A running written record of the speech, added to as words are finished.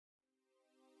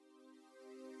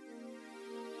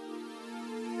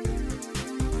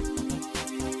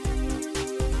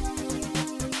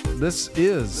This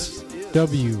is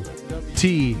WTM.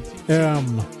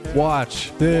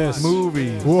 Watch This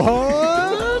Movie.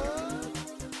 What?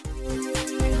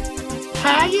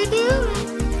 How you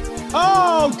doing?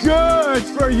 Oh, good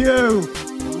for you.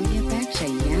 Oh, your back's a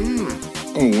yum.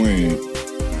 Oh, wait.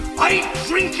 I ain't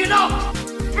drinking up!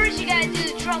 First you gotta do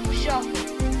the truffle shuffle.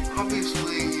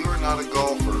 Obviously, you're not a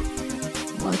golfer.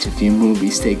 Watch a few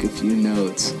movies, take a few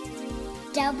notes.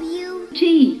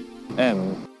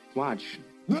 WTM. Watch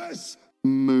this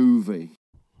movie.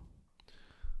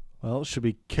 Well, should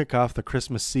we kick off the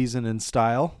Christmas season in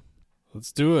style?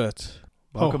 Let's do it.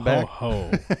 Welcome ho, back.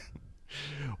 Ho.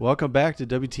 Welcome back to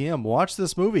WTM. Watch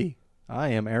this movie. I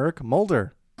am Eric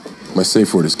Mulder. My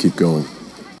safe word is keep going.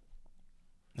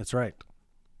 That's right.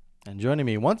 And joining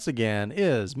me once again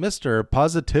is Mr.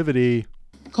 Positivity.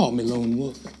 Call me Lone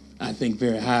Wolf. I think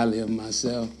very highly of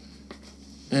myself,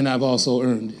 and I've also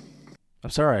earned it.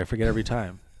 I'm sorry, I forget every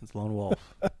time. It's Lone Wolf.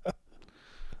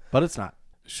 But it's not.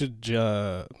 Should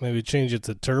maybe change it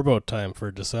to turbo time for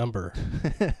December.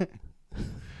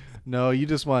 No, you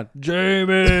just want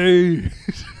Jamie.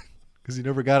 Because you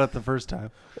never got it the first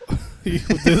time. You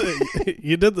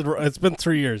did it's been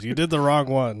 3 years. You did the wrong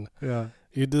one. Yeah.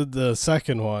 You did the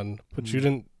second one, but you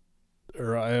didn't,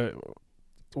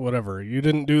 whatever. You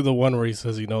didn't do the one where he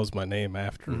says he knows my name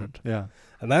after it. Yeah.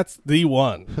 And that's the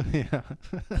one. Yeah.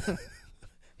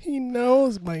 He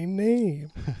knows my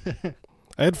name.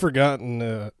 I had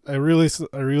forgotten. I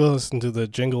re-listened to the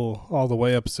Jingle All the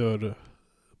Way episode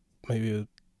maybe a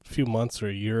few months or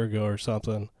a year ago or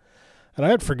something. And I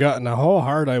had forgotten how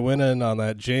hard I went in on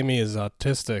that Jamie is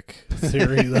autistic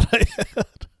theory that I had.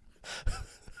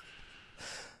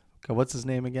 Okay, what's his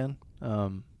name again?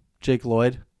 Jake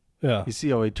Lloyd. Yeah. You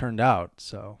see how he turned out,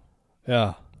 so.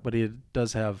 Yeah. But he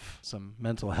does have some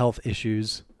mental health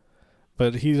issues.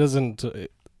 But he doesn't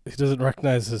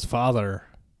recognize his father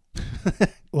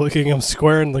looking him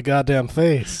square in the goddamn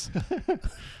face.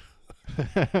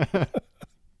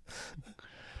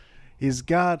 He's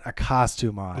got a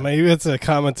costume on. Maybe it's a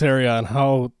commentary on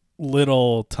how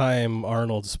little time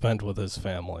Arnold spent with his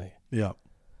family. Yeah.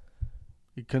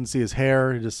 You couldn't see his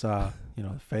hair. You just saw,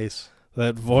 the face.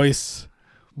 That voice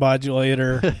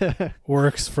modulator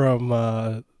works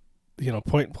from,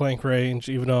 point blank range,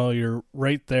 even though you're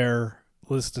right there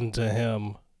listening to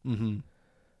him. Mm-hmm.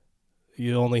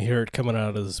 You only hear it coming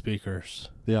out of the speakers.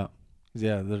 Yeah.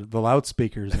 Yeah, the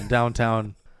loudspeakers in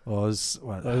downtown was,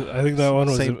 what? I think that one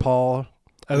was St. Paul.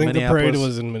 I think the parade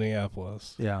was in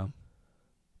Minneapolis. Yeah.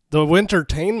 The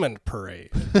Wintertainment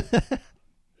Parade.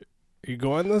 You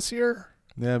going this year?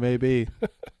 Yeah, maybe.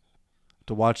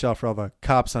 To watch out for all the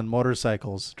cops on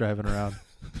motorcycles driving around.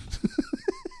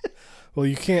 Well,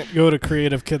 you can't go to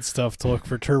Creative Kid Stuff to look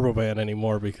for Turbo Band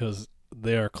anymore because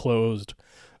they are closed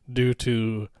due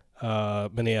to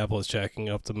Minneapolis jacking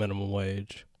up the minimum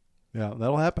wage. Yeah,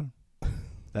 that'll happen.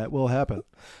 That will happen.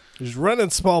 Just running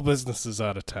small businesses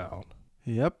out of town.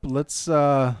 Yep, let's...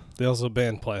 They also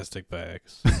banned plastic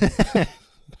bags.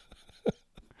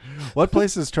 What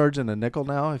place is charging a nickel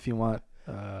now if you want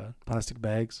plastic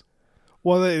bags?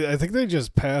 Well, I think they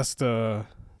just passed a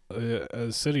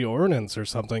city ordinance or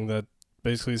something that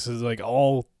basically says like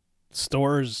all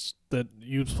stores that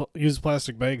use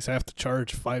plastic bags have to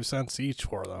charge 5 cents each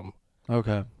for them.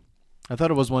 Okay. I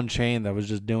thought it was one chain that was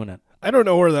just doing it. I don't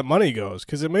know where that money goes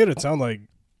because it made it sound like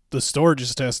the store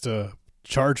just has to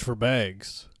charge for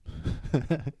bags.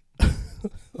 Like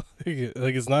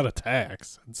it's not a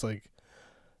tax. It's like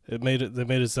they made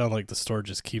it sound like the store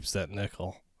just keeps that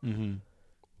nickel. Mm-hmm.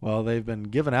 Well, they've been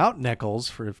giving out nickels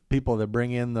for people that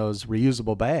bring in those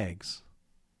reusable bags.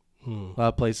 A lot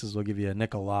of places will give you a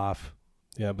nickel off.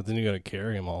 Yeah, but then you got to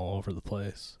carry them all over the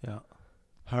place. Yeah.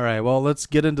 All right, well, let's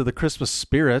get into the Christmas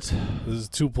spirit. This is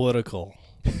too political.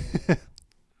 It's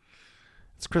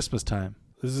Christmas time.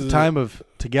 This is a time of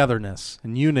togetherness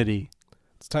and unity.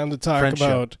 It's time to talk friendship.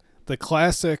 About the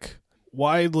classic,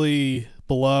 widely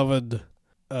beloved,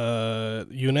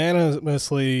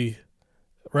 unanimously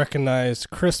recognized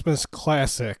Christmas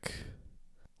classic,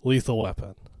 Lethal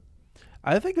Weapon.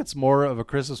 I think it's more of a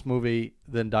Christmas movie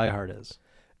than Die Hard is.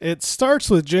 It starts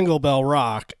with Jingle Bell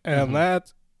Rock, and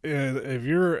that, if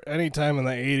you're any time in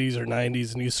the 80s or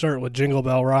 90s and you start with Jingle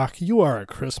Bell Rock, you are a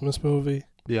Christmas movie.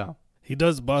 Yeah. He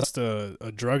does bust a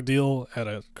drug deal at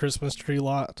a Christmas tree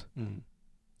lot. Mm.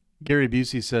 Gary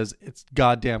Busey says, it's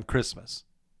goddamn Christmas.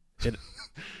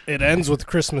 It ends with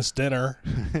Christmas dinner.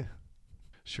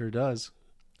 Sure does.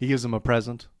 He gives him a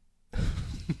present.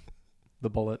 The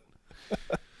bullet.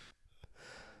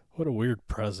 What a weird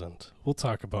present. We'll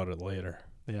talk about it later.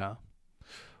 Yeah.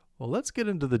 Well, let's get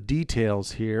into the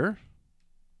details here.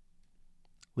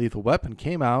 Lethal Weapon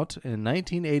came out in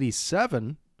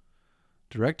 1987,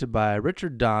 directed by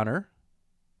Richard Donner,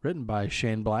 written by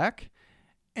Shane Black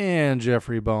and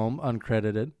Jeffrey Boehm,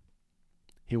 uncredited.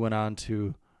 He went on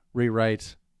to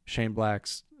rewrite Shane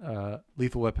Black's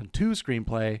Lethal Weapon 2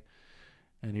 screenplay,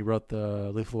 and he wrote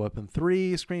the Lethal Weapon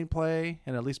 3 screenplay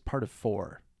and at least part of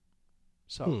 4.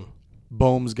 So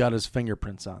Boehm's got his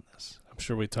fingerprints on this. I'm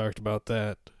sure we talked about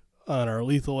that on our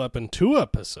Lethal Weapon 2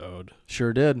 episode.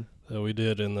 Sure did. That we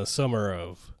did in the summer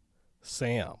of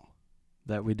Sam.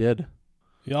 That we did.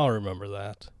 Y'all remember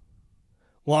that.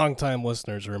 Long-time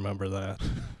listeners remember that.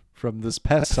 From this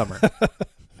past summer.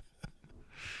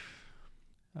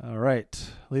 All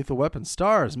right. Lethal Weapon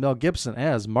stars Mel Gibson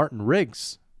as Martin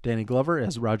Riggs, Danny Glover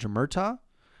as Roger Murtaugh,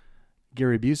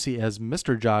 Gary Busey as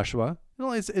Mr. Joshua.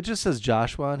 It just says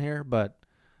Joshua on here, but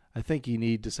I think you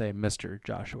need to say Mr.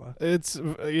 Joshua. It's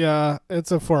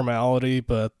a formality,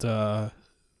 but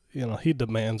he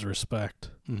demands respect.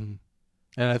 Mm-hmm.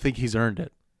 And I think he's earned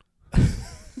it.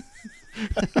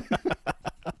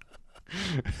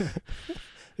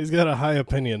 He's got a high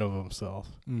opinion of himself.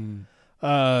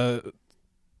 I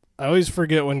always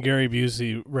forget when Gary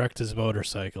Busey wrecked his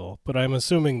motorcycle, but I'm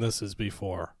assuming this is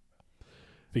before,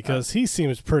 because he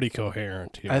seems pretty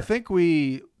coherent here. I think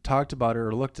we talked about it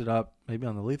or looked it up maybe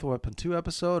on the Lethal Weapon 2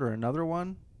 episode or another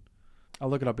one. I'll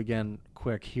look it up again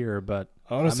quick here, but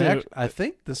I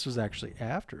think this was actually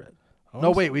after it. No,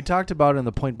 wait, we talked about it in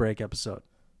the Point Break episode a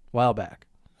while back.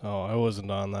 Oh, I wasn't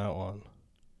on that one.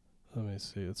 Let me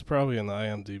see. It's probably in the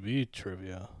IMDb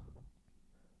trivia.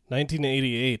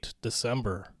 1988,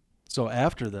 December. So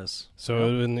after this. So it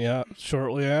would have been,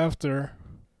 shortly after.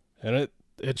 And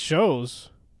it shows.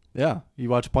 Yeah, you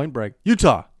watch Point Break.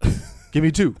 Utah, give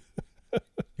me 2.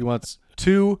 He wants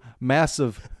 2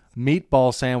 massive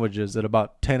meatball sandwiches at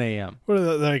about 10 a.m. What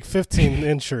are they, like 15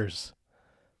 inchers?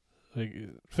 Like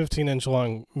 15-inch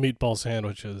long meatball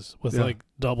sandwiches with like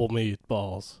double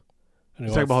meatballs. And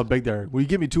He's talking about how big they are. Will you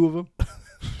give me 2 of them?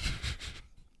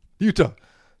 Utah,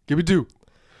 give me 2.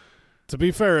 To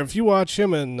be fair, if you watch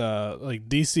him in like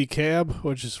DC Cab,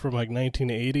 which is from like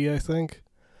 1980, I think,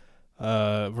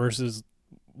 versus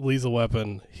Lethal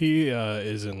Weapon, he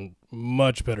is in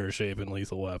much better shape in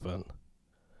Lethal Weapon.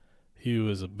 He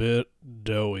was a bit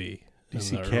doughy.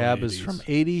 DC Cab is from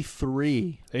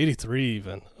 83. 83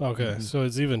 even. Okay, so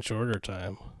it's even shorter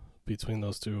time between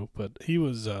those two. But he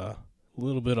was a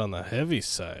little bit on the heavy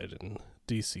side in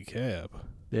DC Cab.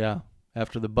 Yeah.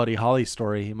 After the Buddy Holly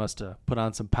story, he must have put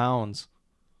on some pounds.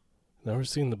 Never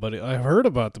seen the Buddy. I've heard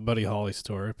about the Buddy Holly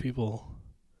story. People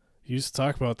used to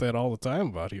talk about that all the time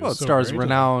about. It stars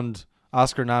renowned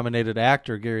Oscar-nominated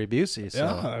actor Gary Busey. So,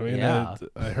 yeah, I mean,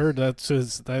 I heard that's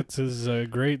his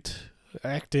great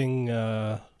acting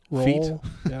role. Feat.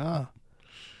 Yeah.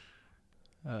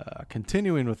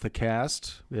 Continuing with the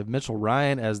cast, we have Mitchell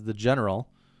Ryan as the General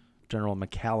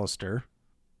McAllister.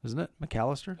 Isn't it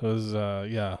McAllister? It was,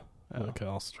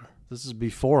 McAllister. This is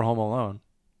before Home Alone.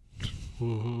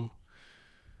 Mm-hmm.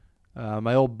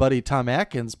 My old buddy Tom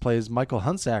Atkins plays Michael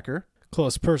Hunsaker.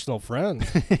 Close personal friend.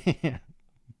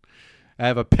 I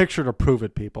have a picture to prove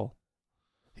it, people.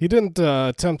 He didn't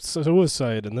attempt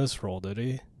suicide in this role, did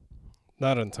he?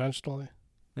 Not intentionally?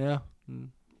 Yeah,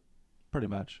 pretty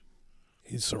much.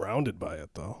 He's surrounded by it,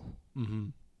 though. Mm-hmm.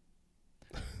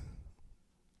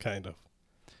 Kind of.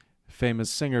 Famous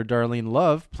singer Darlene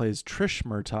Love plays Trish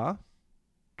Murtaugh.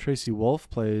 Tracy Wolf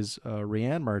plays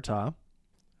Rhianne Murtaugh.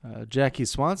 Jackie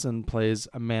Swanson plays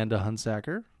Amanda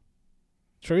Hunsaker.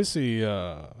 Tracy,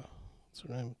 what's her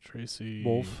name? Tracy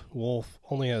Wolf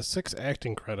only has 6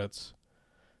 acting credits.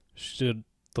 She did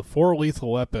the 4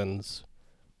 Lethal Weapons,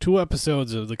 2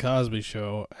 episodes of The Cosby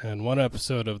Show, and 1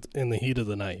 episode of In the Heat of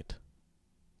the Night.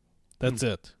 That's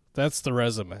it. That's the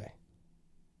resume.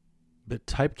 Bit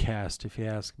typecast, if you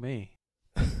ask me.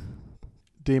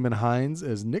 Damon Hines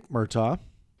as Nick Murtaugh.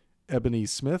 Ebony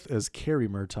Smith as Carrie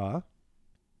Murtaugh.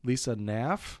 Lisa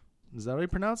Naff. Is that how you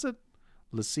pronounce it?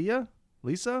 Lisa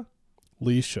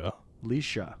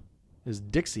is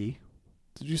Dixie.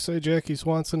 Did you say Jackie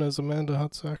Swanson as Amanda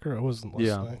Hunsaker? I wasn't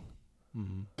listening. Yeah.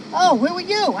 Mm-hmm. Oh, where were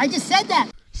you? I just said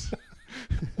that.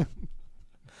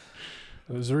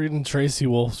 I was reading Tracy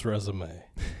Wolf's resume.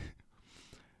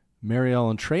 Mary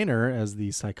Ellen Trainor as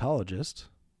the psychologist.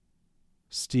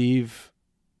 Steve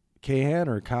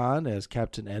Kahn as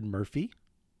Captain Ed Murphy.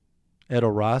 Ed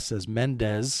O'Ross as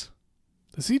Mendez.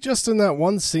 Is he just in that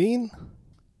one scene?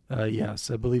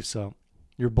 Yes, I believe so.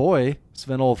 Your boy,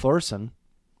 Sven-Ole Thorson,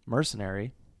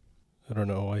 mercenary. I don't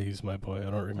know why he's my boy.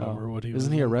 I don't remember what he was.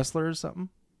 Isn't he a wrestler or something?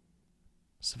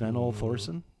 Sven-Ole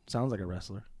Thorson? Sounds like a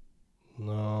wrestler.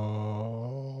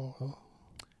 No.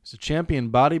 He's a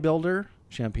champion bodybuilder,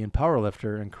 champion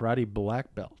powerlifter, and karate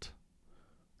black belt.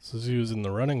 So he was in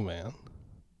The Running Man,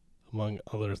 among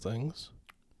other things.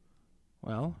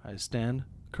 Well, I stand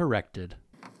corrected.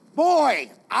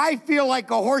 Boy, I feel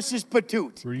like a horse's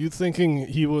patoot. Were you thinking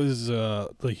he was the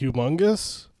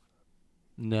Humongous?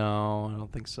 No, I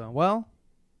don't think so. Well,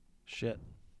 shit.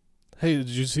 Hey, did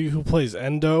you see who plays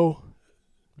Endo?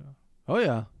 Oh,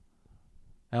 yeah.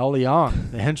 Al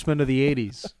Leong, the henchman of the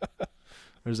 80s.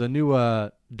 There's a new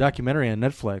documentary on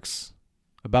Netflix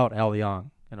about Al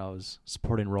Leong and all his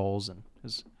supporting roles and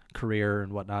his career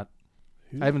and whatnot.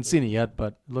 I haven't seen it yet,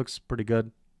 but it looks pretty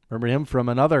good. Remember him from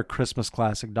another Christmas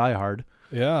classic, Die Hard.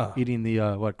 Yeah. Eating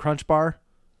the, Crunch Bar?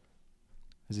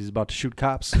 As he's about to shoot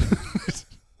cops.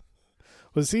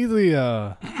 Was he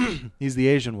the... He's the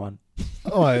Asian one.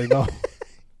 Oh, I know.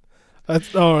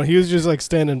 He was just like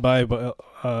standing by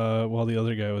while the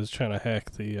other guy was trying to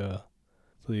hack the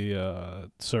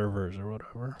servers or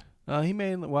whatever. He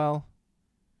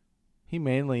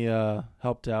mainly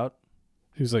helped out.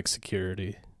 He was like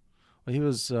security. Well, he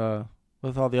was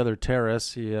with all the other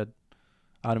terrorists. He had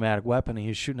automatic weapon. And he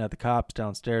was shooting at the cops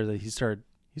downstairs. He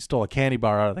stole a candy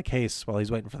bar out of the case while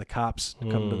he's waiting for the cops to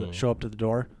come to show up to the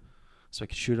door, so he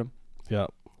could shoot him. Yeah,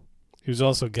 he was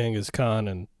also Genghis Khan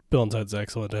in Bill and Ted's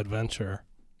Excellent Adventure.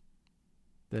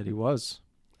 That he was.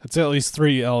 It's at least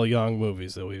 3 L. Young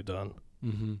movies that we've done.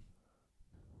 Mm-hmm.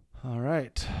 All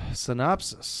right.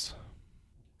 Synopsis.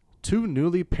 2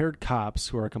 newly paired cops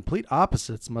who are complete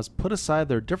opposites must put aside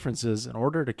their differences in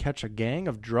order to catch a gang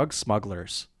of drug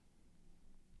smugglers.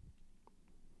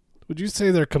 Would you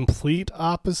say they're complete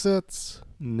opposites?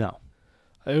 No.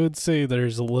 I would say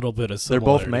there's a little bit of They're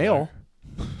similarity. both male.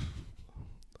 There.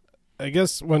 I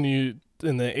guess when you...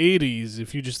 In the 80s,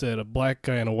 if you just had a black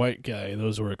guy and a white guy,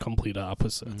 those were complete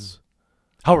opposites.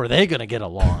 How are they going to get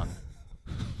along?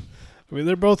 I mean,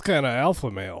 they're both kind of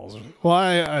alpha males. Well,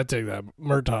 I take that.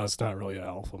 Murtaugh's not really an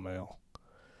alpha male.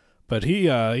 But he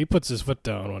puts his foot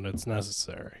down when it's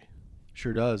necessary.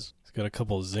 Sure does. He's got a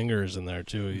couple of zingers in there,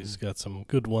 too. He's got some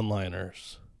good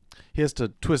one-liners. He has to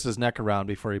twist his neck around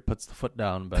before he puts the foot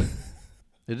down, but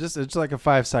it's like a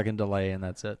 5-second delay, and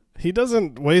that's it. He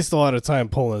doesn't waste a lot of time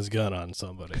pulling his gun on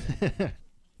somebody. He's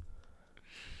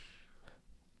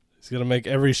going to make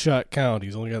every shot count.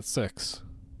 He's only got 6.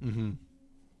 Mm-hmm.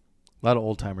 A lot of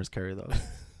old-timers carry those.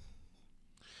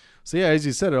 So, yeah, as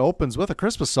you said, it opens with a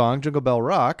Christmas song, Jingle Bell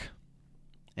Rock,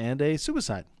 and a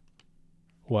suicide.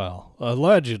 Well,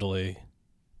 allegedly.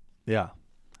 Yeah.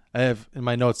 In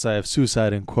my notes, I have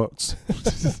suicide in quotes.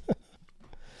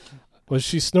 Well,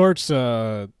 she snorts,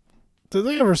 did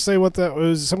they ever say what that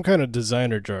was? Some kind of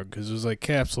designer drug, because it was like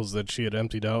capsules that she had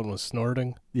emptied out and was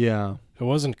snorting. Yeah. It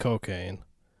wasn't cocaine.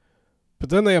 But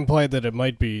then they implied that it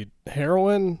might be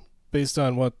heroin, based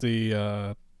on what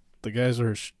the guys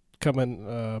were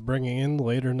bringing in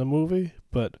later in the movie.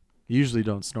 But you usually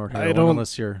don't snort heroin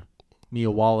unless you're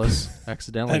Mia Wallace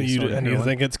accidentally. And you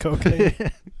think it's cocaine?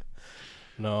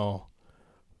 No.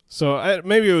 So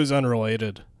maybe it was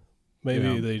unrelated.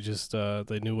 Maybe they just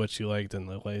they knew what she liked and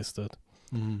they laced it.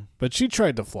 Mm-hmm. But she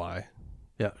tried to fly.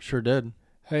 Yeah, sure did.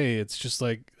 Hey, it's just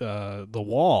like the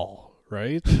Wall,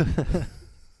 right?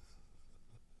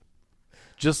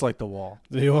 Just like the Wall.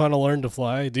 Do you want to learn to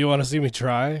fly? Do you want to see me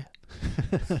try?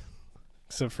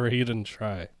 Except for he didn't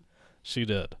try. She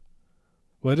did.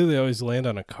 Why do they always land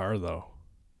on a car, though?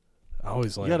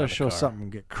 Always land on a car. You got to show something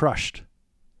and get crushed.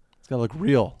 It's got to look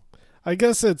real. I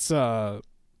guess it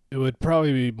would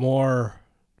probably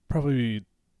be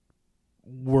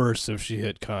worse if she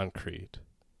hit concrete.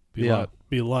 Be a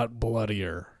lot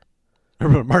bloodier.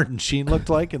 Remember what Martin Sheen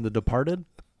looked like in The Departed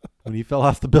when he fell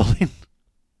off the building?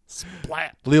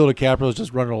 Splat. Leo DiCaprio's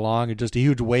just running along and just a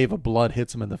huge wave of blood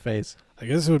hits him in the face. I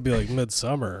guess it would be like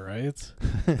Midsummer, right?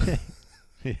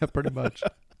 Yeah, pretty much.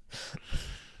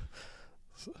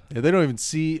 Yeah, they don't even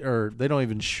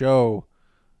show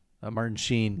Martin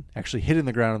Sheen actually hitting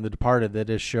the ground in The Departed. They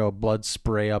just show blood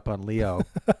spray up on Leo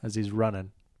as he's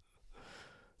running,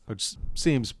 which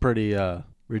seems pretty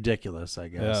ridiculous, I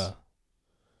guess.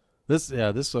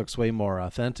 Yeah. This looks way more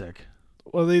authentic.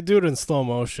 Well, they do it in slow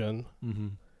motion. Mm-hmm.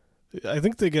 I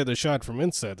think they get a shot from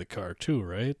inside the car too,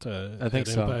 right? I think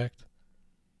so. Impact.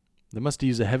 They must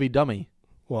use a heavy dummy.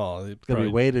 Well, it's got to be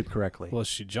weighted correctly. Well,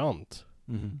 she jumped.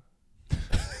 Mm-hmm.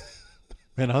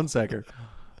 And Hunsaker.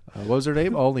 What was her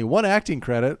name? Only one acting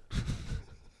credit.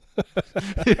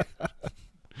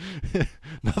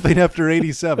 Nothing after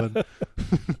 87.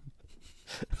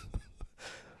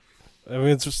 I mean,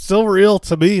 it's still real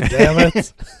to me, damn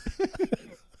it.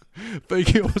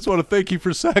 Thank you. I just want to thank you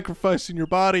for sacrificing your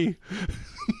body.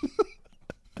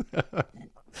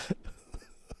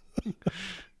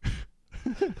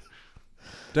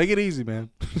 Take it easy, man.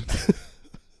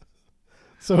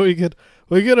 So we get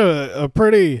a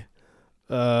pretty,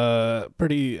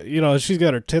 you know, she's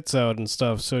got her tits out and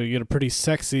stuff. So you get a pretty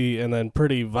sexy and then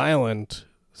pretty violent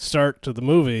start to the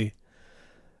movie,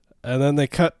 and then they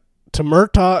cut to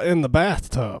Murtaugh in the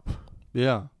bathtub.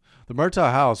 Yeah. The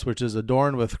Murtaugh house, which is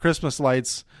adorned with Christmas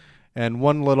lights and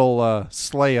one little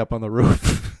sleigh up on the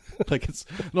roof. Like it's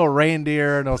no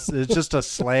reindeer. No, it's just a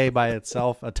sleigh by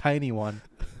itself, a tiny one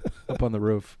up on the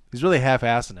roof. He's really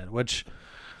half-assing it, which,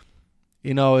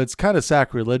 you know, it's kind of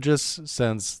sacrilegious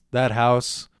since that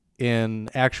house in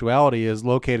actuality is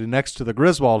located next to the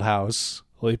Griswold house.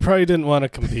 Well, he probably didn't want to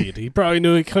compete. He probably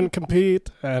knew he couldn't compete,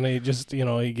 and he just, you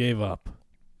know, he gave up.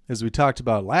 As we talked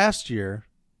about last year,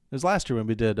 it was last year when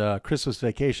we did Christmas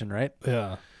Vacation, right?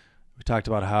 Yeah. We talked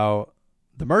about how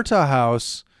the Murtaugh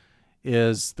house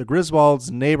is the Griswold's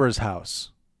neighbor's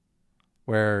house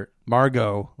where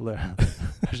Margot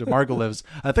lives.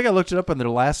 I think I looked it up, and their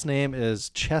last name is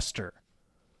Chester.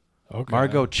 Okay.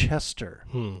 Margot Chester.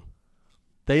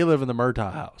 They live in the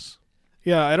Murtaugh house.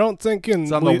 Yeah, I don't think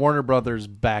It's on the Warner Brothers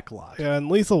backlot. Yeah, in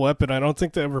Lethal Weapon, I don't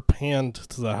think they ever panned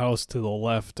to the house to the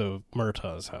left of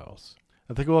Murtaugh's house.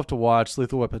 I think we'll have to watch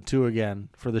Lethal Weapon 2 again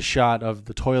for the shot of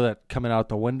the toilet coming out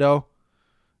the window,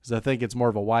 because I think it's more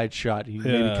of a wide shot. You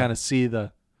maybe kind of see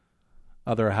the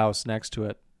other house next to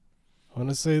it. I want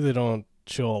to say they don't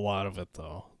show a lot of it,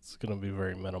 though. It's going to be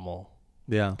very minimal.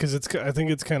 Yeah. Because I think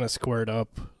it's kind of squared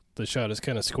up. The shot is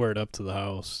kind of squared up to the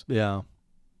house. Yeah.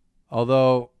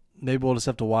 Although, maybe we'll just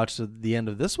have to watch the end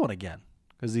of this one again,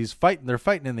 because they're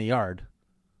fighting in the yard.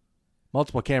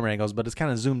 Multiple camera angles, but it's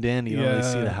kind of zoomed in. You don't really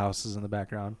see the houses in the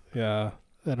background. Yeah.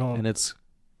 And it's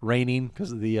raining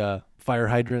because of the fire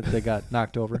hydrant that got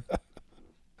knocked over.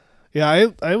 Yeah,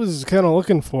 I was kind of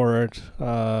looking for it,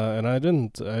 and I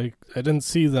didn't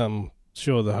see them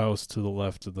show the house to the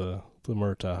left of the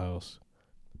Murtaugh house.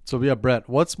 So yeah, Brett,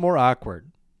 what's more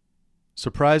awkward?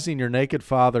 Surprising your naked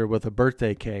father with a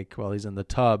birthday cake while he's in the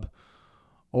tub,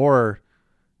 or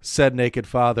said naked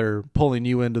father pulling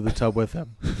you into the tub with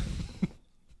him?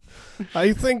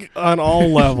 I think on all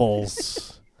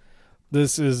levels,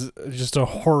 this is just a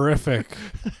horrific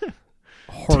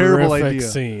Terrible idea.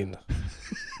 scene.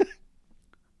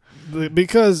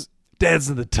 Because Dad's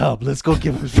in the tub. Let's go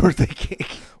give him his birthday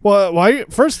cake. well, why?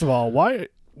 First of all, why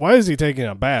is he taking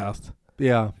a bath?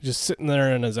 Yeah. Just sitting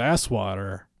there in his ass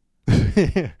water.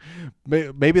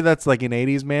 Maybe that's like an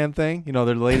 80s man thing. You know,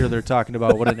 they're talking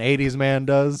about what an 80s man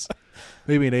does.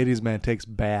 Maybe an 80s man takes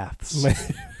baths.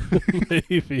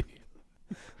 Maybe.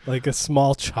 Like a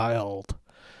small child.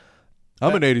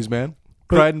 I'm an 80s man.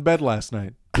 Cried in bed last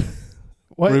night.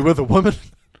 What? Were you with a woman?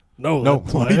 No.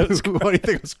 Why do you think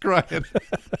I was crying?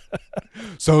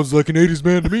 Sounds like an 80s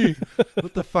man to me.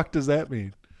 What the fuck does that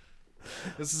mean?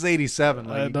 This is 87.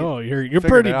 I know. You're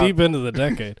pretty deep into the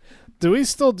decade. Do we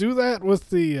still do that with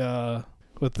the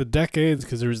decades?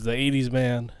 Because there's the 80s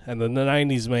man and then the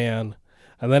 90s man,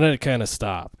 and then it kind of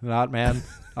stopped. Odd man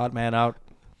out.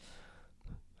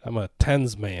 I'm a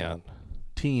tens man.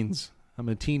 Teens. I'm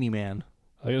a teeny man.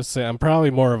 I gotta say, I'm probably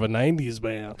more of a 90s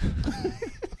man.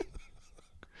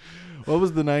 What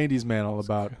was the 90s man all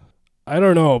about? I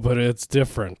don't know, but it's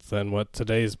different than what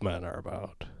today's men are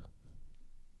about.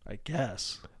 I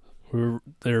guess.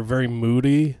 They're very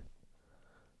moody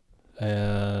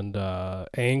and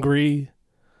angry,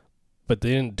 but they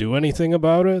didn't do anything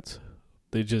about it.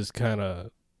 They just kind of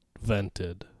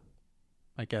vented.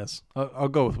 I guess. I'll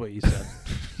go with what you said.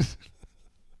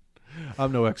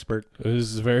 I'm no expert. It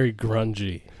was very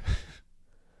grungy.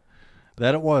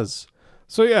 That it was.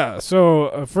 So yeah.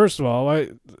 First of all,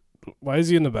 why is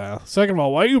he in the bath? Second of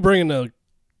all, why are you bringing a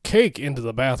cake into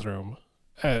the bathroom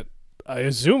at? I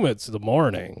assume it's the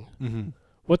morning. Mm-hmm.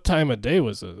 What time of day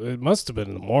was it? It must have been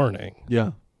in the morning.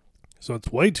 Yeah. So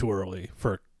it's way too early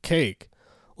for a cake,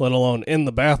 let alone in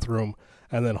the bathroom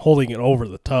and then holding it over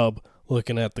the tub,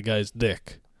 looking at the guy's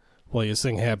dick while you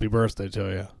sing happy birthday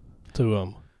to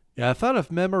him. Yeah, I thought if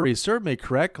memory served me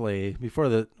correctly,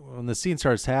 when the scene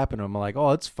starts happening, I'm like,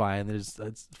 oh, it's fine.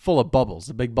 It's full of bubbles,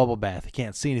 a big bubble bath. You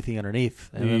can't see anything underneath.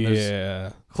 And then there's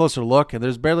a closer look, and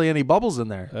there's barely any bubbles in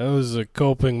there. That was a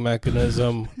coping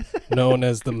mechanism known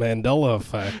as the Mandela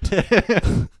effect.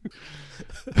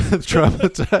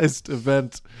 Traumatized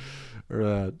event, or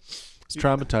I was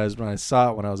traumatized when I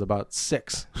saw it when I was about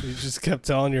 6. You just kept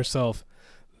telling yourself,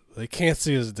 they can't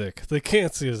see his dick. They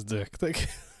can't see his dick. They can't.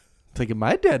 Thinking,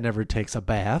 my dad never takes a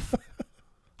bath.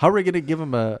 How are we going to give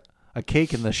him a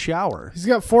cake in the shower? He's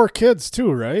got 4 kids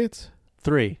too, right?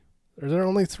 3. Are there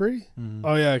only 3? Mm-hmm.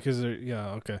 Oh, yeah, because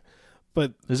okay.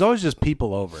 But there's always just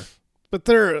people over. But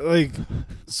they're like,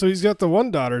 so he's got the one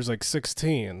daughter's like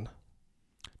 16.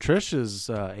 Trish is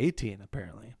 18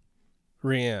 apparently.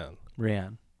 Rianne.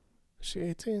 Is she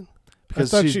 18?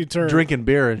 Because I thought she's she turned drinking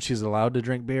beer and she's allowed to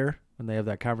drink beer when they have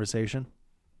that conversation.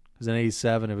 Because in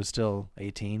 87 it was still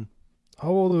 18. How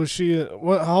old was she?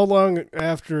 How long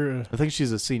after? I think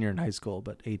she's a senior in high school,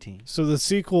 but 18. So the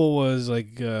sequel was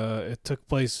like it took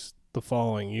place the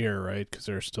following year, right? Because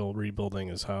they're still rebuilding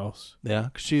his house. Yeah,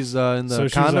 'cause she's in the So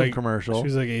she's condom like- commercial. She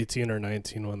was like 18 or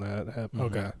 19 when that happened. Mhm.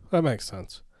 Okay, that makes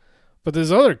sense. But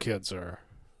these other kids are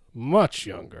much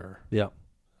younger. Yeah.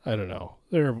 I don't know.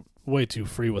 They're way too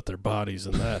free with their bodies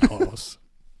in that house.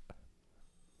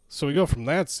 So we go from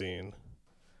that scene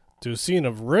to a scene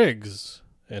of Riggs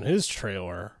in his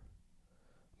trailer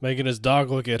making his dog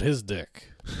look at his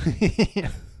dick.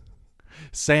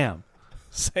 Sam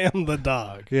the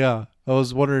dog. Yeah, I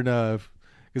was wondering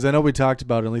because I know we talked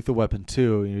about in Lethal Weapon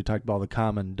 2, and you talked about all the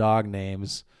common dog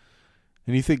names,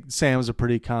 and you think Sam's a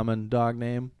pretty common dog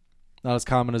name, not as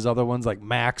common as other ones like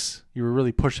Max. You were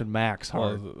really pushing Max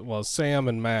hard. Well, Sam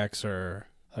and Max are,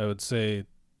 I would say,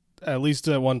 at least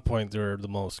at one point, they're the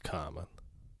most common.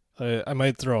 I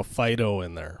might throw a Fido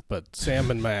in there, but Sam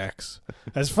and Max.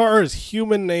 As far as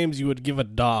human names you would give a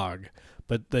dog,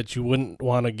 but that you wouldn't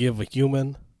want to give a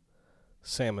human,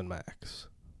 Sam and Max.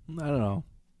 I don't know.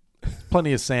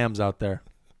 Plenty of Sams out there.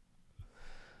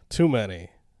 Too many.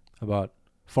 How about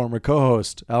former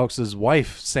co-host Alex's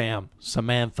wife,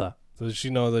 Samantha. Does she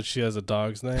know that she has a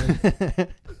dog's name?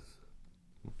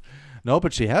 No,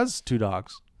 but she has 2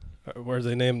 dogs. Were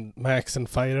they named Max and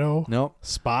Fido? No.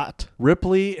 Spot?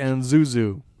 Ripley and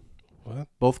Zuzu. What?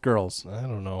 Both girls. I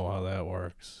don't know how that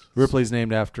works. Ripley's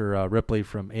named after Ripley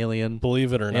from Alien.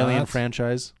 Believe it or not. Alien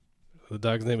franchise. The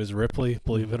dog's name is Ripley,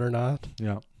 believe it or not.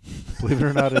 Yeah. Believe it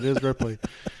or not, it is Ripley.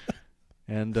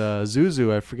 And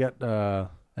Zuzu, I forget.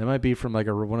 It might be from like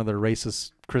one of the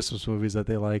racist Christmas movies that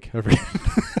they like. I forget.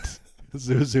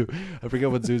 Zuzu. I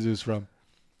forget what Zuzu's from.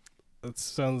 That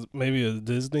sounds maybe a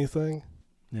Disney thing.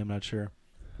 Yeah, I'm not sure.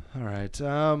 All right.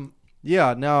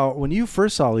 Yeah, now, when you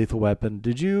first saw Lethal Weapon,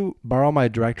 did you borrow my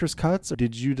director's cuts, or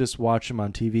did you just watch them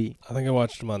on TV? I think I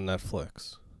watched them on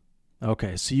Netflix.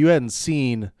 Okay, so you hadn't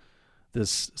seen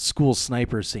this school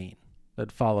sniper scene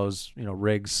that follows,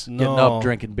 Riggs getting No. up,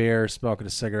 drinking beer, smoking a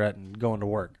cigarette, and going to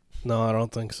work. No, I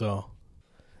don't think so.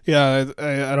 Yeah,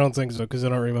 I don't think so, because I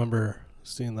don't remember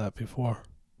seeing that before.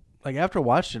 Like, after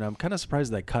watching it, I'm kind of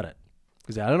surprised they cut it.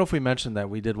 Because I don't know if we mentioned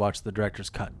that we did watch the director's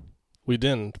cut. We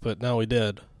didn't, but now we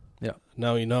did. Yeah.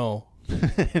 Now you know.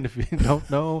 And if you don't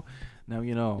know, now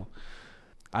you know.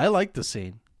 I like the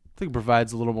scene. I think it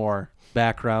provides a little more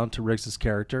background to Riggs'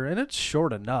 character, and it's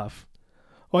short enough.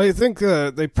 Well, I think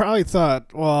they probably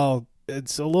thought, well,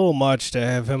 it's a little much to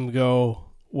have him go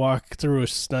walk through a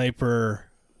sniper,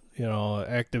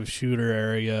 active shooter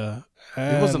area. He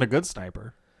wasn't a good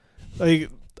sniper. Like,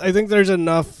 I think there's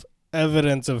enough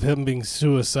evidence of him being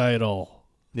suicidal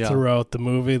throughout the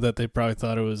movie that they probably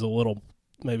thought it was a little,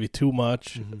 maybe too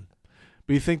much. Mm-hmm.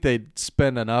 But you think they'd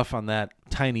spend enough on that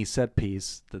tiny set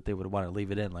piece that they would want to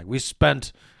leave it in? Like, we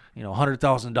spent,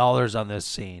 $100,000 on this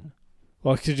scene.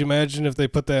 Well, could you imagine if they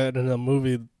put that in a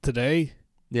movie today?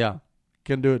 Yeah.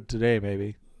 Can do it today,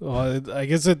 maybe. Well, I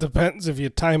guess it depends if you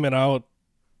time it out,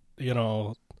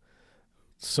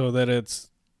 so that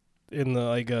it's in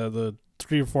the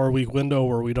 3 or 4 week window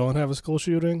where we don't have a school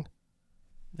shooting.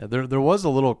 Yeah, there was a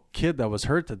little kid that was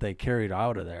hurt that they carried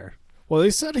out of there. Well, they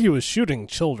said he was shooting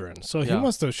children, so he Yeah.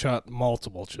 must have shot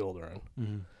multiple children.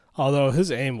 Mm-hmm. Although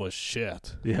his aim was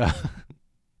shit. Yeah.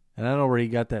 And I don't know where he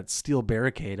got that steel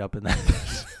barricade up in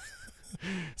that.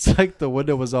 It's like the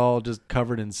window was all just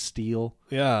covered in steel.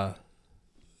 Yeah.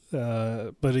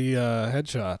 But he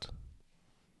headshot.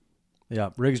 Yeah,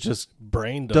 Riggs just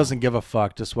Brained him. doesn't give a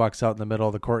fuck. Just walks out in the middle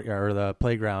of the courtyard or the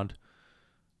playground.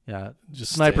 Yeah,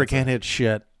 Just sniper stands can't hit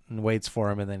shit and waits for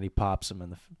him, and then he pops him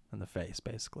in the face,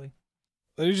 basically.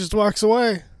 Then he just walks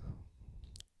away.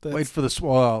 Wait for the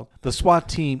SWAT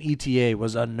team ETA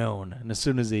was unknown, and as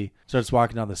soon as he starts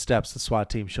walking down the steps, the SWAT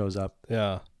team shows up.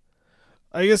 Yeah.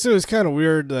 I guess it was kind of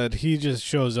weird that he just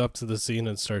shows up to the scene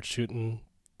and starts shooting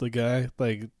the guy.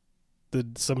 Like,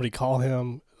 did somebody call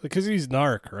him? Because he's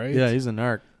narc, right? Yeah, he's a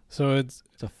narc. So it's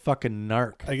a fucking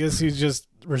narc. I guess he's just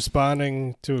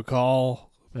responding to a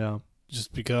call. Yeah.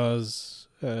 Just because,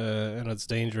 and it's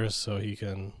dangerous, so he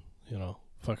can,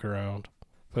 fuck around.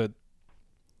 But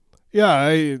yeah,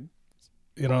 it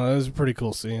was a pretty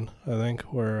cool scene, I think,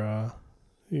 where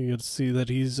you get to see that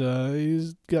he's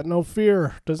got no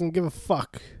fear, doesn't give a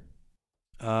fuck.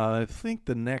 I think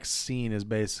the next scene is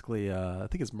basically, I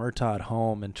think it's Murtaugh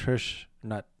home and Trish,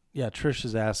 not Trish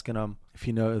is asking him if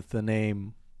if the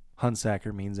name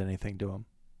Hunsaker means anything to him.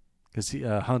 Because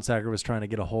Hunsaker was trying to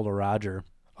get a hold of Roger.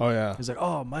 Oh, yeah. He's like,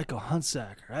 oh, Michael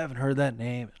Hunsaker. I haven't heard that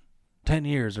name in 10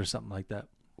 years or something like that.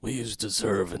 We used to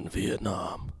serve in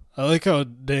Vietnam. I like how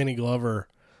Danny Glover,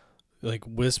 like,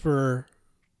 whisper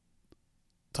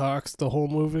talks the whole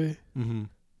movie. Mm-hmm.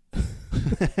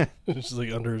 It's just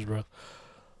like under his breath.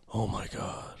 Oh, my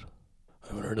God. I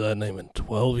haven't heard that name in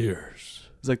 12 years.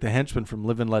 He's like the henchman from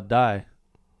Live and Let Die,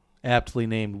 aptly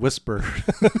named Whisper.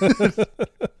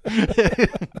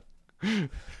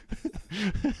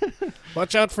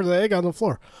 Watch out for the egg on the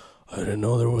floor. I didn't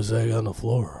know there was egg on the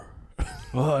floor.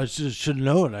 Well, I should have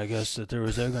known, I guess, that there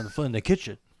was egg on the floor in the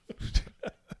kitchen.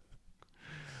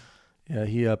 Yeah,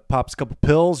 he pops a couple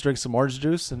pills, drinks some orange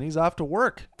juice, and he's off to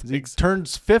work. He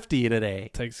turns 50 today.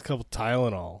 Takes a couple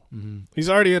Tylenol. Mm-hmm. He's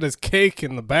already had his cake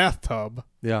in the bathtub.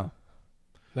 Yeah.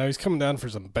 Now he's coming down for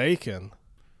some bacon.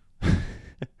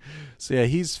 So,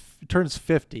 yeah, turns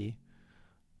 50.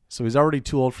 So he's already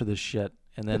too old for this shit.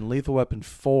 And then Lethal Weapon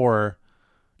 4,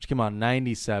 which came out in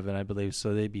 97, I believe,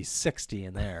 so they'd be 60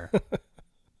 in there.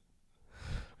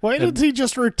 Why did he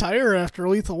just retire after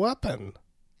Lethal Weapon?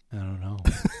 I don't know.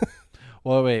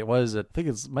 Well, wait, what is it? I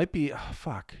think might be,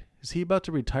 fuck. Is he about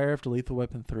to retire after Lethal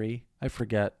Weapon 3? I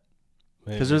forget.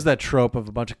 Because there's that trope of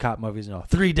a bunch of cop movies,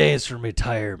 3 days from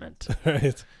retirement.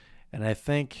 Right. And I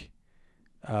think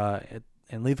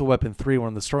in Lethal Weapon 3, one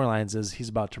of the storylines is he's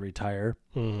about to retire.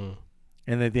 Mm-hmm.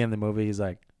 And at the end of the movie, he's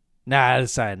like, nah, I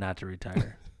decided not to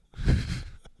retire.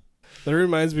 That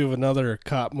reminds me of another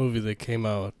cop movie that came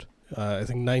out, I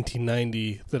think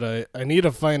 1990, that I need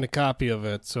to find a copy of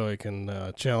it so I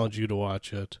can challenge you to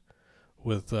watch it,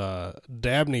 with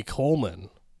Dabney Coleman.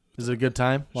 Is it a good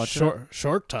time?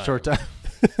 Short Time. Short Time.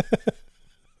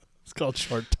 It's called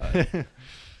Short Time.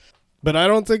 But I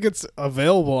don't think it's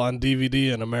available on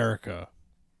DVD in America.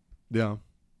 Yeah.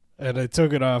 And I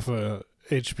took it off of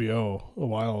HBO a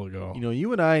while ago.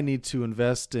 You and I need to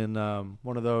invest in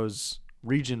one of those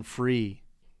region-free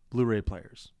Blu-ray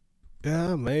players.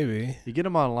 Yeah, maybe. You get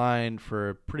them online for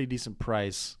a pretty decent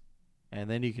price, and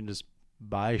then you can just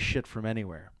buy shit from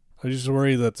anywhere. I just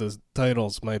worry that the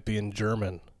titles might be in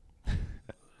German.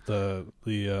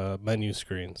 the menu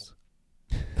screens.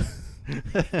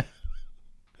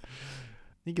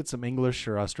 You get some English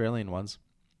or Australian ones.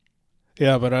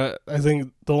 Yeah, but I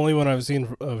think the only one I've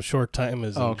seen of Short Time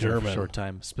is in German. Short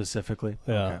Time specifically.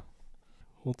 Yeah. Okay.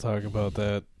 We'll talk about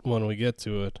that when we get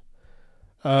to it.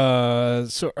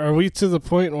 So are we to the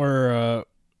point where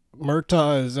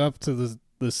Murtaugh is up to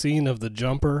the scene of the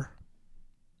jumper?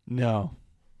 No,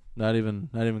 not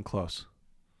even close.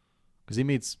 Because he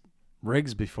meets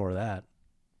Riggs before that.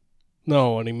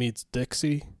 No, when he meets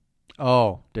Dixie.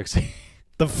 Oh, Dixie.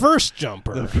 The first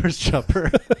jumper. The first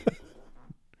jumper.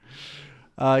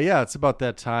 Yeah, it's about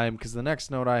that time, because the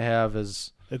next note I have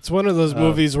is... It's one of those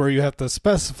movies where you have to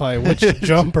specify which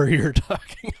jumper you're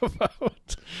talking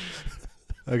about.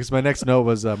 Because my next note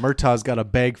was Murtaugh's got a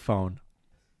bag phone.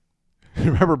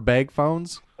 Remember bag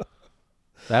phones?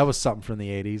 That was something from the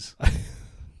 80s.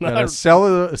 Got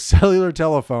a cellular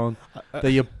telephone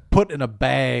that you put in a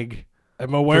bag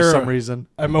for some reason.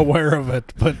 I'm aware of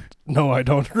it, but no, I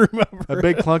don't remember. A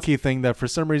big clunky thing that for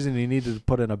some reason you needed to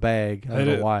put in a bag. I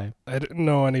don't know why. I didn't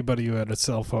know anybody who had a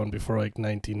cell phone before like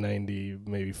 1990,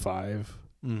 maybe 5.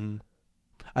 Mm-hmm.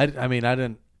 I mean, I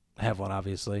didn't have one,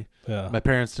 obviously. Yeah. My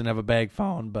parents didn't have a bag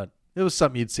phone, but it was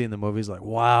something you'd see in the movies like,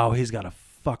 wow, he's got a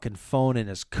fucking phone in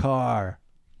his car.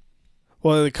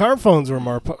 Well, the car phones were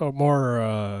more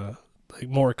common,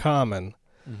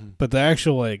 mm-hmm. but the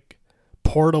actual like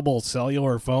portable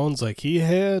cellular phones like he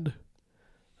had,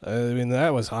 I mean,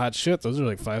 that was hot shit. Those are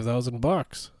like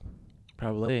 $5,000.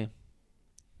 Probably.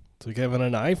 It's like having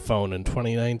an iPhone in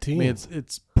 2019. I mean,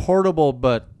 it's portable,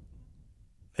 but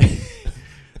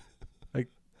like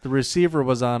the receiver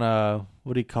was on a,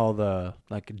 what do you call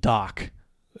dock?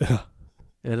 Yeah.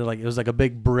 It was like a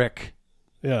big brick.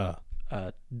 Yeah.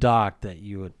 Dock that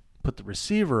you would put the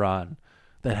receiver on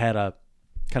that had a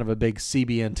kind of a big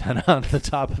CB antenna on the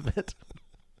top of it.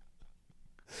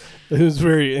 It was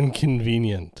very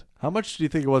inconvenient. How much do you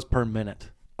think it was per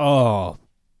minute? Oh,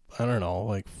 I don't know,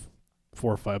 like $4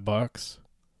 or $5.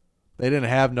 They didn't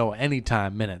have no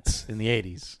anytime minutes in the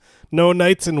 80s. No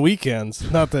nights and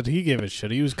weekends. Not that he gave a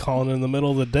shit. He was calling in the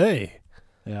middle of the day.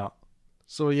 Yeah.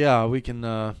 So, yeah, we can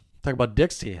talk about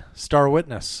Dixie, star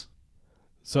witness.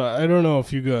 So I don't know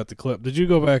if you got the clip. Did you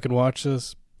go back and watch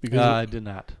this? Because I did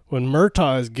not. When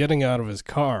Murtaugh is getting out of his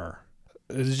car,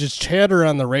 there's just chatter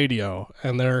on the radio,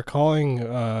 and they're calling.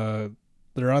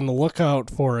 They're on the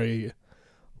lookout for a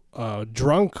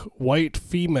drunk white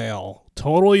female,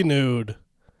 totally nude,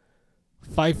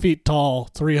 5 feet tall,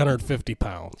 350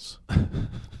 pounds.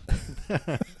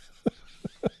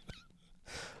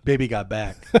 Baby got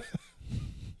back.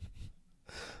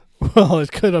 Well,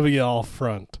 it could be all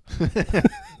front.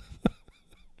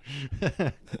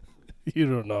 You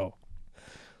don't know.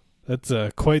 That's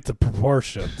quite the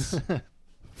proportions.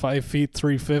 5 feet,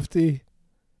 350.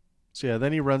 So yeah,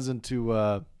 then he runs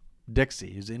into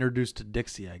Dixie. He's introduced to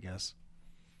Dixie, I guess.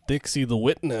 Dixie the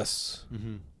witness.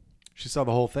 Mm-hmm. She saw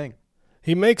the whole thing.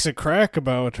 He makes a crack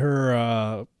about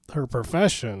her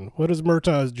profession. What does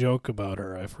Murtaugh's joke about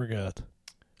her? I forget.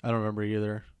 I don't remember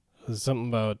either. It's something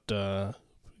about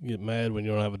you get mad when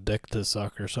you don't have a dick to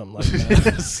suck or something like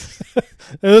that.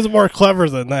 It was more clever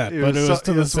than that, but it was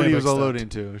to the that's same what he was extent. alluding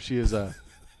to. She is a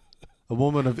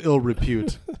woman of ill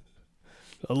repute.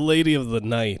 A lady of the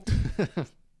night.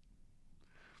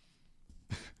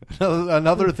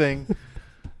 Another thing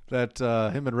that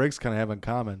him and Riggs kind of have in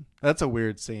common. That's a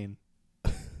weird scene.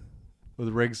 Where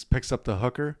Riggs picks up the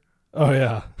hooker. Oh,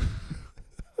 yeah.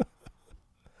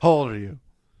 How old are you?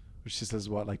 She says,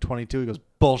 what, like 22? He goes,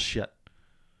 bullshit.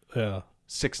 Yeah.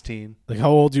 16. Like, how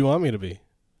old do you want me to be?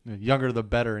 Younger the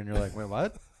better. And you're like, wait,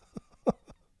 what?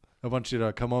 I want you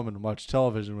to come home and watch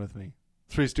television with me.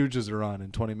 Three Stooges are on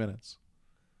in 20 minutes.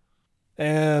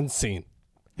 And scene.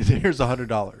 Here's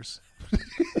 $100.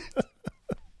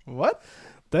 What?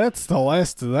 That's the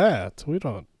last of that.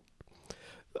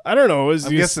 I don't know. I'm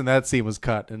guessing that scene was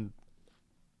cut, and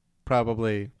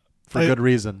probably for good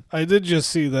reason. I did just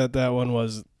see that one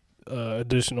was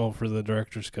additional for the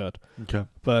director's cut. Okay.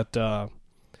 But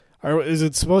is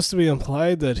it supposed to be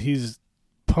implied that he's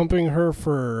pumping her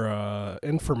for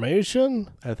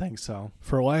information? I think so.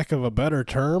 For lack of a better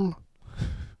term?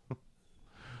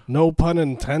 No pun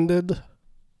intended.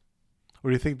 What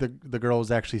do you think the girl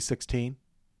was actually 16?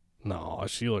 No,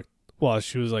 she was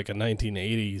like a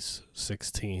 1980s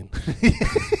 16.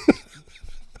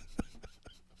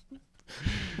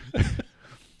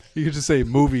 You could just say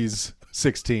movies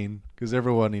 16 because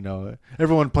everyone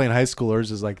playing high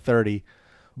schoolers is like 30.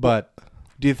 But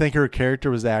do you think her character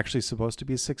was actually supposed to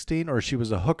be 16, or she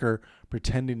was a hooker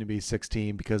pretending to be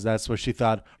 16 because that's what she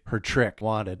thought her trick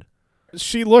wanted?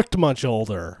 She looked much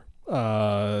older.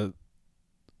 I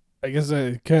guess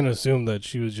I kind of assumed that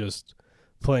she was just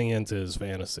playing into his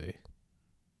fantasy.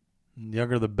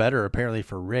 Younger the better, apparently,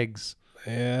 for Riggs.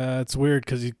 Yeah, it's weird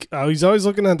because he's always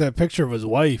looking at that picture of his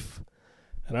wife,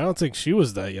 and I don't think she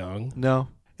was that young. No.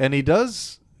 And he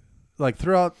does, like,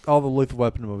 throughout all the Lethal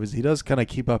Weapon movies, he does kind of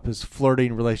keep up his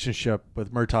flirting relationship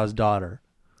with Murtaugh's daughter.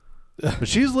 But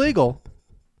she's legal.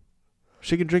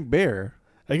 She can drink beer.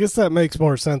 I guess that makes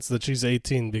more sense that she's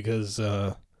 18 because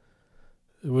it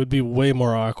would be way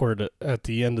more awkward at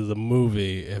the end of the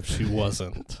movie if she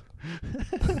wasn't.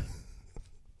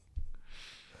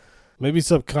 Maybe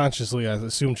subconsciously I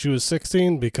assumed she was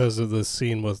 16 because of the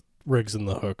scene with Riggs and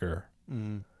the hooker.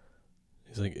 Mm.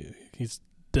 He's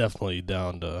definitely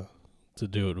down to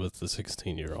do it with the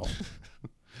 16-year-old.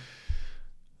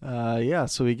 Yeah,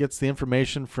 so he gets the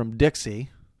information from Dixie.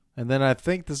 And then I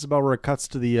think this is about where it cuts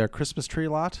to the Christmas tree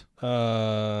lot.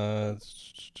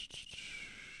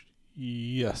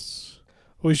 Yes.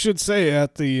 We should say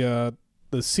at the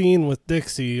scene with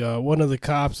Dixie, one of the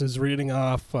cops is reading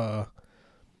off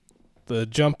the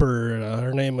jumper.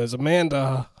 Her name is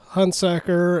Amanda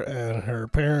Hunsaker, and her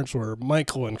parents were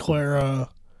Michael and Clara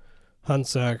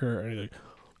Hunsaker. And he's like,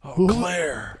 Oh,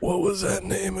 Claire. What was that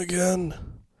name again?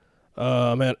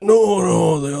 Man,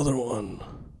 no, the other one.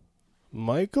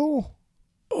 Michael?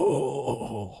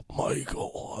 Oh,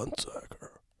 Michael Hunsaker.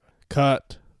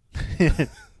 Cut.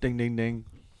 Ding, ding, ding.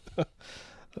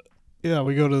 Yeah,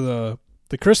 we go to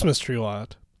the Christmas tree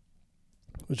lot,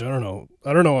 which I don't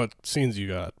know what scenes you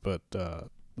got, but this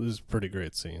is a pretty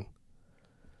great scene.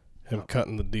 Him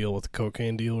cutting the deal with the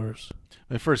cocaine dealers.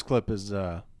 My first clip is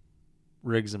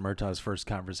Riggs and Murtaugh's first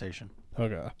conversation.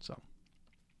 Okay. So.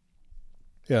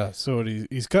 Yeah, so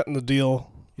he's cutting the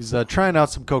deal. He's trying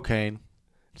out some cocaine.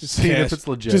 Just seeing if it's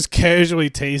legit. Just casually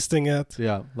tasting it.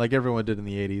 Yeah, like everyone did in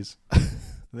the 80s.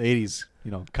 The 80s,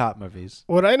 cop movies.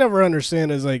 What I never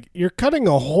understand is, like, you're cutting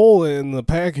a hole in the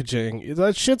packaging.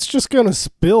 That shit's just going to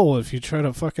spill if you try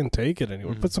to fucking take it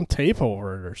anywhere. Mm-hmm. Put some tape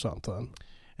over it or something.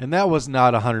 And that was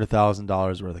not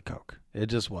 $100,000 worth of coke. It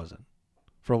just wasn't.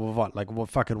 For what,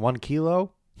 fucking 1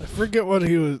 kilo? I forget what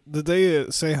he was. Did they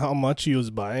say how much he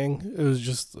was buying? It was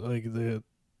just like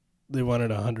they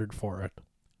wanted 100 for it.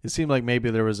 It seemed like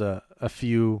maybe there was a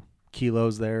few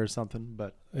kilos there or something,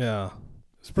 but yeah,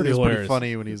 it's pretty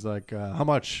funny when he's like, "How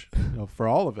much for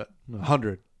all of it?"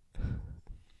 100.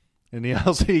 And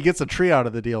he gets a tree out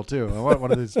of the deal too. I want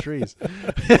one of these trees.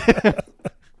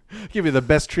 Give you the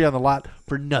best tree on the lot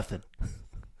for nothing.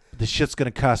 This shit's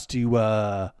gonna cost you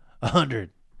 $100.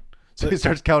 So he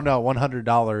starts counting out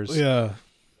 $100. Yeah,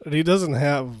 and he doesn't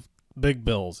have big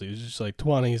bills. He's just like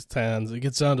 20s, 10s. He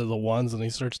gets down to the ones and he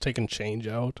starts taking change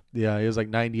out. Yeah, he was like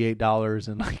 $98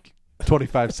 and like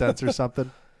 25 cents or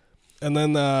something. And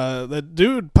then that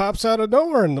dude pops out of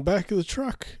nowhere in the back of the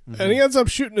truck, and he ends up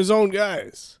shooting his own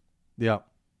guys. Yeah,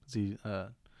 I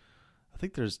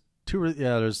think there's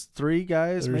there's three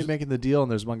guys maybe making the deal,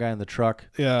 and there's one guy in the truck.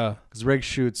 Yeah, because Riggs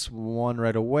shoots one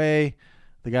right away.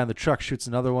 The guy in the truck shoots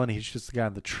another one. He shoots the guy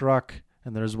in the truck,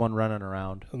 and there's one running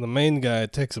around. And the main guy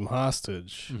takes him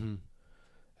hostage.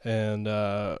 Mm-hmm.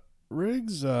 And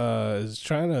Riggs is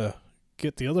trying to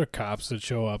get the other cops to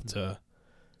show up to...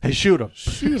 Hey, shoot him.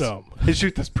 Shoot him. Hey,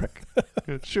 shoot this prick.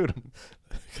 Shoot him.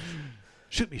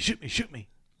 Shoot me, shoot me, shoot me.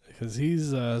 Because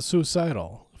he's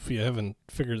suicidal, if you haven't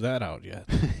figured that out yet.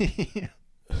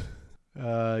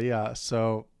 Yeah,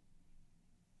 so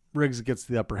Riggs gets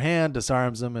the upper hand,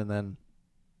 disarms him, and then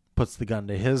puts the gun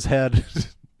to his head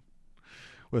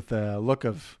with a look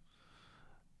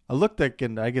that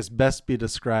can, I guess, best be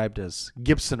described as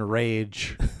Gibson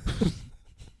rage.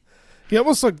 He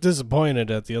almost looked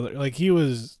disappointed at the other. Like he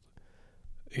was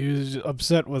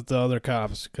upset with the other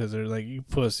cops because they're like, "You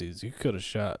pussies! You could have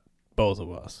shot both of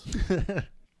us.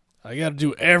 I got to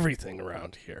do everything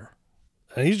around here,"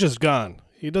 and he's just gone.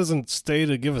 He doesn't stay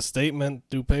to give a statement,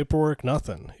 do paperwork,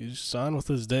 nothing. He's just on with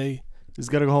his day. He's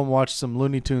got to go home and watch some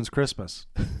Looney Tunes Christmas.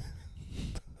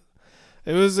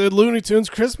 It was a Looney Tunes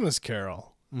Christmas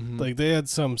Carol. Mm-hmm. Like they had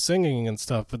some singing and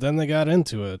stuff, but then they got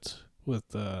into it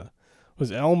with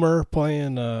was Elmer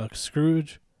playing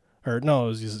Scrooge, or no, it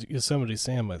was Yosemite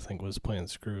Sam, I think, was playing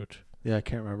Scrooge. Yeah, I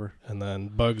can't remember. And then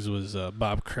Bugs was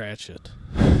Bob Cratchit.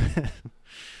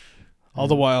 All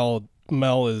the while,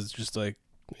 Mel is just like,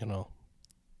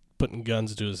 putting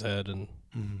guns to his head and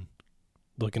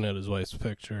looking at his wife's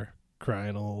picture,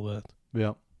 crying a little bit.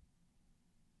 Yeah.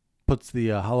 Puts the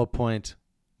hollow point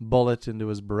bullet into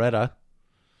his Beretta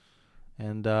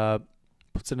and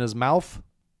puts it in his mouth,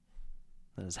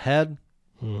 in his head.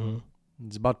 Mm-hmm.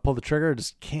 He's about to pull the trigger,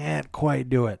 just can't quite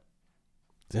do it.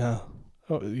 Yeah.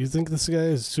 Oh, you think this guy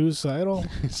is suicidal?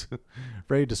 He's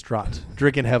very distraught,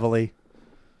 drinking heavily.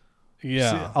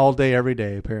 Yeah. All day, every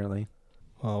day, apparently.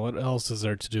 Well, what else is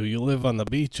there to do? You live on the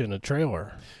beach in a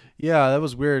trailer. Yeah, that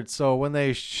was weird. So when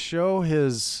they show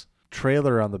his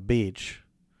trailer on the beach,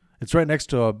 it's right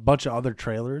next to a bunch of other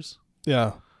trailers.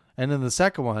 Yeah. And in the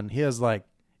second one, he has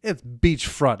it's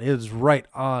beachfront. It is right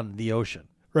on the ocean.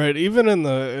 Right. Even in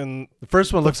the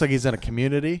first one looks like he's in a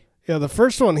community. Yeah, the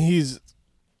first one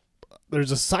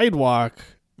there's a sidewalk,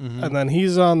 and then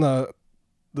he's on the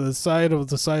side of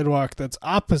the sidewalk that's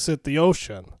opposite the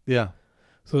ocean. Yeah.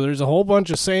 So there's a whole bunch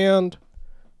of sand.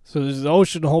 So there's the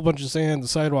ocean, a whole bunch of sand, the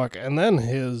sidewalk, and then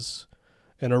his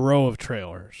in a row of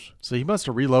trailers. So he must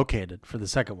have relocated for the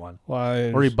second one.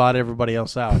 Why? Or he bought everybody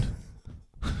else out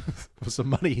with some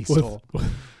money he stole.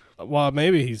 Well,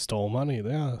 maybe he stole money.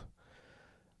 Yeah.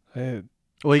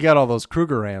 Well, he got all those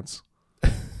Kruger ants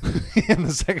in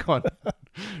the second one.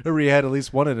 Or he had at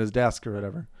least one in his desk or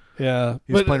whatever. Yeah.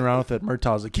 He was playing around with it.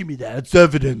 Murtaugh's like, give me that. It's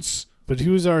evidence. But he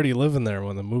was already living there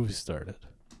when the movie started.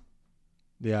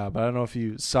 Yeah, but I don't know if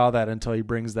you saw that until he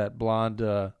brings that blonde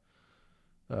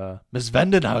Miss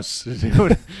Vandenhouse.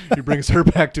 He brings her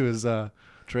back to his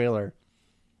trailer.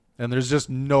 And there's just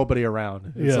nobody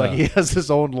around. It's like he has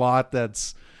his own lot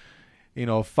that's,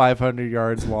 500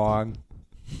 yards long.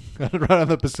 Right on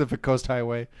the Pacific Coast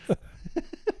Highway.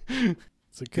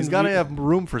 He's got to have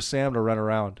room for Sam to run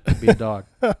around and be a dog.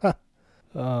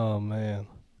 Oh, man.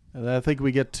 And then I think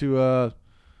we get to the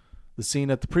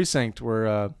scene at the precinct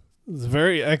where... it's a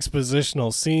very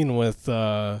expositional scene with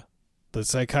the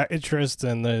psychiatrist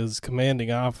and his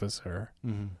commanding officer.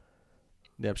 Mm-hmm.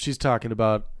 Yep, she's talking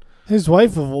about... His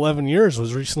wife of 11 years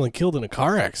was recently killed in a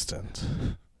car accident.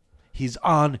 He's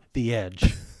on the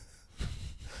edge.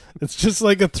 It's just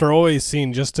like a throwaway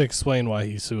scene just to explain why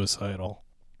he's suicidal.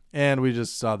 And we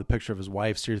just saw the picture of his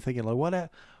wife, so you're thinking,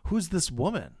 who's this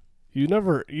woman? You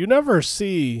never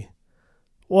see...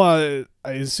 Well,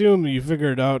 I assume you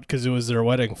figured it out because it was their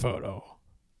wedding photo.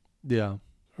 Yeah.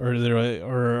 Or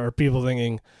are people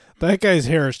thinking, that guy's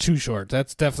hair is too short.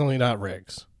 That's definitely not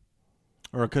Riggs.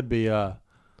 Or it could be,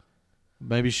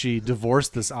 maybe she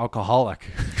divorced this alcoholic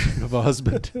of a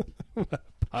husband.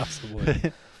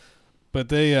 Possibly. But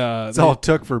that's all it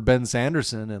took for Ben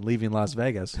Sanderson and leaving Las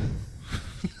Vegas.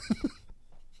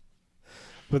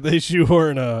 But they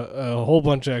shoehorn a whole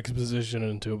bunch of exposition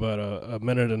into about a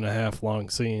minute and a half long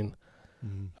scene.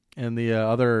 Mm-hmm. And the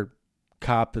other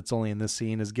cop that's only in this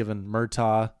scene is giving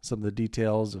Murtaugh some of the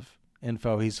details of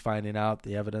info he's finding out,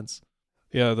 the evidence.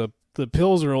 Yeah, the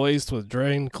pills are laced with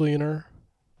drain cleaner.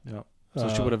 Yeah. So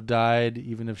she would have died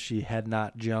even if she had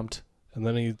not jumped. And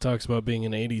then he talks about being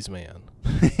an 80s man.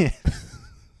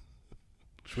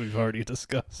 Which we've already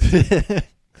discussed.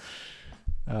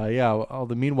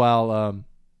 Meanwhile,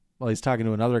 while he's talking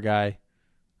to another guy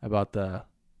about the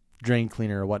drain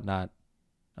cleaner or whatnot,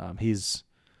 he's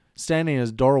standing in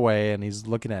his doorway and he's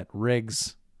looking at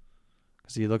Riggs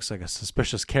because he looks like a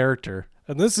suspicious character.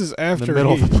 And this is after in the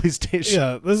middle of the police station.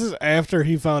 Yeah, this is after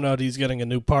he found out he's getting a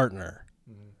new partner.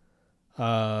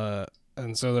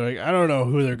 And so they're like, I don't know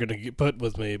who they're going to put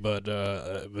with me, but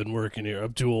I've been working here.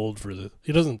 I'm too old for this.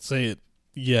 He doesn't say it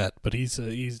yet, but he's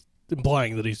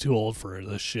implying that he's too old for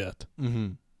this shit.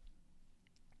 Mm-hmm.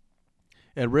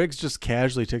 And Riggs just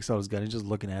casually takes out his gun. He's just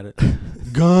looking at it.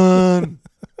 Gun!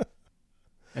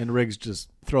 And Riggs just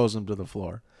throws him to the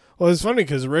floor. Well, it's funny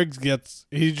because Riggs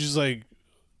he just like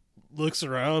looks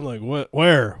around like, what,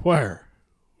 where?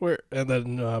 And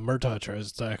then Murtaugh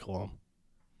tries to tackle him.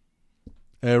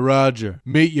 Hey, Roger,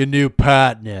 meet your new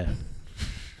partner.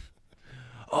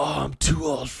 Oh, I'm too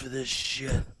old for this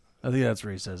shit. I think that's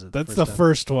where he says it. That's the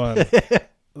first one.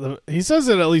 He says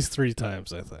it at least 3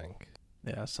 times, I think.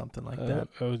 Yeah, something like that.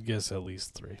 I would guess at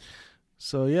least 3.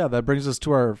 So, yeah, that brings us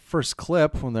to our first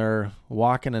clip when they're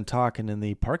walking and talking in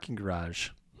the parking garage.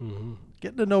 Mm-hmm.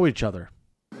 Getting to know each other.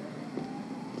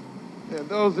 There are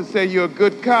those that say you're a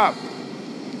good cop.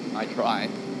 I try.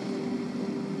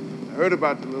 I heard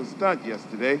about the little stunt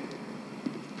yesterday.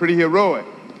 Pretty heroic.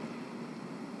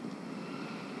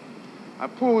 I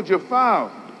pulled your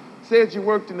file. Said you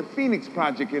worked in the Phoenix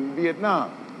Project in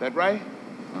Vietnam. That right?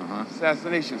 Uh-huh.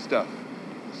 Assassination stuff.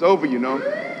 It's over, you know.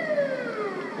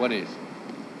 What is?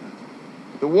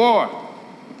 The war.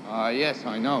 Yes,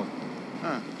 I know.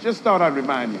 Just thought I'd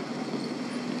remind you.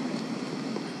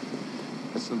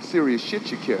 That's some serious shit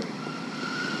you carry.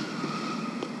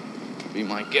 Be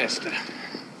my guest.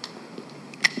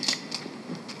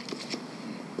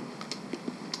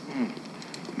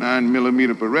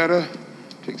 9mm Beretta,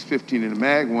 takes 15 in the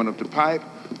mag, 1 up the pipe,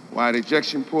 wide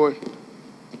ejection port,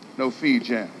 no feed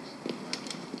jams.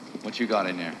 What you got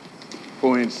in there?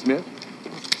 4-inch Smith.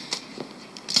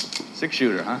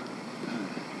 6-shooter, huh?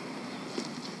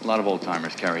 A lot of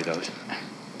old-timers carry those.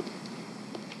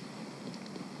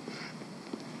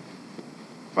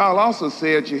 File also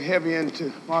said you're heavy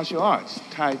into martial arts,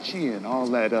 Tai Chi and all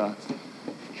that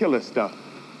killer stuff.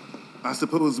 I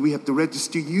suppose we have to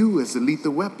register you as a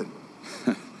lethal weapon.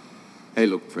 Hey,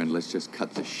 look, friend, let's just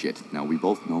cut the shit. Now, we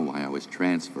both know why I was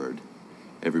transferred.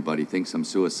 Everybody thinks I'm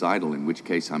suicidal, in which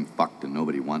case I'm fucked and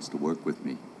nobody wants to work with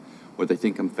me. Or they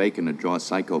think I'm faking to draw a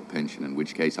psycho pension, in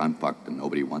which case I'm fucked and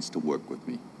nobody wants to work with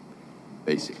me.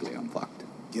 Basically, I'm fucked.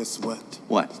 Guess what?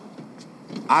 What?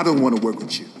 I don't want to work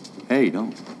with you. Hey,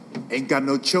 don't. Ain't got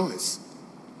no choice.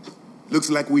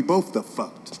 Looks like we both are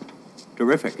fucked.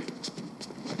 Terrific.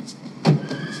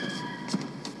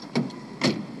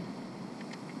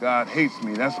 God hates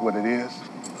me, that's what it is.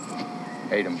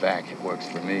 Hate him back. It works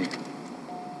for me.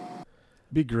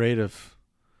 Be great if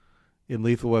in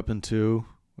Lethal Weapon 2,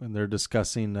 when they're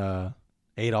discussing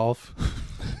Adolf.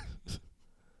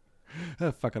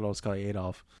 Fuck, I'd always call you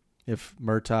Adolf. If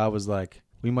Murtaugh was like,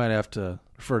 we might have to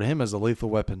refer to him as a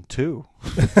Lethal Weapon 2.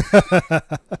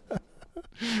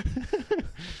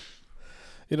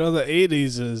 You know, the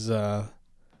 80s is,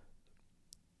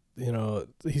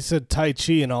 he said Tai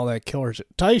Chi and all that killer shit.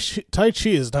 Tai Chi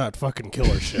is not fucking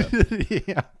killer shit.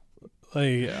 Yeah.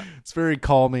 Like, it's very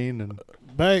calming. And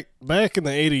back in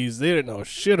the 80s, they didn't know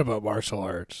shit about martial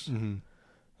arts. Mm-hmm.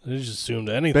 They just assumed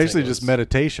anything. Basically just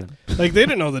meditation. Like, they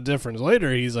didn't know the difference.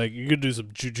 Later, he's like, you could do some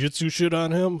jujitsu shit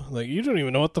on him. Like, you don't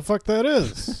even know what the fuck that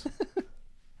is.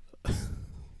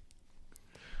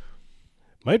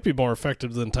 Might be more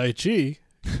effective than Tai Chi.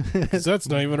 Because that's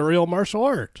not even a real martial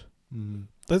art. Mm.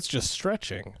 That's just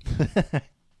stretching.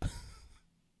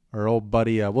 Our old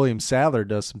buddy William Sadler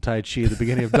does some Tai Chi at the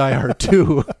beginning of Die Hard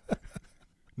 2.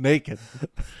 Naked.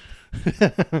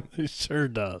 He sure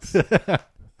does.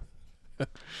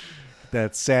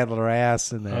 That Sadler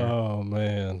ass in there. Oh,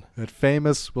 man. That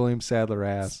famous William Sadler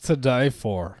ass. It's to die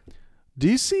for. Do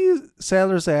you see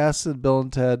Sadler's ass in Bill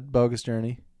and Ted Bogus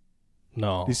Journey?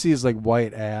 No. Do you see his like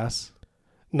white ass?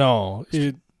 No.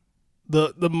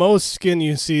 The most skin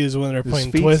you see is when they're His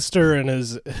playing feet? Twister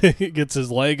and he gets his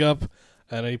leg up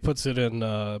and he puts it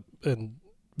in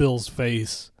Bill's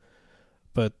face.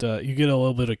 But you get a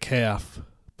little bit of calf.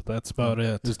 But that's about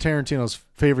it. It was Tarantino's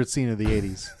favorite scene of the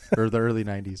 80s. Or the early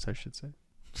 90s, I should say.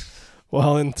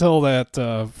 Well, until that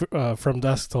From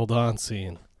Dusk Till Dawn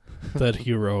scene that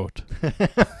he wrote.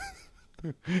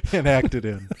 And acted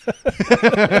in.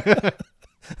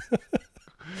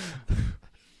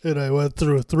 And I went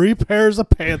through 3 pairs of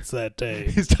pants that day.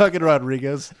 He's talking to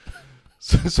Rodriguez.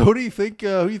 So who do you think? Who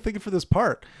are you thinking for this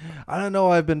part? I don't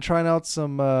know. I've been trying out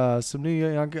some new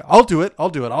young. I'll do it.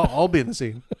 I'll be in the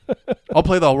scene. I'll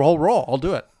play the whole role. I'll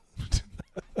do it.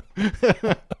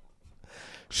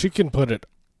 She can put it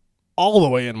all the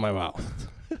way in my mouth.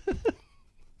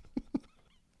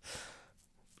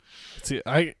 See,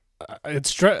 my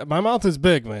mouth is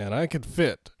big, man. I could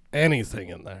fit anything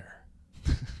in there,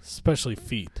 especially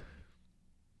feet.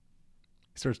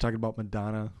 He starts talking about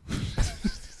Madonna.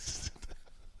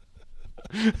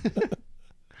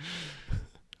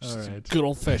 All right. Good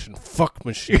old fashioned fuck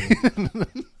machine.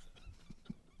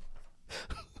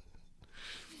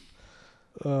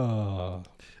 Oh,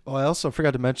 I also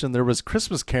forgot to mention there was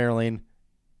Christmas caroling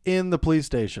in the police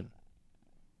station.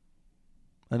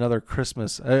 Another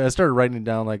Christmas. I started writing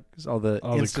down like all the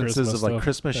instances of like stuff.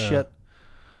 Christmas shit.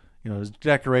 You know, there's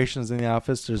decorations in the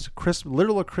office. There's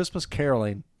literal Christmas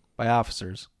caroling by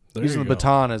officers using the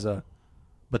baton as a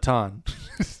baton.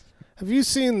 Have you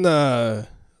seen this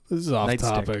is off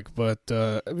topic, but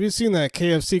have you seen that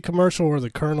KFC commercial where the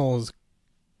Colonel is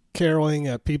caroling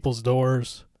at people's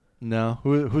doors? No.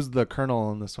 Who's the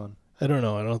Colonel in this one? I don't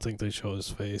know. I don't think they show his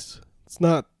face. It's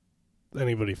not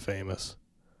anybody famous.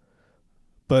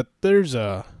 But there's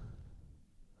an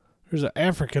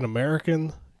African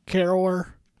American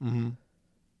caroler. Mm-hmm.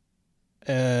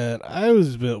 And I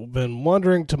was been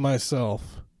wondering to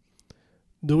myself,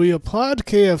 do we applaud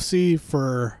KFC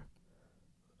for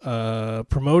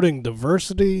promoting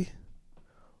diversity,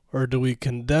 or do we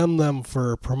condemn them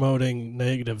for promoting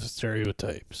negative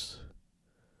stereotypes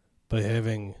by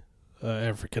having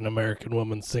African American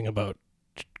woman sing about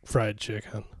fried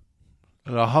chicken?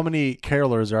 I don't know, how many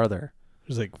carolers are there?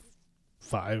 There's like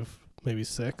 5, maybe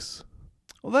 6.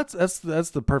 Well, that's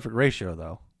the perfect ratio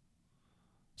though,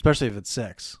 especially if it's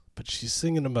 6. But she's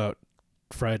singing about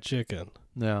fried chicken.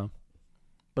 Yeah.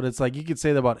 But it's like you could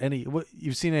say that about any.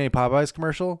 You've seen any Popeyes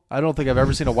commercial? I don't think I've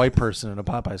ever seen a white person in a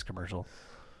Popeyes commercial.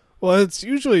 Well, it's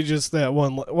usually just that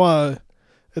one. Well,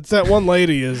 it's that one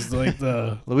lady is like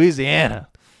the Louisiana.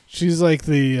 She's like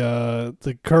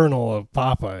the colonel of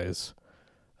Popeyes.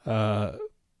 There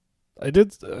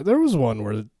was one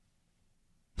where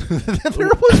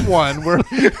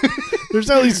there's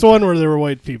at least one where there were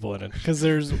white people in it, because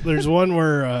there's one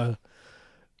where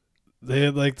they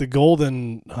had like the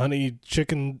golden honey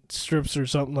chicken strips or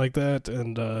something like that,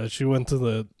 and she went to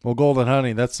the golden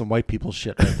honey. That's some white people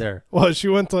shit right there. Well, she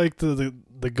went to like the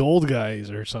Gold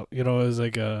Guys or something. You know, it was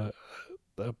like a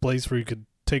place where you could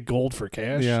take gold for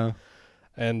cash. Yeah,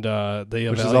 and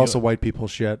which is also white people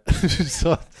shit.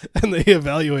 So, and they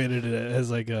evaluated it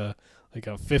as like a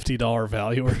 $50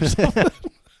 value or something.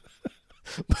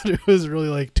 But it was really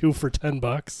like 2 for $10.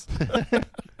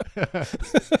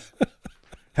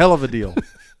 Hell of a deal.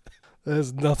 That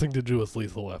has nothing to do with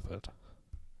Lethal Weapon,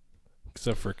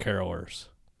 except for carolers.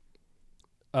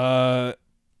 But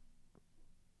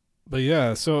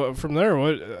yeah, so from there,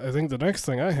 what I think the next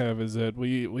thing I have is that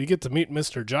we get to meet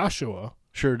Mr. Joshua.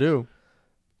 Sure do.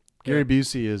 Gary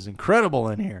Busey is incredible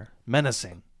in here,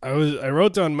 menacing. I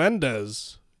wrote down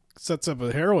Mendez sets up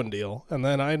a heroin deal, and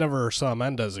then I never saw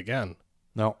Mendez again.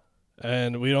 No.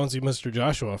 And we don't see Mr.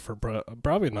 Joshua for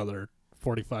probably another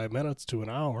 45 minutes to an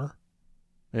hour.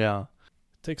 Yeah.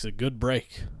 Takes a good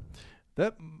break.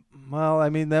 That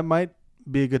might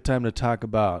be a good time to talk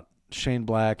about Shane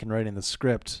Black and writing the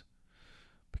script,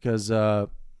 because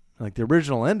like the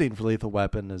original ending for Lethal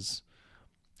Weapon is,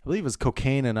 I believe, is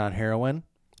cocaine and not heroin.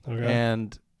 Okay.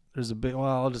 And there's a big,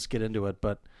 I'll just get into it,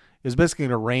 but it was basically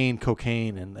going to rain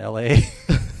cocaine in L.A.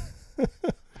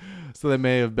 So they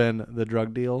may have been the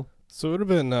drug deal. So it would have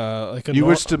been like a... You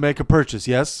wish to make a purchase,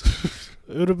 yes?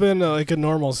 It would have been like a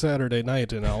normal Saturday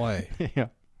night in L.A. Yeah.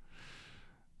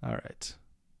 All right.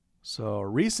 So a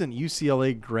recent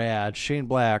UCLA grad, Shane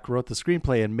Black, wrote the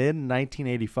screenplay in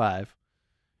mid-1985.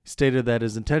 He stated that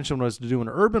his intention was to do an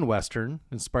urban western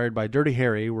inspired by Dirty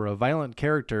Harry, where a violent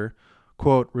character,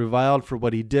 quote, reviled for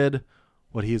what he did,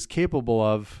 what he is capable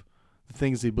of, the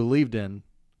things he believed in,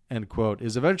 end quote,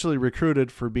 is eventually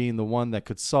recruited for being the one that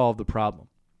could solve the problem.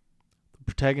 The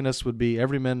protagonist would be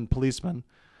everyman policeman,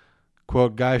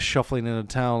 quote, guys shuffling in a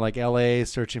town like L.A.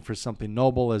 searching for something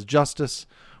noble as justice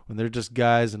when they're just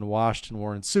guys in washed and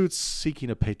worn suits seeking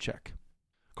a paycheck.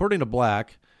 According to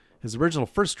Black, his original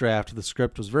first draft of the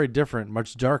script was very different and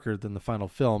much darker than the final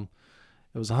film.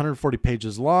 It was 140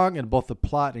 pages long, and both the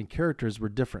plot and characters were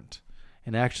different,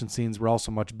 and action scenes were also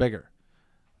much bigger.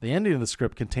 The ending of the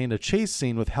script contained a chase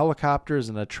scene with helicopters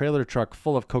and a trailer truck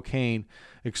full of cocaine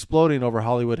exploding over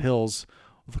Hollywood Hills,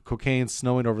 with cocaine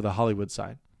snowing over the Hollywood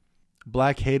sign.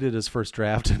 Black hated his first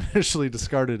draft and initially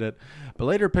discarded it, but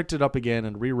later picked it up again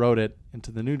and rewrote it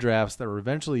into the new drafts that were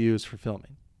eventually used for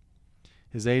filming.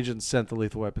 His agent sent the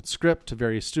Lethal Weapon script to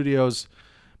various studios,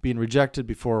 being rejected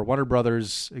before Warner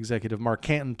Brothers executive Mark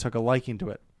Canton took a liking to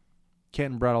it.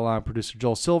 Canton brought along producer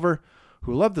Joel Silver,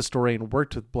 who loved the story and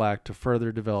worked with Black to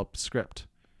further develop the script.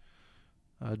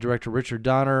 Director Richard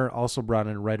Donner also brought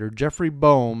in writer Jeffrey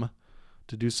Boehm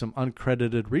to do some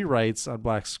uncredited rewrites on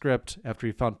Black's script after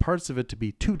he found parts of it to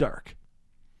be too dark.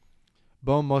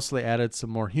 Boehm mostly added some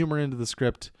more humor into the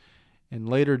script and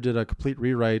later did a complete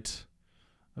rewrite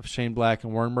of Shane Black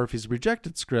and Warren Murphy's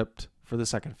rejected script for the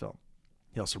second film.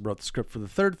 He also wrote the script for the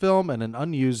third film and an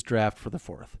unused draft for the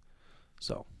fourth.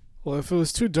 So, well, if it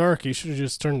was too dark, you should have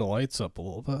just turned the lights up a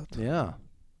little bit. yeah,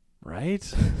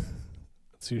 right?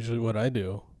 That's usually what I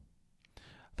do. I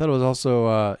thought it was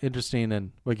also interesting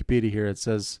in Wikipedia here. It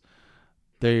says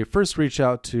they first reached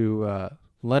out to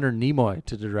Leonard Nimoy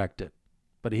to direct it,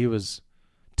 but he was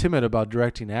timid about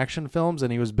directing action films,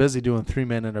 and he was busy doing 3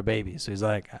 Men and a Baby. So he's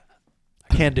like, I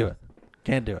can't do it.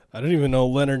 Can't do it. I didn't even know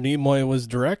Leonard Nimoy was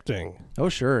directing. Oh,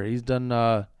 sure. He's done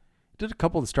did a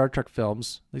couple of the Star Trek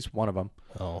films, at least one of them.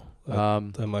 Oh,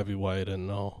 that might be why I didn't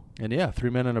know. And yeah, 3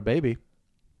 Men and a Baby.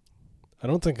 I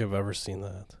don't think I've ever seen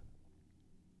that.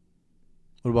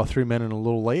 What about 3 Men and a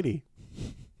Little Lady?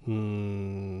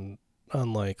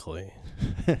 Unlikely.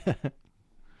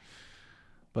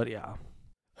 But yeah.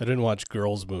 I didn't watch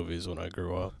girls' movies when I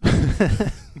grew up.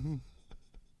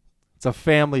 It's a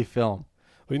family film.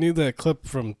 We need that clip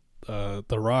from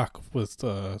The Rock with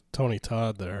Tony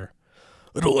Todd there.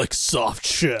 I don't like soft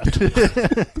shit.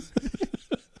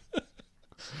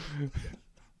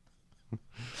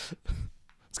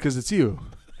 It's because it's you.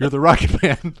 You're the Rocket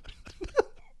Man.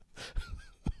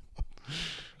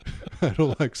 I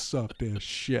don't like soft ass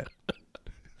shit.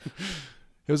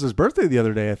 It was his birthday the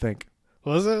other day, I think.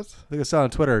 Was it? I think I saw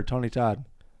on Twitter, Tony Todd.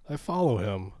 I follow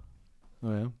him.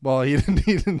 Oh, yeah. Well, he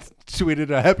didn't tweeted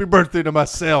a happy birthday to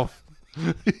myself.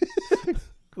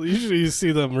 Well, usually you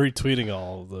see them retweeting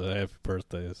all of the happy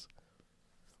birthdays.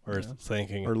 Or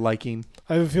thanking. Or liking.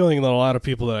 I have a feeling that a lot of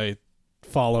people that I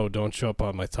follow don't show up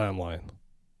on my timeline.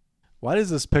 Why does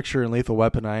this picture in Lethal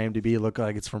Weapon IMDb look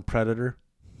like it's from Predator?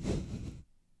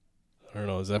 I don't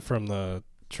know. Is that from the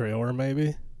trailer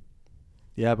maybe?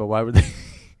 Yeah, but why would they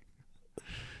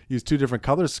use two different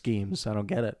color schemes? I don't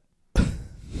get it.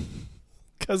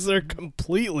 Because they're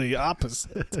completely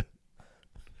opposite.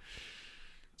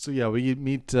 So yeah, we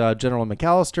meet General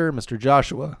McAllister. Mr.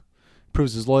 Joshua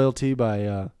proves his loyalty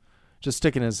by just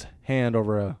sticking his hand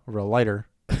over a lighter,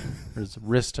 or his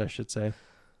wrist, I should say,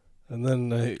 and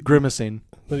then grimacing.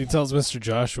 Then he tells Mr.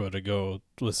 Joshua to go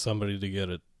with somebody to get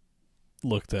it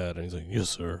looked at, and he's like, "Yes,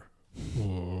 sir."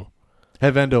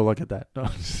 Have Endo look at that. No,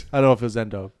 I don't know if it was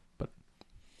Endo, but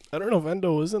I don't know if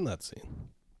Endo was in that scene.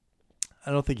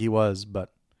 I don't think he was,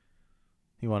 but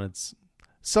he wanted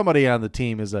somebody on the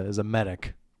team is a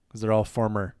medic, because they're all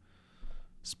former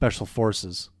special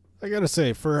forces. I gotta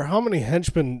say, for how many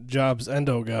henchman jobs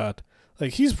Endo got,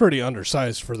 like, he's pretty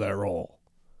undersized for that role.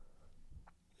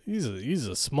 He's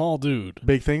a small dude.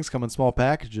 Big things come in small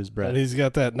packages, Brett. And he's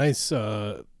got that nice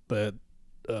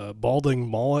balding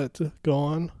mullet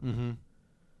going. Mm-hmm.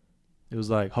 It was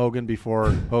like Hogan before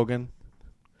Hogan.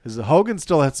 Hogan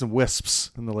still had some wisps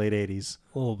in the late 80s.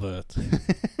 A little bit.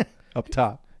 Up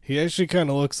top. He actually kind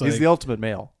of looks like... He's the ultimate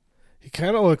male. He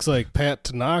kind of looks like Pat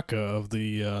Tanaka of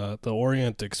the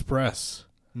Orient Express.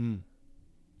 Mm.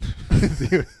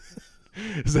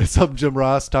 Is that something Jim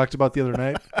Ross talked about the other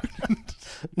night?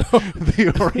 No.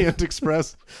 The Orient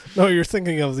Express? No, you're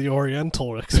thinking of the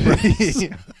Oriental Express.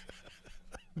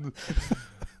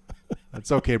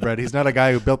 That's okay, Brett. He's not a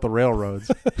guy who built the railroads.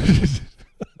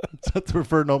 It's not the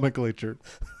preferred nomenclature.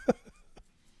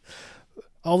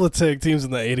 All the tag teams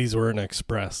in the 80s were an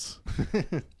express.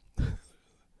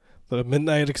 The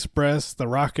Midnight Express, the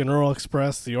Rock and Roll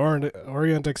Express, the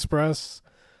Orient Express,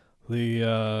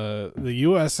 the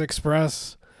U.S.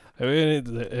 Express. I mean,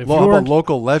 how about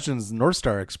local legends, North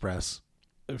Star Express?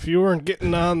 If you weren't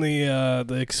getting on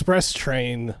the express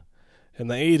train in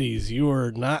the 80s, you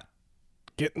were not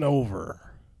getting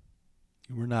over.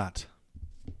 You were not.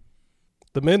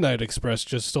 The Midnight Express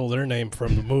just stole their name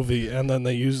from the movie, and then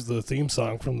they used the theme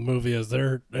song from the movie as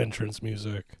their entrance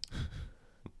music.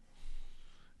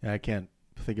 Yeah, I can't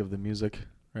think of the music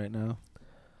right now.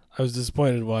 I was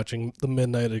disappointed watching the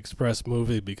Midnight Express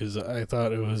movie because I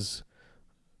thought it was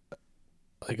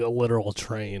like a literal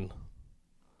train.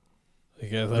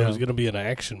 Like, I thought it was going to be an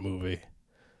action movie.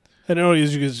 I know he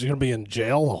was going to be in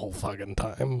jail the whole fucking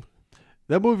time.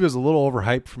 That movie was a little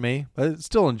overhyped for me, but I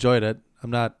still enjoyed it.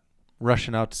 I'm not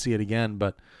rushing out to see it again,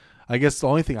 but I guess the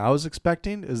only thing I was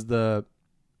expecting is the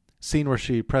scene where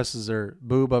she presses her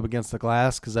boob up against the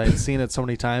glass, because I had seen it so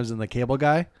many times in The Cable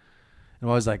Guy. And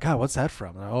I was like, God, what's that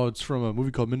from? And, oh, it's from a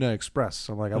movie called Midnight Express.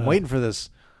 So I'm like, I'm waiting for this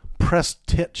pressed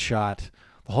tit shot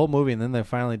the whole movie, and then they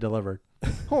finally delivered.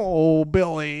 Oh,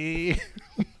 Billy.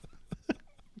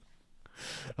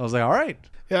 I was like, all right.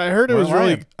 Yeah, I heard it was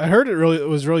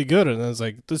really good, and I was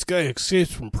like, this guy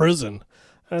escapes from prison.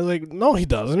 And I was like, no, he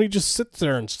doesn't. He just sits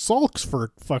there and sulks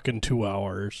for fucking 2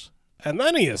 hours. And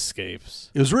then he escapes.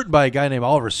 It was written by a guy named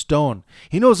Oliver Stone.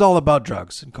 He knows all about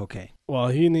drugs and cocaine. Well,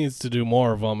 he needs to do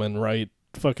more of them and write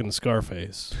fucking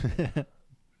Scarface.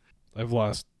 I've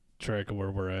lost track of where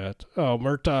we're at. Oh,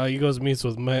 Murtaugh, he goes and meets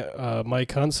with Mike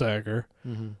Hunsaker.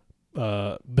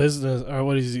 Business, or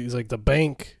what is he? He's like the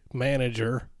bank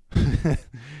manager.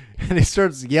 And he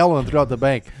starts yelling throughout the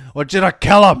bank, I want you to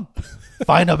kill him.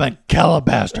 Find him and kill him,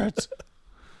 bastards.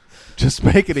 Just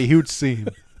make it a huge scene.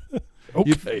 Okay.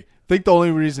 You think the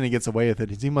only reason he gets away with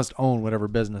it is he must own whatever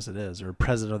business it is, or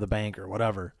president of the bank or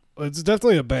whatever. It's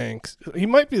definitely a bank. He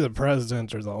might be the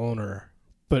president or the owner,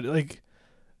 but like,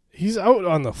 he's out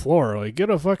on the floor. Like, get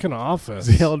a fucking office.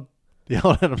 He yelled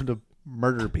at him to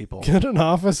murder people. Get an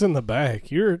office in the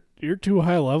back. You're too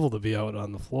high level to be out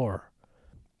on the floor.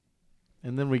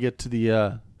 And then we get to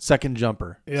the second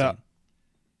jumper. Yeah.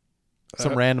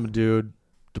 Some random dude,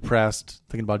 depressed,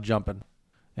 thinking about jumping.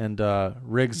 And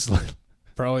Riggs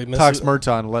probably talks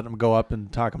Murtaugh and let him go up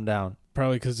and talk him down.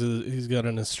 Probably because he's got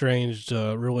an estranged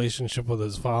relationship with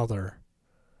his father.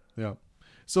 Yeah.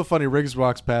 So funny, Riggs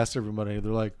walks past everybody.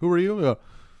 They're like, who are you?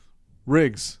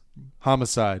 Riggs,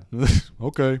 homicide.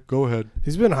 Okay, go ahead.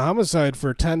 He's been homicide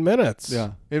for 10 minutes.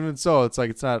 Yeah. Even so, it's like,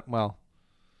 it's not, well,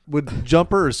 would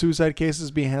jumper or suicide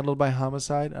cases be handled by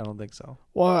homicide? I don't think so.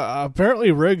 Well,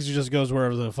 apparently Riggs just goes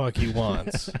wherever the fuck he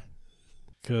wants.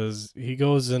 Because he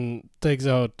goes and takes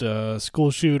out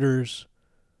school shooters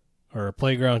or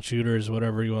playground shooters,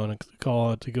 whatever you want to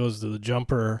call it. He goes to the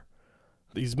jumper.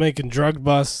 He's making drug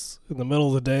busts in the middle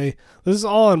of the day. This is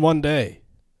all in one day.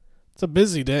 It's a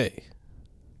busy day.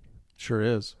 Sure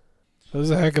is.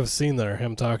 There's a heck of a scene there,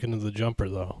 him talking to the jumper,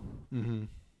 though. Mm-hmm.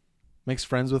 Makes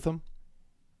friends with him.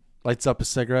 Lights up a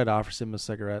cigarette, offers him a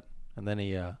cigarette, and then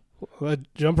he... Well,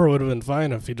 that jumper would have been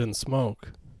fine if he didn't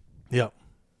smoke. Yep.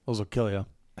 Those will kill you.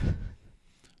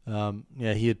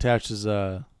 Yeah, he attaches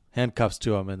handcuffs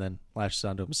to him and then latches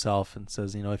onto himself and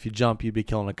says, you know, if you jump, you'd be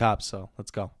killing a cop, so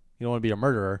let's go. You don't want to be a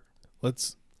murderer.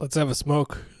 Let's have a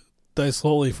smoke. Die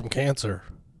slowly from cancer.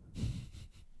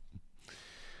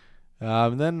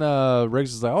 And then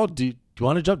Riggs is like, oh, do you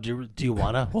want to jump? Do you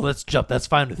want to? Well, let's jump. That's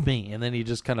fine with me. And then he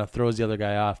just kind of throws the other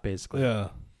guy off, basically. Yeah.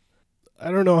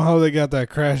 I don't know how they got that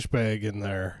crash bag in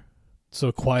there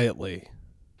so quietly.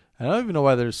 I don't even know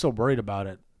why they're so worried about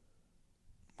it.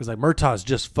 Because, like, Murtaugh's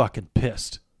just fucking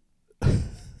pissed.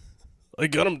 I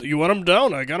got him. You want him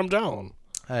down? I got him down.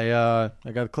 I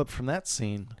got a clip from that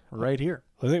scene right here.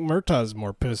 I think Murtaugh's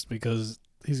more pissed because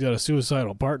he's got a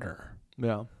suicidal partner.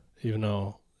 Yeah. Even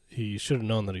though he should have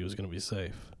known that he was going to be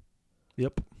safe.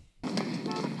 Yep.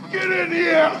 Get in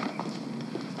here!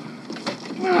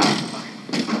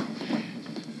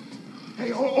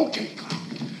 Hey, okay,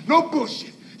 no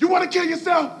bullshit. You want to kill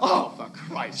yourself? Oh, for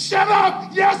Christ. Shut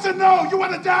up! Yes or no? You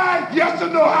want to die? Yes or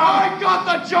no? I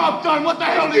got the job done. What the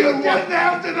hell do you You want? didn't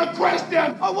answer the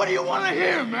question. Oh, what do you want to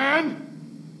hear,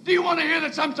 man? Do you want to hear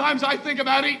that sometimes I think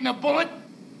about eating a bullet?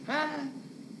 Huh?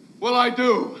 Well, I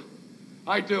do.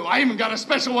 I even got a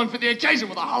special one for the occasion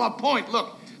with a hollow point.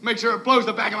 Look, make sure it blows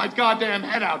the back of my goddamn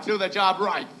head out. Do the job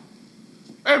right.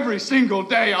 Every single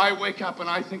day I wake up and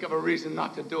I think of a reason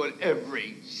not to do it.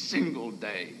 Every single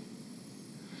day.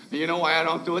 And you know why I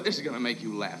don't do it? This is going to make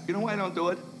you laugh. You know why I don't do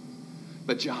it?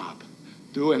 The job.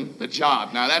 Doing the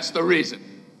job. Now, that's the reason.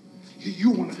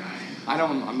 You want to die?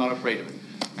 I'm not afraid of it.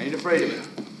 I ain't afraid of it.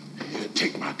 Here,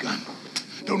 take my gun.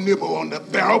 Don't nibble on the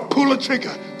barrel. Pull the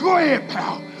trigger. Go ahead,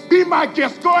 pal. Be my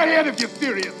guest. Go ahead if you're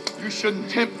serious. You shouldn't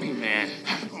tempt me, man.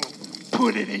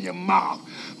 Put it in your mouth.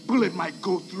 Bullet might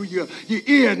go through your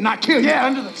ear and not kill you. Yeah,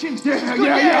 under the chin.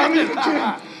 Yeah, under the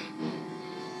chin.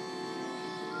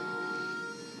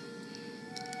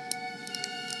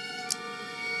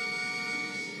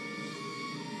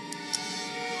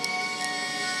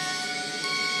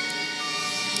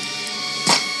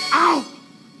 Ow!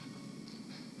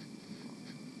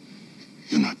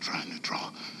 You're not trying to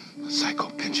draw a psycho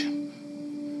picture.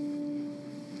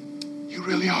 You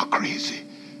really are crazy.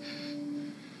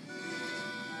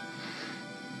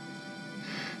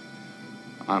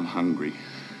 I'm hungry.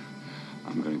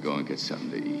 I'm gonna go and get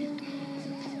something to eat.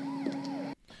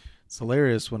 It's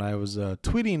hilarious when I was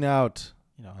tweeting out,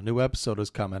 a new episode is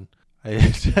coming.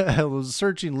 I was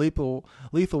searching Lethal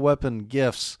Weapon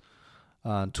GIFs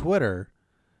on Twitter,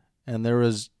 and there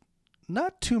was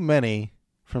not too many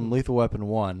from Lethal Weapon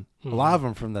 1. A lot of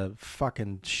them from the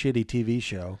fucking shitty TV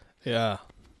show. Yeah.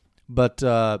 But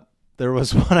there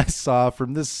was one I saw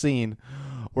from this scene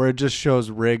where it just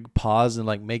shows Rig pause and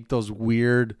like make those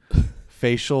weird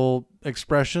facial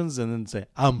expressions and then say,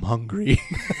 "I'm hungry."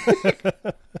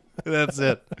 That's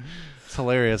it. It's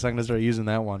hilarious. I'm going to start using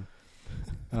that one.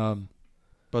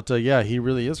 But yeah, he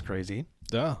really is crazy.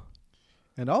 Yeah.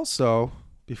 And also,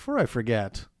 before I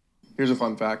forget, here's a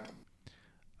fun fact.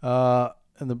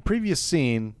 In the previous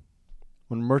scene,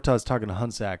 when Murtaugh's talking to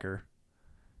Hunsaker,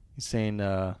 he's saying,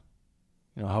 how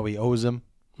he owes him.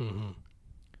 Mm-hmm.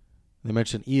 They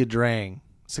mentioned Ia Drang,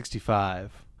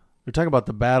 65. They're talking about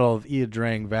the Battle of Ia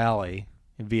Drang Valley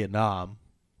in Vietnam,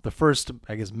 the first,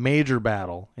 I guess, major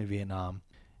battle in Vietnam,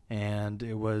 and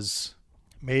it was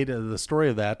made. The story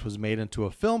of that was made into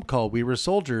a film called We Were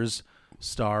Soldiers,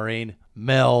 starring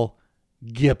Mel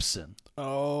Gibson.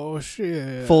 Oh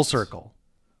shit! Full circle.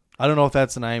 I don't know if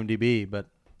that's an IMDb, but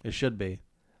it should be.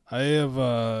 I have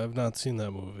not seen that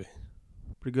movie.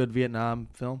 Pretty good Vietnam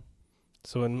film.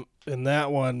 So in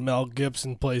that one, Mel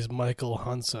Gibson plays Michael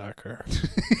Hunsaker.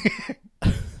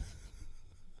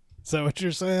 Is that what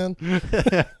you're saying?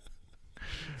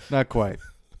 Not quite.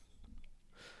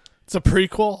 It's a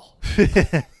prequel.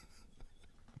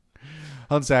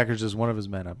 Hunsaker's just one of his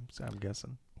men, I'm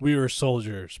guessing. We were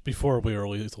soldiers before we were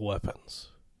lethal weapons.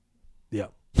 Yeah.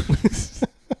 It's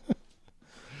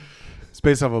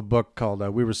based off a book called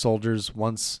We Were Soldiers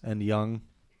Once and Young.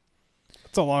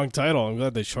 It's a long title. I'm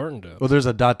glad they shortened it. Well, there's a ...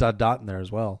 in there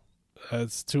as well.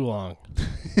 That's too long.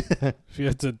 If you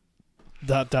have to ...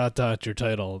 your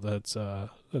title, that's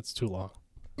too long.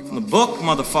 From the book,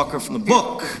 motherfucker, from the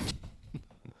book.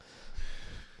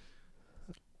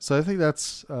 So I think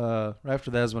that's right after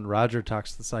that is when Roger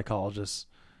talks to the psychologist.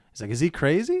 He's like, "Is he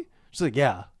crazy?" She's like,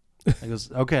 "Yeah." He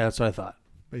goes, "Okay, that's what I thought."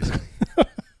 Basically,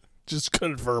 just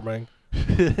confirming.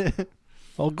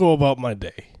 I'll go about my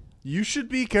day. You should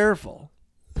be careful.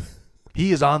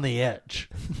 He is on the edge.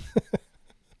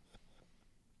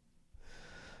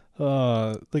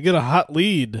 They get a hot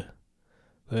lead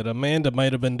that Amanda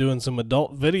might have been doing some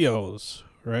adult videos,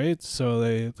 right? So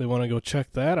they want to go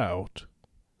check that out.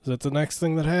 Is that the next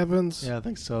thing that happens? Yeah, I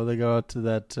think so. They go out to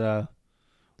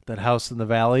that house in the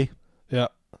valley. Yeah.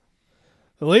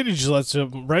 The lady just lets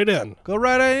them right in. Go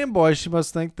right in, boy. She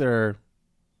must think they're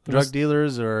drug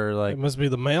dealers or like... It must be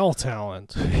the male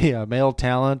talent. Yeah, male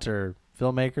talent or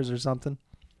filmmakers or something.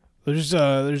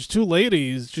 There's two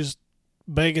ladies just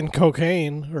bagging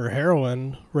cocaine or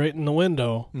heroin right in the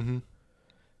window. Mm-hmm.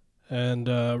 And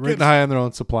getting high on their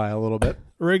own supply a little bit.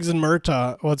 Riggs and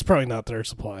Murtaugh, well, it's probably not their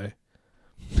supply.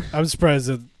 I'm surprised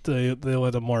that they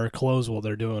let them wear clothes while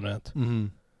they're doing it. Mm-hmm.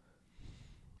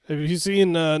 Have you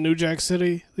seen New Jack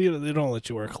City? They don't let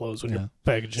you wear clothes when you're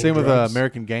packaging Same drugs. with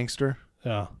American Gangster.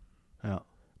 Yeah. Yeah.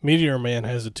 Meteor Man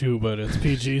has it too, but it's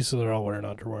PG, so they're all wearing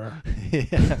underwear.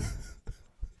 Yeah.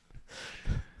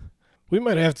 We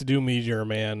might have to do Meteor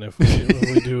Man if we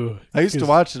do. I used to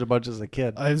watch it a bunch as a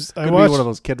kid. I watched be one of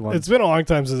those kid ones. It's been a long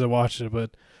time since I watched it,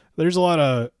 but there's a lot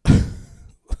of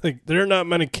like there are not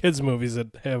many kids movies that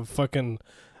have fucking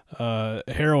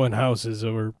heroin houses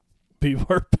where people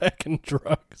are packing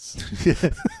drugs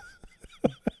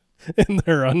in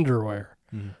their underwear.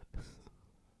 Mm.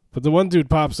 But the one dude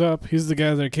pops up. He's the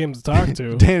guy that I came to talk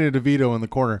to. Danny DeVito in the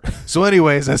corner. So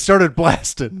anyways, I started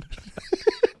blasting.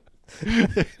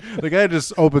 The guy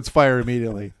just opens fire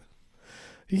immediately.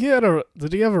 Did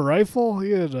he have a rifle?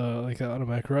 He had like an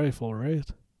automatic rifle, right?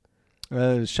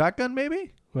 Shotgun,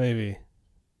 maybe? Maybe. It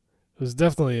was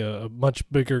definitely a much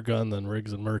bigger gun than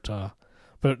Riggs and Murtaugh.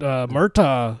 But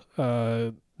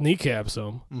Murtaugh kneecaps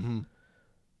him. Mm-hmm.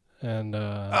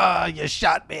 And you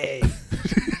shot me.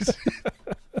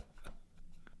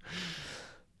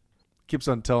 Keeps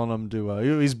on telling him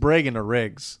to he's bragging to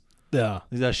Riggs. Yeah.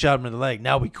 He's got shot him in the leg.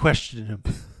 Now we question him.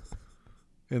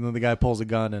 And then the guy pulls a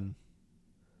gun and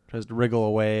tries to wriggle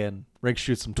away, and Riggs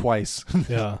shoots him twice.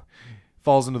 Yeah.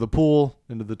 Falls into the pool,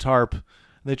 into the tarp. And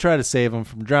they try to save him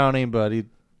from drowning, but he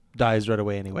dies right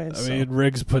away anyway. I mean,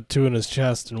 Riggs put two in his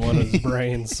chest and one in his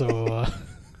brain, so...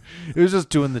 It was just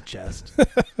two in the chest.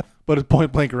 But at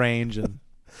point-blank range and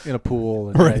in a pool.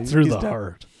 And right through the dead.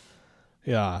 heart.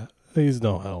 Yeah, he's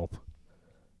no help.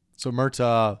 So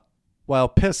Murtaugh, while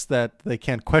pissed that they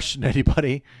can't question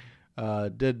anybody,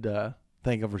 did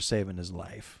thank him for saving his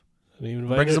life. And he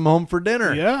brings him home for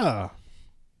dinner. Yeah.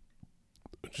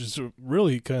 which is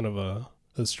really kind of a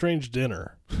strange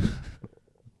dinner.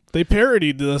 They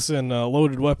parodied this in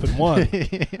Loaded Weapon 1.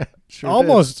 Yeah, sure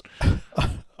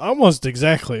almost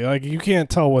exactly. Like, you can't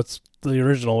tell what's the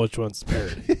original, which one's the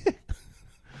parody.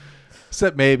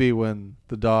 Except maybe when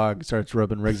the dog starts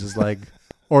rubbing Riggs' leg,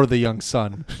 or the young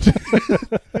son.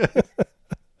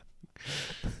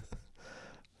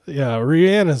 Yeah,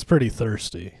 Rihanna's pretty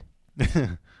thirsty.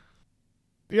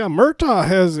 Yeah,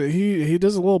 Murtaugh he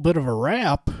does a little bit of a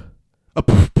rap.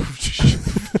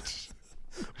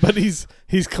 But he's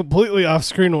completely off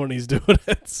screen when he's doing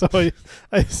it, so I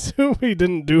assume he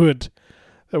didn't do it.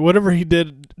 Whatever he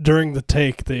did during the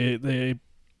take, they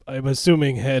I'm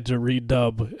assuming had to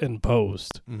redub in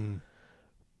post. Mm-hmm.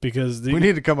 Because we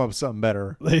need to come up with something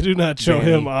better. They do not show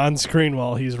him on screen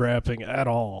while he's rapping at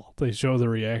all. They show the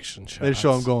reaction shots. They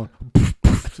show him going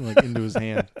like into his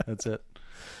hand. That's it.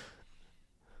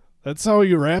 That's how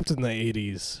you rapped in the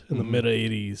 80s, in the mid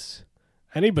 80s.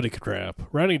 Anybody could rap.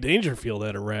 Rodney Dangerfield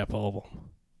had a rap album.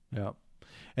 Yeah.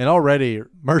 And already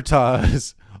Murtaugh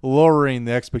is lowering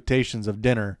the expectations of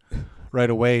dinner right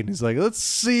away. And he's like, let's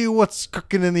see what's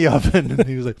cooking in the oven. And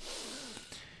he was like,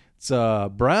 it's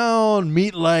a brown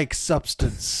meat-like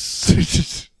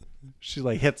substance. She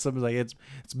like hits him like it's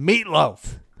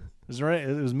meatloaf. Is right?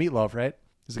 It was meatloaf, right?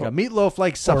 It's like a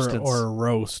meatloaf-like substance, or a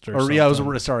roast, or something. Yeah, it was a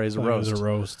roast. It was a roast. It was a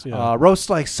roast. Yeah,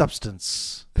 roast-like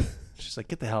substance. She's like,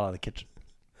 get the hell out of the kitchen.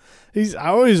 He's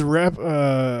always ripping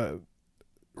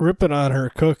on her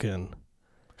cooking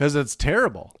because it's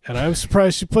terrible, and I'm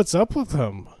surprised she puts up with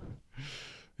him.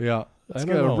 Yeah. I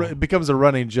don't know. It becomes a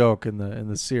running joke in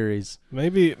the series.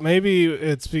 Maybe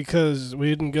it's because we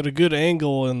didn't get a good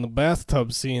angle in the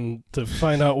bathtub scene to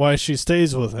find out why she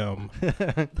stays with him.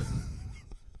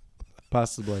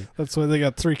 Possibly. That's why they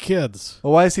got 3 kids.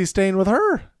 Well, why is he staying with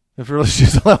her if really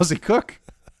she's a lousy cook?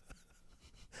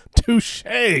 Touche.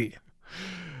 I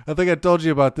think I told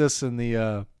you about this in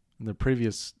the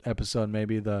previous episode.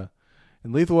 Maybe in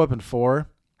Lethal Weapon 4,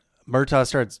 Murtaugh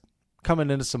starts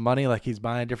coming into some money, like he's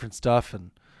buying different stuff,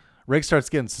 and Riggs starts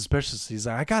getting suspicious. He's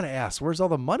like, I gotta ask, where's all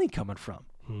the money coming from?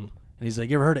 And he's like,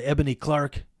 you ever heard of Ebony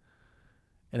Clark?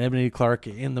 And Ebony Clark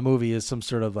in the movie is some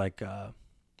sort of like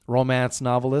romance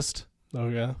novelist. Oh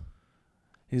yeah.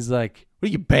 He's like, what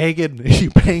are you banging? Are you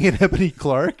banging Ebony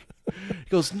Clark? He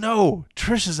goes, no,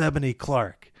 Trish is Ebony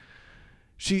Clark.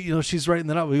 She's writing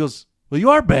that up. He goes, well,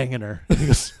 you are banging her. And he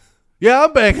goes, yeah,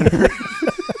 I'm banging her.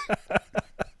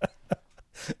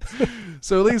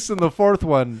 So at least in the 4th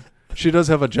one, she does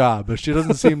have a job, but she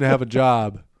doesn't seem to have a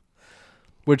job,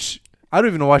 which I don't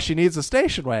even know why she needs a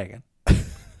station wagon.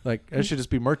 Like, it should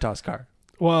just be Murtaugh's car.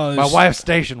 Well, my wife's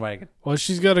station wagon. Well,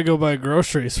 she's got to go buy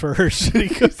groceries for her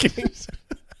shitty cooking.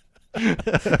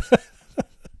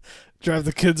 Drive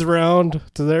the kids around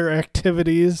to their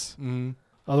activities. Mm-hmm.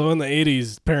 Although in the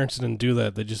 80s, parents didn't do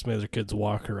that. They just made their kids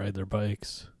walk or ride their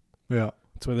bikes. Yeah.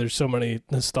 That's why there's so many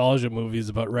nostalgia movies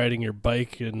about riding your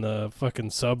bike in the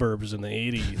fucking suburbs in the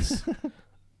 80s.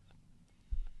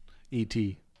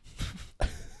 E.T.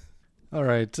 All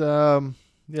right.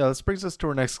 This brings us to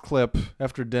our next clip.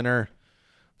 After dinner,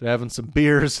 they're having some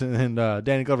beers in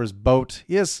Danny Glover's boat.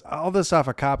 He has all this off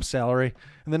a cop's salary.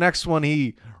 And the next one,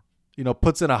 he,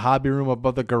 puts in a hobby room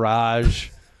above the garage.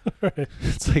 Right.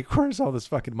 It's like, where's all this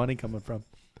fucking money coming from?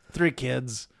 3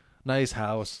 kids, nice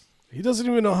house. He doesn't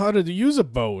even know how to use a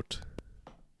boat.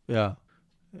 Yeah.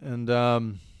 And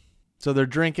so they're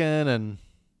drinking, and,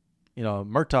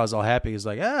 Murtaugh's all happy. He's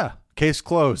like, case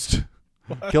closed.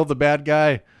 Killed the bad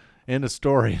guy. End of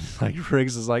story. Like,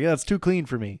 Riggs is like, it's too clean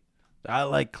for me. I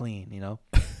like clean, You're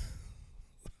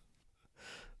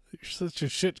such a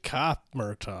shit cop,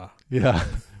 Murtaugh. Yeah.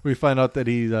 We find out that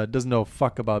he doesn't know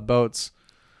fuck about boats.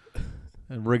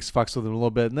 And Riggs fucks with him a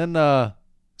little bit. And then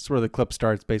that's where the clip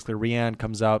starts. Basically, Rianne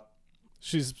comes out.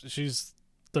 She's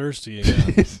thirsty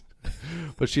again.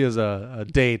 But she has a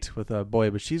date with a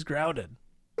boy, but she's grounded.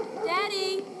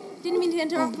 Daddy, didn't mean to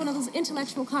interrupt one of those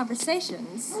intellectual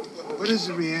conversations. What is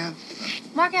it, Rianne?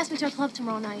 Mark asked me to a club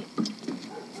tomorrow night.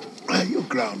 You're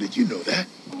grounded, you know that.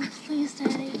 Oh, please,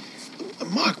 Daddy.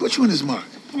 Mark, which one is Mark?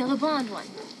 The blonde one.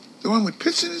 The one with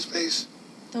pits in his face?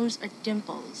 Those are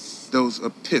dimples. Those are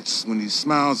pits. When he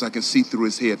smiles, I can see through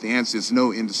his head. The answer is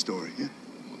no, end of story. Yeah?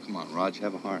 Well, come on, Raj,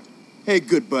 have a heart. Hey,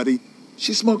 good buddy.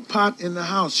 She smoked pot in the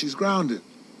house. She's grounded.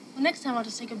 Well, next time I'll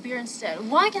just take a beer instead.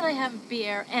 Why can I have a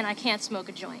beer and I can't smoke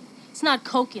a joint? It's not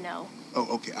Coke,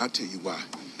 Oh, okay. I'll tell you why.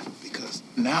 Because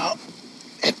now,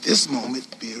 at this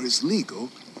moment, beer is legal.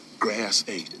 Grass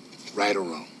ain't. Right or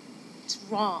wrong? It's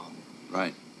wrong.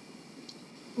 Right.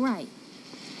 Right.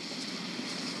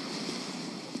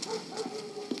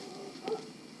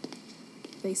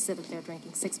 They sit up there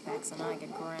drinking six-packs and I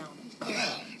get grounded.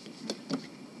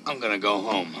 I'm gonna go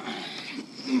home.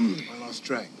 I lost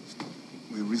track.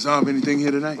 We resolve anything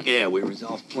here tonight? Yeah, we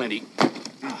resolved plenty.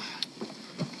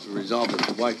 We resolved that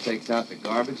the wife takes out the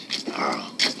garbage.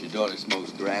 Your daughter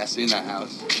smokes grass in the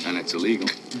house, and it's illegal.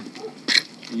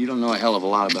 You don't know a hell of a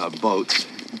lot about boats.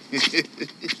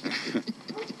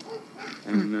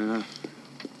 And,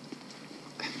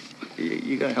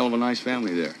 you got a hell of a nice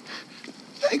family there.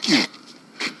 Thank you.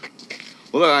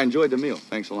 Well, look, I enjoyed the meal.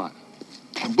 Thanks a lot.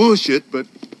 Bullshit, but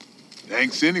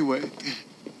thanks anyway.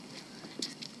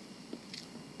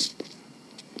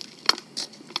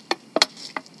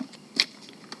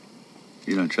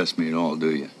 You don't trust me at all,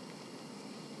 do you?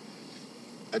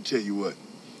 I tell you what,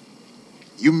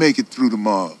 you make it through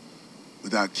tomorrow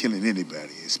without killing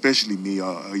anybody, especially me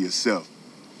or yourself,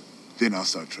 then I'll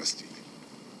start trusting you.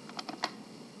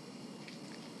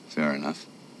 Fair enough.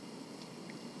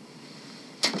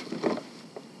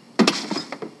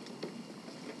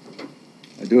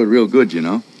 I do it real good, you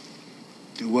know.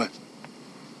 Do what?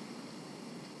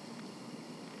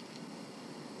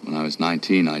 When I was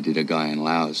 19, I did a guy in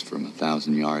Laos from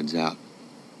 1,000 yards out.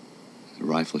 A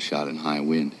rifle shot in high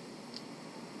wind.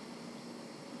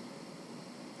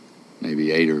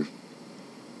 Maybe 8 or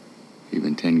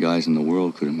even 10 guys in the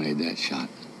world could have made that shot.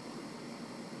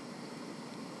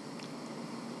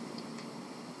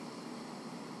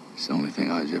 It's the only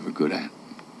thing I was ever good at.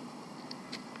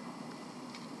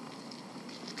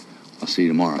 I'll see you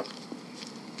tomorrow.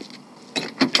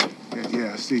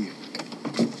 Yeah, I see you.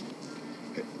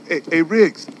 Hey,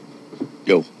 Riggs.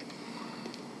 Yo.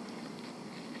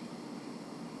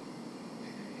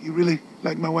 You really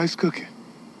like my wife's cooking?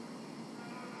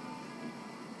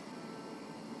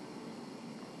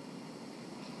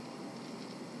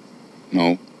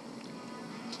 No.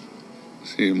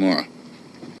 See you tomorrow.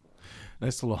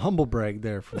 Nice little humble brag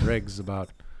there from Riggs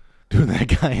about doing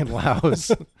that guy in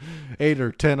Laos. 8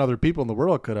 or 10 other people in the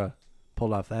world could have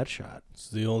pulled off that shot. It's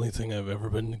the only thing I've ever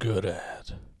been good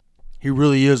at. He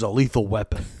really is a lethal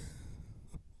weapon.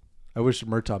 I wish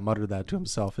Murtaugh muttered that to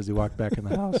himself as he walked back in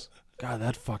the house. God,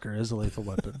 that fucker is a lethal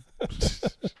weapon.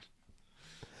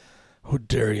 How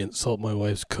dare you insult my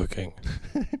wife's cooking?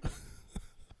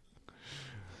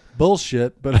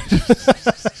 Bullshit, but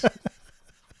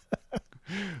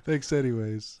thanks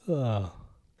anyways. So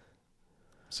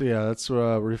yeah, that's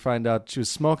where we find out she was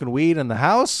smoking weed in the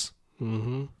house.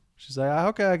 Mm-hmm. She's like,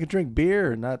 okay, I can drink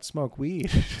beer and not smoke weed.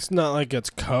 It's not like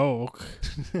it's Coke.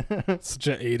 It's such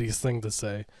an 80s thing to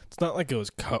say. It's not like it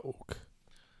was Coke.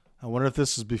 I wonder if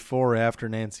this was before or after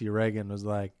Nancy Reagan was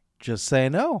like, just say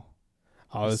no.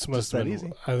 Oh, this must have been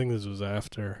easy. I think this was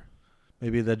after.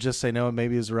 Maybe the just say no,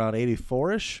 maybe it was around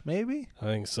 84-ish, maybe? I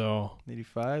think so.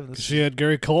 85? She had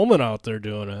Gary Coleman out there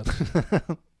doing it.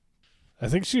 I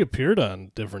think she appeared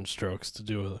on Different Strokes to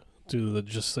do the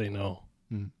just say no.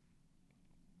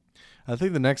 I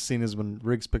think the next scene is when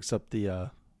Riggs picks up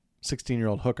the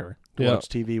 16-year-old hooker to watch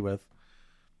TV with.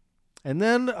 And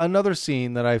then another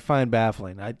scene that I find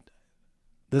baffling.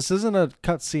 This isn't a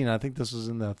cut scene. I think this was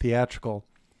in the theatrical.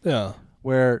 Yeah.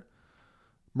 Where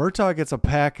Murtaugh gets a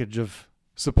package of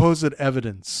supposed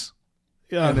evidence.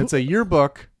 Yeah. And it's a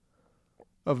yearbook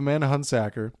of Amanda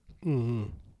Hunsaker, mm-hmm.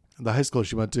 the high school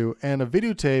she went to, and a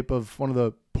videotape of one of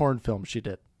the porn films she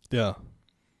did. Yeah.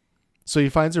 So he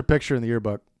finds her picture in the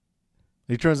yearbook.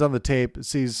 He turns on the tape,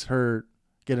 sees her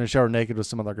get in a shower naked with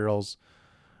some other girls,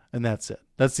 and that's it.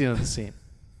 That's the end of the scene.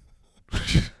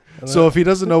 So if he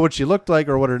doesn't know what she looked like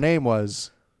or what her name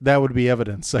was, that would be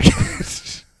evidence, I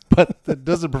guess. But that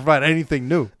doesn't provide anything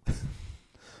new.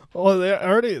 Well, they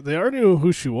already knew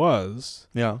who she was.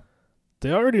 Yeah.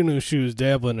 They already knew she was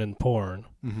dabbling in porn.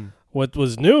 Mm-hmm. What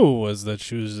was new was that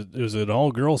it was an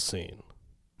all-girl scene.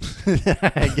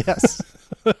 I guess.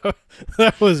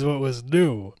 That was what was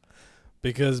new.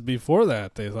 Because before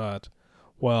that, they thought,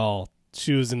 well,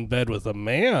 she was in bed with a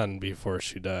man before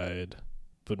she died.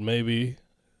 But maybe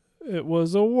it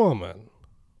was a woman.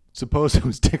 Suppose it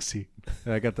was Dixie.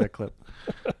 I got that clip.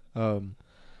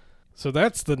 So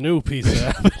that's the new piece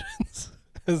of evidence,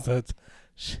 is that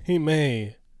she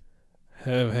may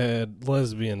have had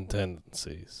lesbian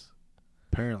tendencies.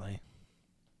 Apparently.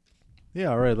 Yeah,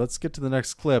 all right, let's get to the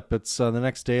next clip. It's the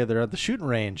next day. They're at the shooting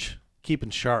range, keeping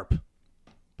sharp.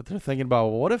 But they're thinking about,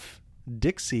 well, what if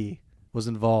Dixie was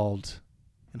involved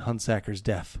in Hunsaker's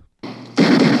death?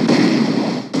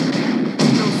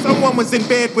 Someone was in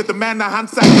bed with Amanda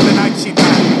Hunsaker the night she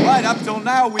died. Right, up till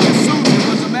now, we assumed it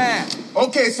was a man.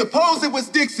 Okay, suppose it was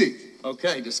Dixie.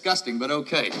 Okay, disgusting, but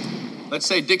okay. Let's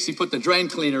say Dixie put the drain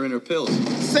cleaner in her pills.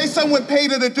 Say someone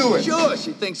paid her to do it. Sure,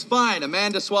 she thinks fine.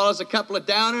 Amanda swallows a couple of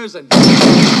downers and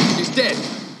she's dead.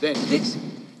 Then Dixie.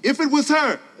 If it was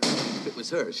her. If it was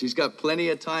her, she's got plenty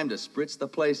of time to spritz the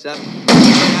place up,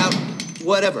 get out,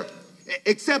 whatever.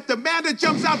 Except Amanda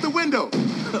jumps out the window.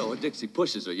 Oh, Dixie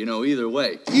pushes her, either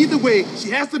way. Either way, she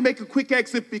has to make a quick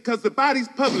exit because the body's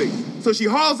public. So she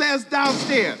hauls ass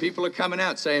downstairs. People are coming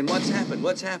out saying, what's happened?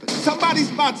 What's happened? Somebody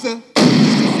spots her.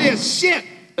 She says, shit.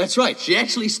 That's right. She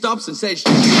actually stops and says, shit.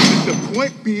 The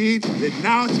point being that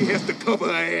now she has to cover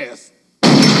her ass.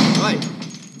 Right.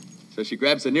 So she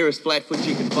grabs the nearest flat foot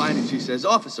she can find and she says,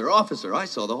 officer, officer, I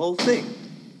saw the whole thing.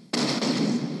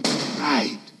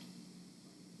 Right.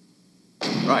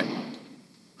 Right.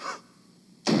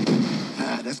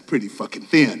 That's pretty fucking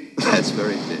thin. That's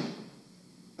very thin.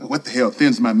 What the hell?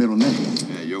 Thin's my middle name.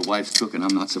 Yeah, your wife's cooking.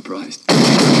 I'm not surprised.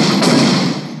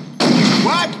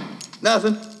 What?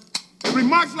 Nothing.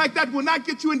 Remarks like that will not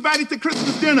get you invited to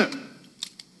Christmas dinner.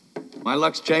 My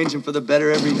luck's changing for the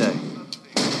better every day.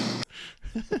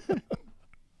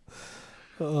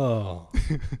 Oh.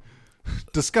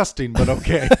 Disgusting, but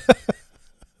okay.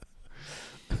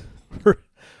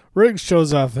 Riggs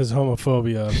shows off his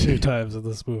homophobia a few times in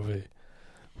this movie.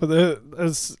 But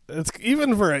it's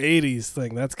even for an 80s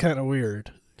thing, that's kind of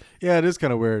weird. Yeah, it is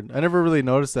kind of weird. I never really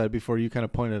noticed that before you kind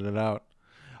of pointed it out.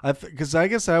 Because I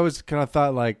guess I always kind of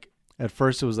thought, like, at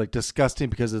first it was, like, disgusting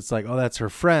because it's like, oh, that's her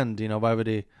friend. Why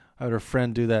would her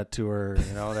friend do that to her?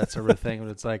 That sort of thing.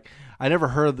 But it's like, I never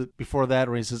heard that before that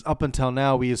where he says, up until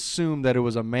now, we assumed that it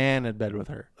was a man in bed with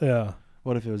her. Yeah.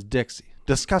 What if it was Dixie?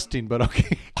 Disgusting, but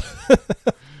okay.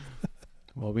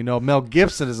 Well, we know Mel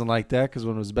Gibson isn't like that because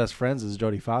one of his best friends is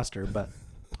Jodie Foster. But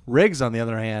Riggs, on the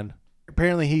other hand,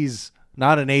 apparently he's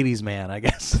not an 80s man, I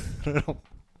guess. Well,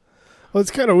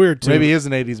 it's kind of weird, too. Maybe he is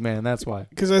an 80s man, that's why.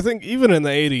 Because I think even in the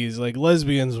 80s, like,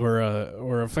 lesbians were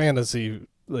a fantasy,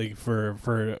 like,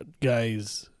 for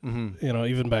guys,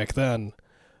 even back then.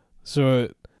 So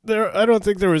I don't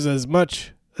think there was as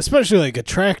much, especially, like,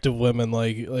 attractive women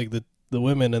like the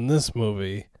women in this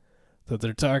movie that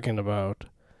they're talking about.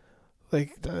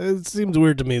 Like, it seems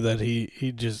weird to me that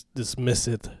he just dismissed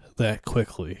it that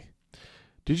quickly.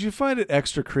 Did you find it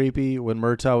extra creepy when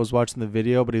Murtaugh was watching the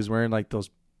video, but he's wearing, like, those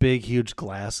big, huge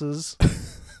glasses? I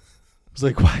was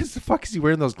like, why the fuck is he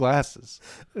wearing those glasses?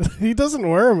 He doesn't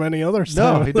wear them any other time.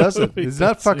 No, he doesn't. He's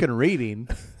not fucking reading.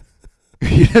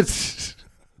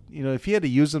 If he had to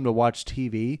use them to watch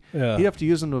TV, he'd have to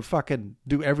use them to fucking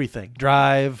do everything.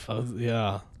 Drive.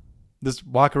 Yeah. Just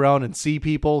walk around and see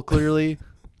people clearly.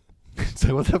 It's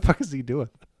like, what the fuck is he doing?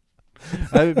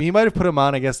 He might have put him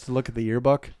on, I guess, to look at the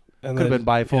yearbook. And could have been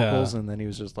bifocals, and then he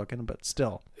was just looking, but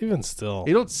still. Even still.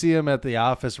 You don't see him at the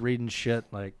office reading shit,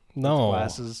 like, with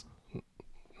glasses.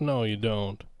 No, you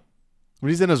don't. When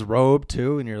he's in his robe,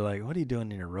 too, and you're like, what are you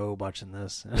doing in your robe watching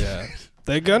this? Yeah.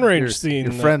 That gun range scene.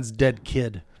 Your friend's dead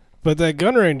kid. But that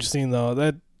gun range scene, though,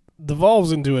 that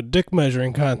devolves into a dick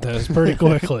measuring contest pretty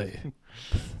quickly.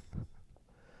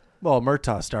 Well,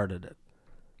 Murtaugh started it.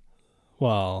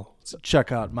 Well, so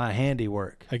check out my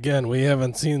handiwork. Again, we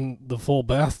haven't seen the full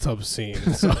bathtub scene.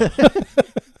 So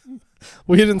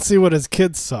we didn't see what his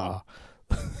kids saw.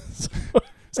 His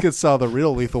kids saw the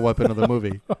real Lethal Weapon of the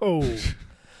movie.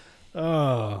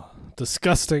 Oh,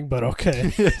 disgusting, but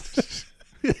okay.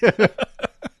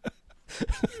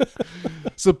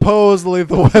 Suppose the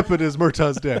Lethal Weapon is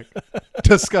Murtaugh's dick.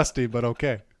 Disgusting, but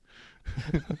okay.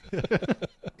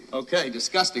 Okay,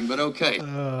 disgusting, but okay.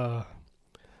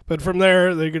 But from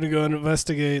there, they're going to go and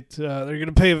investigate. They're going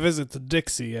to pay a visit to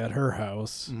Dixie at her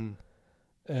house. Mm.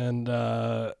 And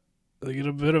they get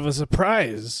a bit of a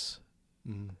surprise.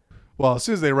 Mm. Well, as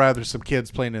soon as they arrive, there's some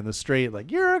kids playing in the street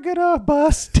like, you're going to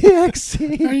bust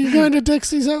Dixie. Are you going to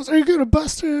Dixie's house? Are you going to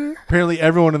bust her? Apparently,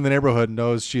 everyone in the neighborhood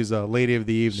knows she's a lady of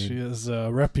the evening. She has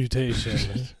a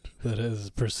reputation that has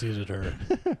preceded her.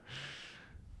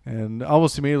 And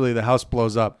almost immediately, the house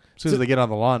blows up. As soon as they get on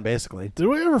the lawn, basically. Did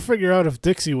we ever figure out if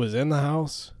Dixie was in the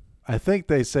house? I think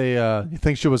they say, you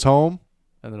think she was home?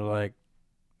 And they're like,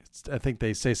 I think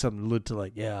they say something allude to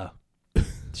like, yeah,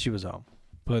 she was home.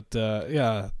 But,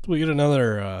 yeah, we get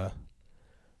another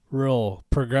real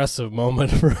progressive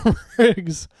moment from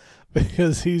Riggs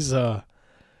because he's, they're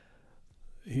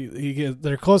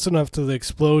close enough to the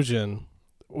explosion,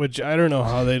 which I don't know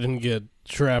how they didn't get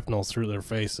shrapnel through their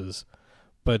faces.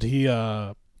 But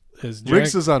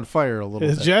Riggs is on fire a little bit.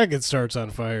 His jacket starts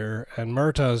on fire, and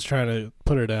Murtaugh's trying to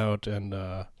put it out,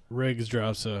 and Riggs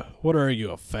drops what are you,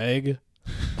 a fag?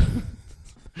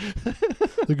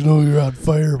 Like, no, you're on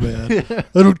fire, man.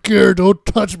 I don't care. Don't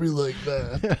touch me like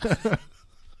that.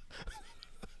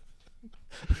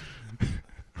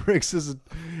 Riggs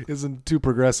isn't too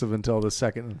progressive until the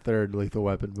second and third Lethal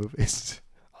Weapon movies.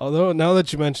 Although, now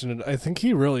that you mention it, I think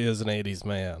he really is an 80s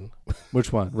man.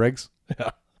 Which one? Riggs?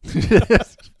 Yeah.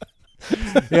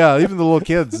 Yeah, even the little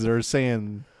kids are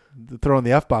saying, throwing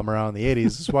the F-bomb around in the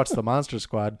 80s. Just watch the Monster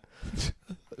Squad.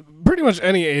 Pretty much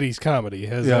any 80s comedy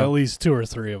has at least 2 or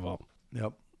 3 of them.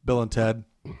 Yep. Bill and Ted.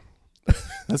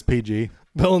 That's PG.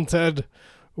 Bill and Ted,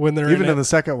 when they're even in the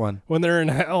second one, when they're in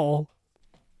hell,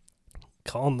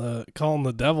 calling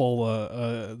the devil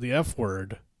the F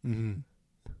word. Mm-hmm.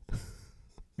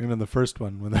 Even in the first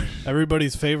one, when they're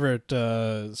everybody's favorite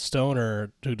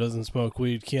stoner who doesn't smoke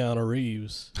weed, Keanu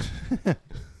Reeves.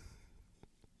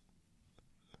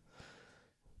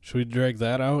 Should we drag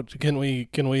that out? Can we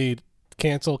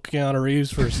cancel Keanu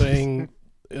Reeves for saying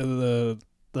the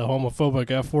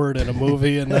homophobic F word in a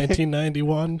movie in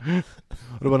 1991?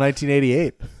 What about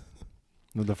 1988?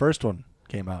 When the first one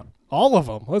came out. All of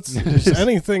them. Just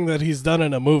anything that he's done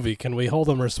in a movie, can we hold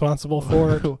him responsible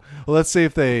for it? Well, let's see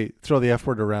if they throw the F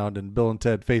word around and Bill and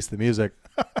Ted Face the Music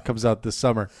comes out this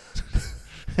summer.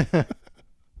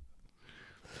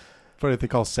 Funny if they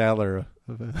call Sadler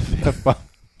the F-bomb.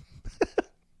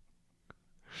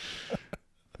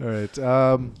 All right.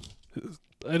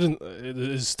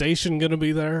 Is Station going to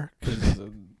be there?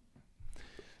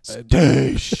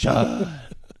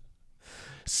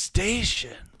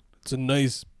 Station. It's a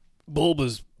nice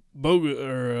bulbous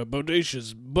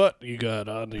bodacious butt you got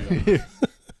on you.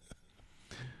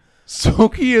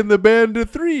 Smokey and the Bandit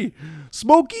 3.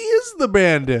 Smokey is the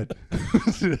bandit.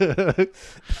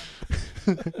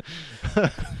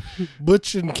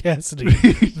 Butch and Cassidy,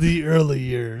 the early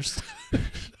years.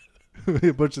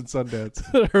 Butch and Sundance.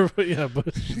 Yeah,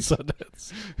 Butch and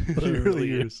Sundance. The early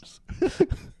years.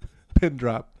 Pin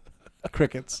drop.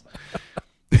 Crickets.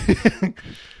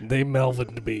 They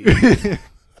Melvined me.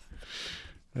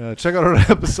 Check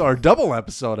out our double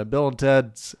episode of Bill and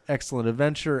Ted's Excellent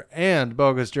Adventure and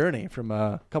Bogus Journey from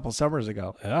a couple summers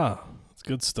ago. Yeah, it's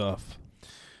good stuff.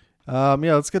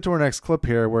 Let's get to our next clip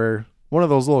here where one of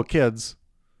those little kids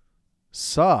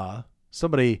saw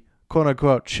somebody, quote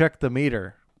unquote, check the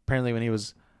meter. Apparently when he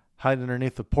was hiding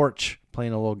underneath the porch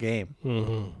playing a little game.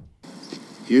 Mm-hmm.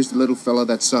 Here's the little fella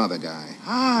that saw the guy.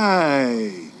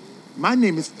 Hi, my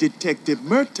name is Detective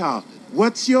Murtaugh.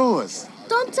 What's yours?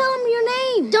 Don't tell him your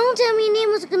name. Don't tell me your name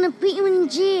was going to put you in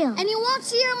jail. And you won't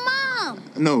see your mom.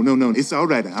 No. It's all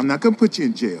right. I'm not going to put you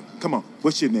in jail. Come on.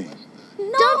 What's your name?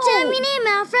 No. Don't tell me your name,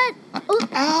 Alfred.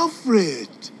 Alfred.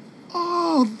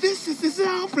 Oh, this is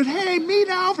Alfred. Hey, meet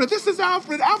Alfred. This is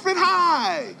Alfred. Alfred,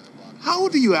 hi. How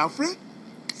old are you, Alfred?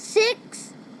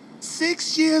 6.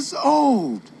 6 years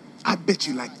old. I bet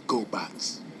you like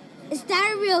GoBots. Is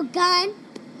that a real gun?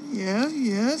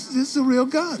 Yes, this is a real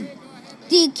gun.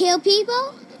 Do you kill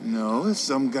people? No, if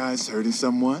some guy's hurting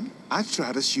someone, I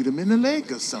try to shoot him in the leg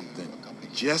or something,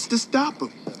 just to stop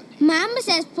him. Mama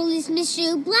says policemen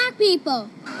shoot black people.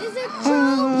 Is it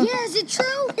true? Yeah, is it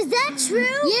true? Is that true?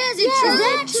 Yeah, is it true? Is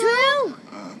that true?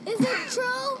 Is it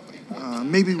true?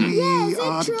 Maybe we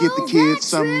ought to get the kids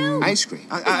some ice cream.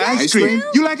 Ice cream?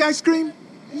 You like ice cream?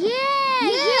 Yeah.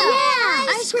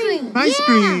 Ice cream. Ice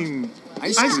cream.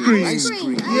 Ice cream. Ice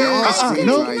cream. Yeah, Ice cream.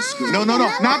 no, ice cream. No,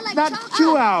 not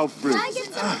you, Alfred.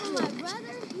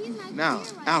 Now,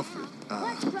 Alfred,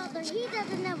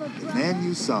 the man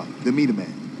you saw, the meter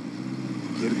man.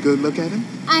 Get a good look at him?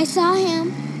 I saw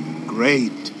him.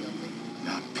 Great.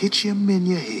 Now picture him in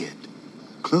your head.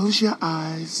 Close your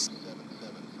eyes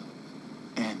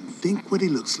and think what he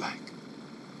looks like.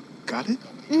 Got it?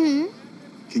 Mm-hmm.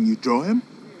 Can you draw him?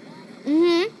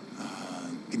 Mm-hmm.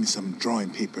 Give me some drawing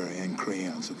paper and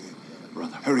crayons, okay?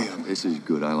 Brother, hurry up. This is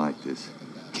good. I like this.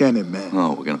 Can it, man?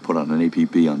 Oh, we're going to put on an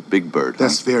APB on Big Bird.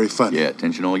 That's very funny. Yeah,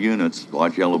 attention all units.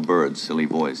 Large yellow bird, silly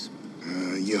voice.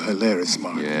 You're hilarious,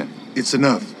 Mark. Yeah. It's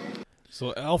enough.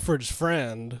 So Alfred's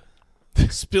friend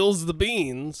spills the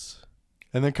beans.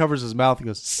 And then covers his mouth and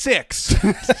goes, 6!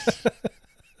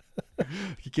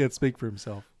 He can't speak for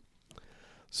himself.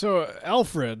 So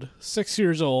Alfred, 6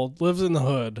 years old, lives in the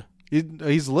hood.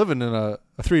 He's living in a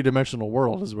 3-dimensional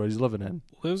world is what he's living in.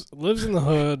 Lives in the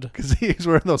hood. Because he's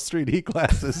wearing those 3D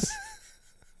glasses.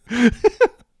 He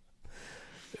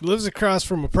lives across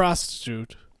from a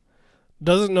prostitute.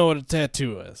 Doesn't know what a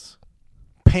tattoo is.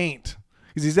 Paint.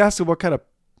 Because he's asking what kind of,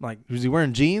 was he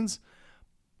wearing jeans?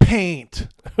 Paint.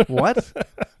 What?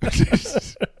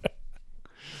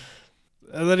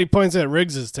 And then he points at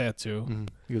Riggs's tattoo. Mm-hmm.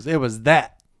 He goes, it was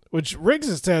that. Which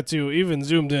Riggs's tattoo, even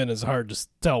zoomed in, is hard to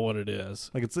tell what it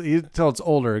is. You can tell it's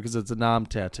older because it's a Nam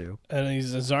tattoo. And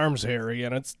his arm's hairy,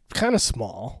 and it's kind of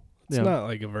small. It's not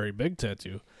like a very big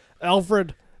tattoo.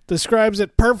 Alfred describes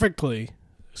it perfectly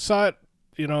Saw it,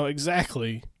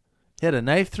 exactly. He had a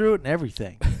knife through it and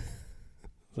everything.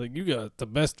 Like, you got the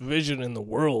best vision in the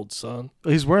world, son.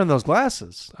 He's wearing those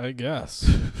glasses. I guess.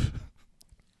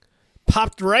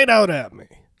 Popped right out at me.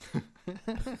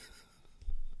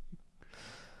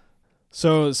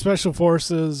 So, Special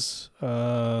Forces,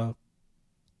 and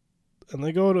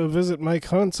they go to visit Mike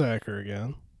Hunsaker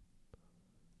again.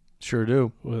 Sure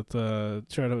do. With,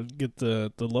 try to get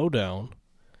the lowdown.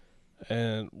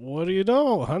 And what do you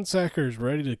know? Hunsaker's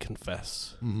ready to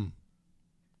confess. Mm-hmm.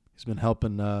 He's been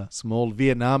helping some old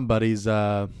Vietnam buddies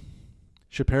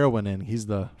ship heroin in. He's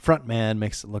the front man,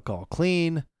 makes it look all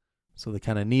clean, so they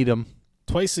kind of need him.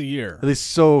 Twice a year. At least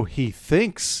so he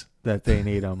thinks that they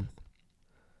need him.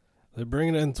 They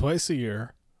bring it in twice a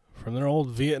year from their old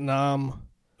Vietnam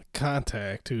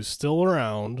contact who's still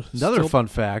around. Another fun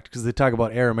fact, because they talk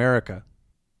about Air America.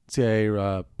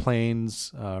 CIA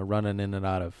planes running in and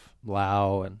out of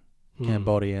Laos and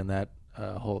Cambodia and that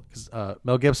whole. Cause,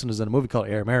 Mel Gibson is in a movie called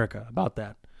Air America about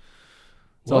that.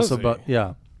 It's also about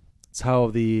it's how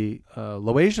the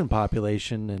Laotian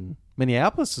population in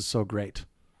Minneapolis is so great.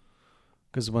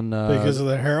 Because of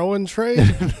the heroin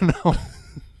trade? No.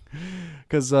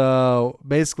 Because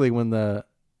basically when the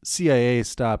CIA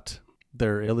stopped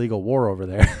their illegal war over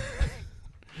there,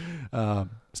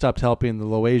 stopped helping the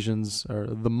Laotians or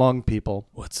the Hmong people.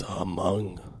 What's a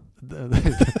Hmong?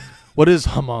 What is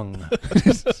Hmong?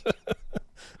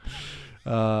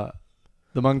 The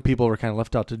Hmong people were kind of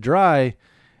left out to dry,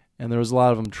 and there was a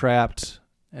lot of them trapped,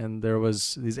 and there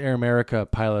was these Air America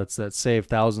pilots that saved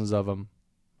thousands of them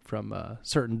from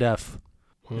certain death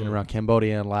in and around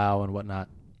Cambodia and Laos and whatnot.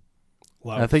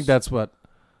 And I think that's what...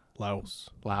 Laos.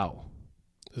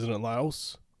 Isn't it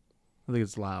Laos? I think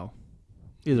it's Laos.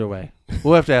 Either way.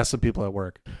 We'll have to ask some people at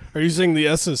work. Are you saying the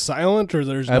S is silent or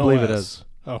there's no S? I believe S? it is.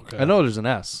 Okay. I know there's an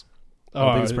S.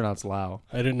 I think it's pronounced Lao.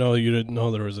 I didn't know you didn't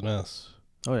know there was an S.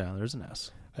 Oh, yeah, there's an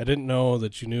S. I didn't know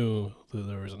that you knew that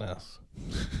there was an S.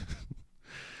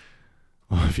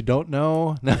 Well, if you don't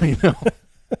know, now you know.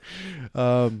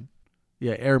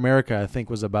 Yeah, Air America, I think,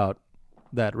 was about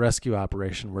that rescue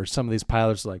operation where some of these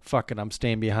pilots are like, fuck it, I'm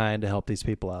staying behind to help these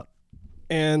people out.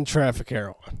 And traffic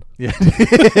heroin. Yeah.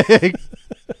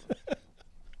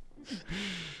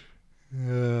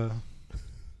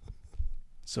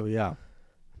 So, yeah.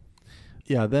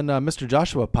 Yeah, then Mr.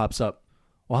 Joshua pops up.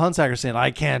 Well, Hunsaker's saying,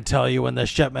 I can't tell you when the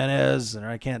shipment is, or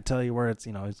I can't tell you where it's,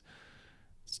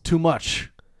 it's too much.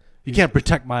 You can't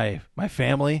protect my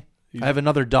family. I have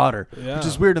another daughter, which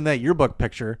is weird in that yearbook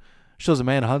picture. Shows a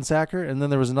man, Hunsaker, and then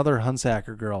there was another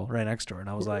Hunsaker girl right next to her, and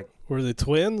I was like... Were they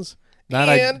twins? Twins!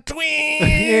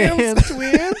 And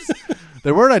twins!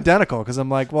 They weren't identical, because I'm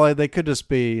like, well, they could just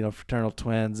be, fraternal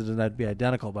twins, and then that'd be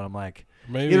identical, but I'm like,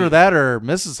 either that or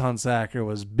Mrs. Hunsaker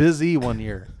was busy one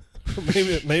year.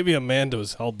 maybe Amanda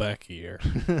was held back a year.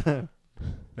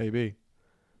 Maybe.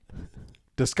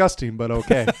 Disgusting, but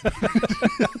okay.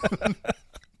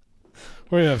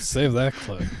 We're going to have to save that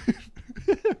clip.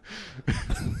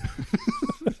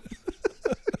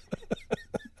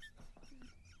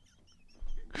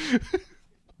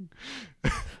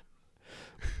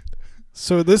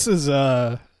 So this is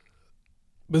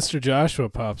Mr. Joshua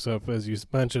pops up, as you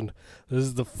mentioned. This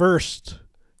is the first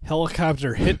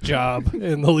helicopter hit job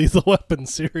in the Lethal Weapon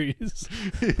series.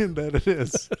 That it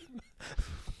is.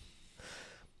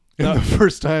 And the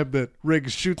first time that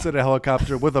Riggs shoots at a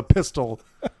helicopter with a pistol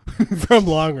from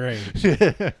long range.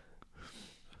 Yeah.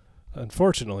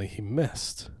 Unfortunately, he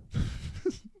missed.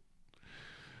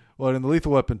 Well, in the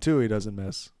Lethal Weapon 2, he doesn't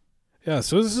miss. Yeah,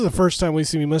 so this is the first time we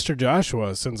see Mr.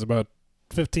 Joshua since about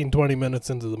 15, 20 minutes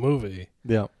into the movie.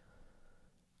 Yeah.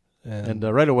 And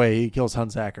right away, he kills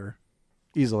Hunsaker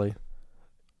easily.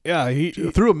 Yeah, he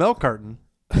through a milk carton.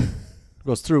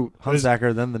 Goes through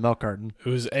Hunsaker, then the milk carton. It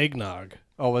was eggnog.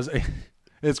 Oh,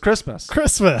 it's Christmas.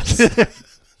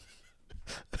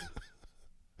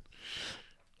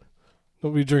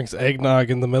 Nobody drinks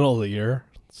eggnog in the middle of the year.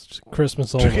 It's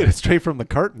Christmas only. Drinking it straight from the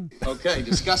carton. Okay,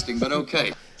 disgusting, but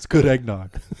okay. It's good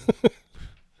eggnog.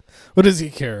 What does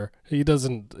he care? He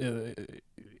doesn't.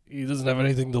 He doesn't have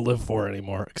anything to live for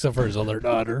anymore, except for his other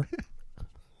daughter.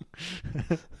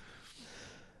 And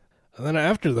then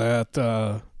after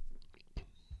that,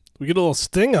 we get a little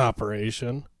sting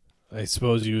operation, I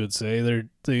suppose you would say. They're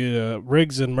the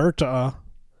Riggs and Murtaugh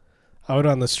out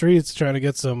on the streets trying to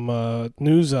get some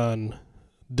news on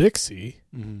Dixie.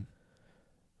 Mm-hmm.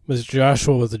 Mr.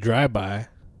 Joshua with a drive-by.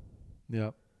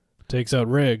 Yep. Takes out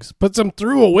Riggs. Puts him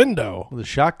through a window. With a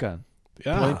shotgun.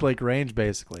 Yeah. Point-blank range,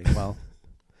 basically. Well,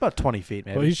 about 20 feet,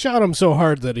 maybe. Well, he shot him so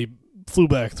hard that he flew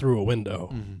back through a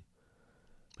window. Mm-hmm.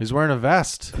 He's wearing a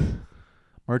vest.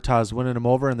 Murtaugh's winning him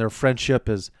over, and their friendship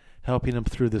is helping him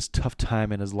through this tough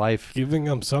time in his life. Giving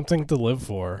him something to live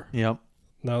for. Yep.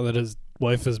 Now that his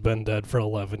wife has been dead for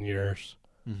 11 years.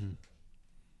 Mm-hmm.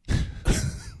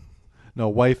 No,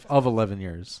 wife of 11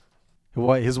 years.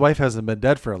 His wife hasn't been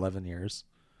dead for 11 years.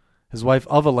 His wife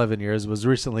of 11 years was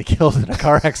recently killed in a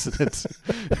car accident.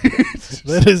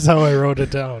 That is how I wrote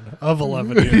it down. Of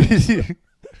 11 years.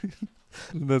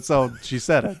 That's how she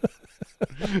said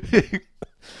it.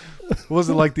 It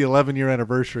wasn't like the 11-year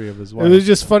anniversary of his wife. It was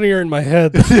just funnier in my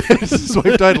head. His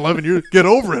wife died 11 years. Get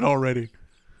over it already.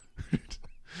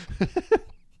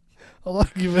 How long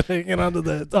you been hanging on to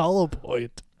that hollow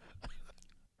point?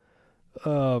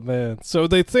 Oh, man. So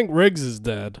they think Riggs is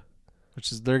dead.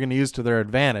 Which is they're going to use to their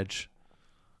advantage.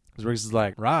 Because Riggs is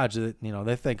like, Raj,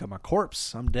 they think I'm a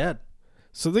corpse. I'm dead.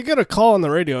 So they get a call on the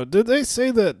radio. Did they say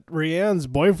that Rianne's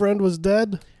boyfriend was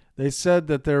dead? They said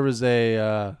that there was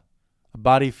a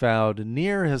body found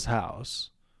near his house,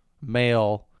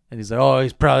 male, and he's like, oh,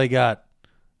 he's probably got,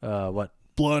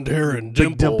 blonde hair and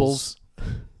big dimples.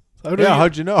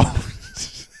 How'd you know?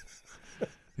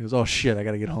 He goes, oh, shit, I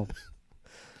got to get home.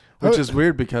 Which is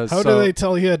weird because... How do they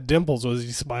tell he had dimples? Was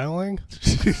he smiling?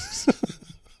 He's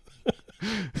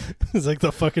like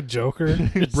the fucking Joker.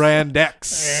 Brand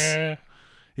X.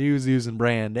 He was using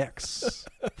Brand X.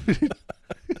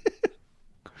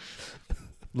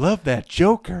 Love that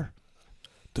Joker.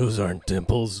 Those aren't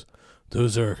dimples.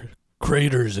 Those are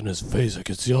craters in his face. I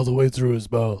could see all the way through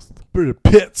his mouth.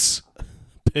 Pits.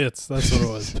 Pits. That's what it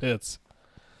was. Pits.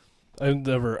 I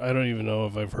don't even know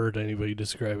if I've heard anybody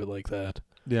describe it like that.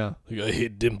 Yeah. Like, I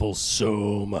hate dimples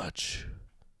so much.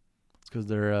 It's because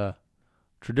they're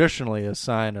traditionally a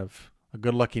sign of a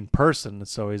good-looking person.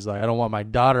 So he's like, I don't want my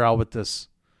daughter out with this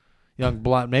young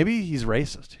blonde. Maybe he's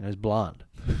racist. He's blonde.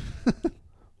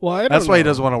 Well, I don't That's why he know.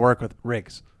 doesn't want to work with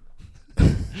Riggs.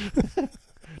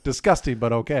 Disgusting,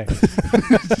 but okay.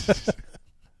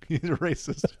 He's a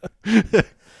racist.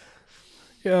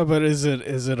 Yeah, but is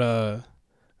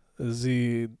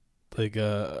he like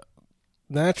a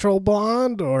natural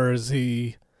blonde, or is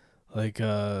he like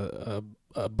a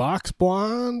box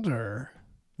blonde, or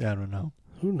I don't know.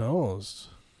 Who knows?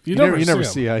 You never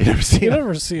see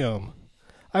him.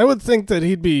 I would think that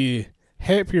he'd be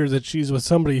happier that she's with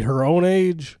somebody her own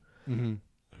age, mm-hmm.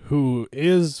 who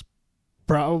is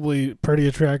probably pretty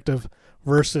attractive,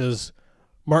 versus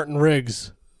Martin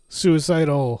Riggs,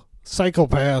 suicidal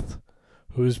psychopath,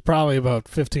 who's probably about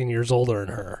 15 years older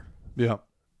than her. Yeah.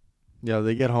 Yeah,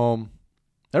 they get home.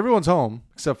 Everyone's home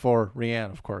except for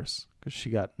Rianne, of course, because she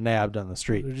got nabbed on the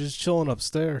street. They're just chilling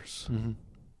upstairs. Mm-hmm.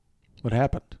 What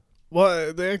happened?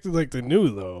 Well, they acted like they knew,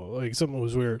 though. Like something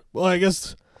was weird. Well, I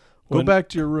guess... Go back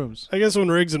to your rooms. I guess when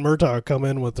Riggs and Murtaugh come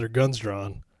in with their guns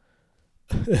drawn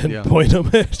and point them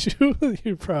at you,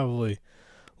 you're probably a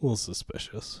little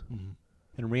suspicious. Mm-hmm.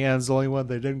 And Rianne's the only one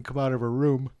that didn't come out of her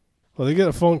room. Well, they get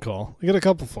a phone call. They get a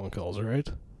couple phone calls, right?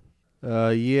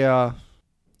 Yeah.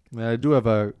 I do have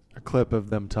a clip of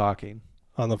them talking.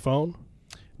 On the phone?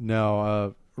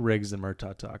 No, Riggs and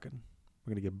Murtaugh talking.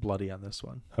 We're going to get bloody on this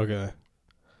one. Okay.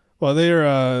 Well,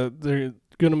 they're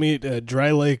going to meet at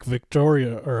Dry Lake,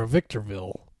 Victoria, or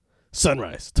Victorville.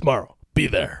 Sunrise, tomorrow. Be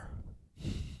there.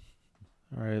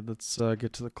 All right, let's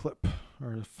get to the clip,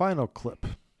 or the final clip.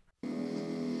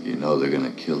 You know they're going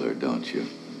to kill her, don't you?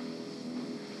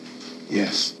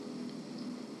 Yes.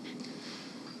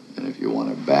 And if you want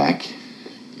her back,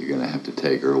 you're going to have to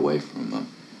take her away from them.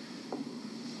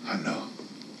 I know.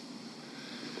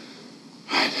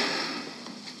 Right.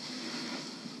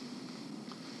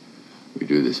 We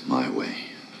do this my way.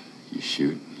 You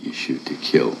shoot to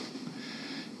kill.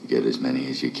 You get as many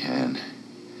as you can.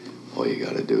 All you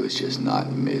got to do is just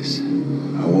not miss.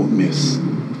 I won't miss.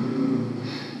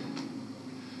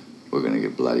 We're going to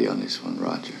get bloody on this one,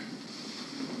 Roger.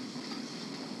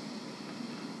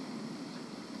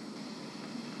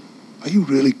 Are you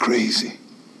really crazy?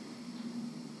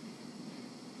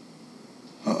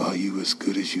 Or are you as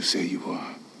good as you say you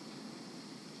are?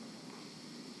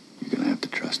 You're going to have to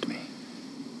trust me.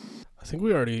 I think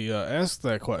we already asked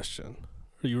that question.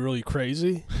 Are you really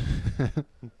crazy? I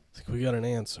think we got an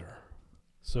answer.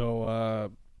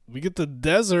 So we get the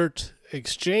desert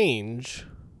exchange.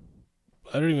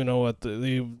 I don't even know what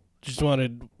they just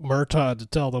wanted Murtaugh to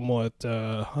tell them what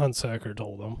Hunsaker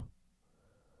told them.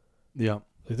 Yeah.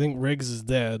 They think Riggs is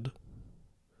dead.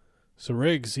 So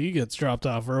Riggs, he gets dropped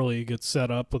off early. He gets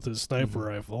set up with his sniper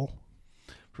rifle.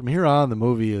 From here on, the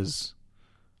movie is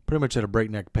pretty much at a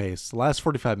breakneck pace. The last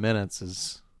 45 minutes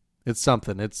it's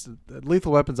something.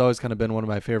 Lethal Weapon's always kind of been one of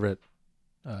my favorite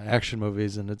action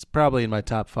movies, and it's probably in my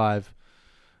top 5.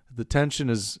 The tension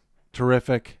is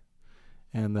terrific,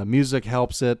 And the music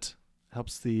helps the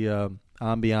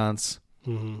ambiance.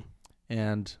 Mm-hmm.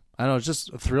 And I don't know, it's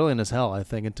just thrilling as hell, I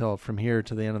think, until from here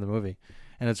to the end of the movie.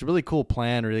 And it's a really cool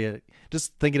plan, really.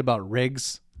 Just thinking about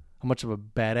Riggs, how much of a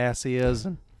badass he is.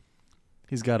 And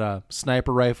he's got a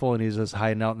sniper rifle, and he's just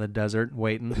hiding out in the desert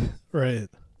waiting. Right.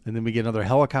 And then we get another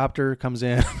helicopter comes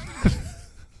in.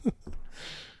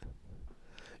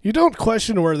 You don't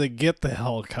question where they get the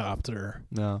helicopter.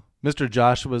 No. Mr.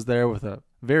 Joshua's there with a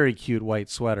very cute white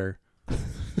sweater.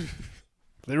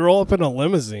 They roll up in a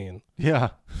limousine. Yeah.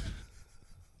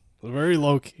 Very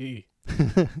low key.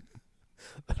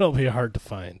 That'll be hard to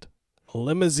find. A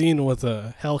limousine with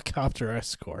a helicopter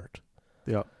escort.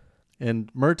 Yep.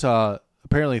 And Murtaugh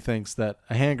apparently thinks that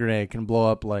a hand grenade can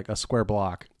blow up like a square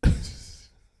block.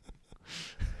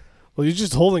 Well, he's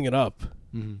just holding it up,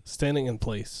 standing in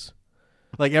place.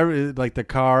 Like the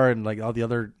car and like all the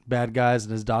other bad guys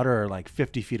and his daughter are like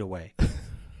 50 feet away.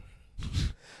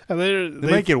 And they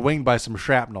might get winged by some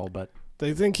shrapnel, but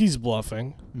they think he's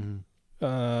bluffing.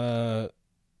 Mm-hmm.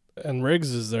 And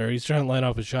Riggs is there. He's trying to line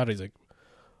up a shot. He's like,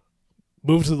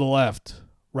 "Move to the left,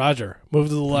 Roger. Move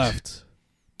to the left.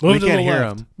 Move to the left. Hear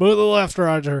him. Move to the left,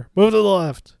 Roger. Move to the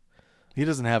left." He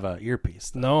doesn't have a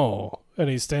earpiece, though. No, and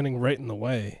he's standing right in the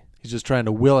way. He's just trying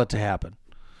to will it to happen,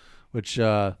 which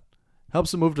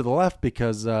helps him move to the left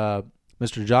because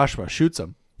Mr. Joshua shoots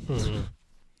him. Mm-hmm.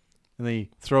 And then he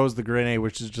throws the grenade,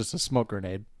 which is just a smoke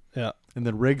grenade. Yeah. And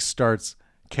then Riggs starts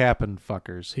capping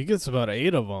fuckers. He gets about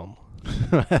 8 of them.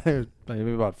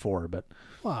 Maybe about 4, but...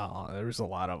 Wow, there's a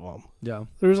lot of them. Yeah.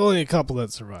 There's only a couple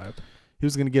that survived. He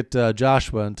was going to get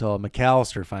Joshua until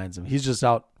McAllister finds him. He's just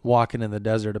out walking in the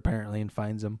desert, apparently, and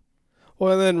finds him.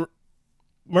 Well, then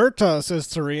Murtaugh says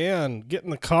to Rianne, "Get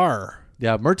in the car."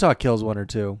 Yeah, Murtaugh kills 1 or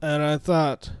 2. And I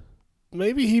thought,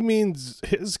 maybe he means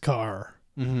his car,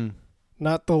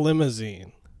 not the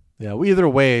limousine. Yeah, well, either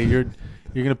way, you're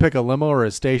going to pick a limo or a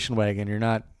station wagon. You're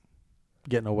not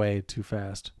getting away too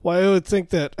fast. Well, I would think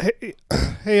that,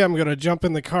 hey, I'm going to jump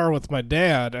in the car with my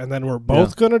dad, and then we're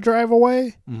both going to drive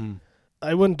away. Mm-hmm.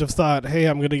 I wouldn't have thought, hey,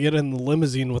 I'm going to get in the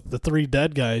limousine with the 3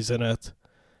 dead guys in it,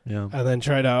 and then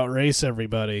try to outrace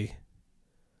everybody.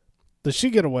 Does she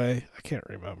get away? I can't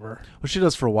remember. Well, she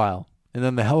does for a while, and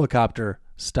then the helicopter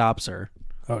stops her.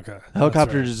 Okay. The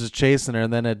helicopter is just chasing her,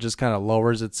 and then it just kind of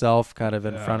lowers itself kind of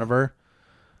in front of her.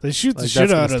 They shoot the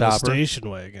shit out of the station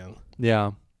wagon.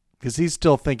 Yeah, because he's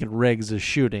still thinking Riggs is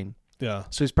shooting. Yeah.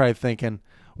 So he's probably thinking,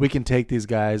 we can take these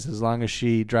guys. As long as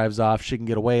she drives off, she can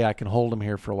get away. I can hold him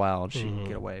here for a while, and she can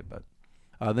get away. But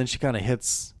then she kind of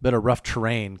hits a bit of rough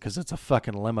terrain because it's a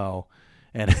fucking limo,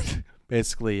 and it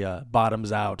basically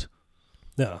bottoms out.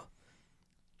 Yeah.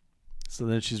 So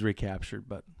then she's recaptured.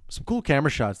 But some cool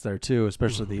camera shots there, too,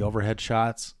 especially the overhead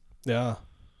shots. Yeah.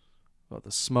 About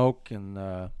the smoke and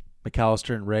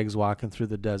McAllister and Riggs walking through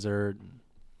the desert.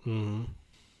 Mm-hmm.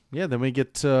 Yeah, then we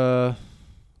get...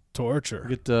 torture.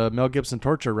 We get Mel Gibson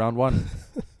torture, round 1.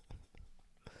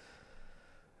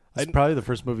 It's probably the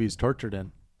first movie he's tortured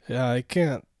in. Yeah,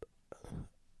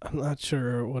 I'm not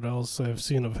sure what else I've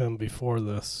seen of him before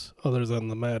this, other than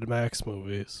the Mad Max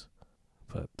movies.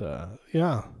 But,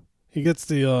 yeah, he gets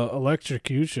the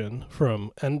electrocution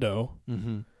from Endo.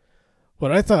 Mm-hmm.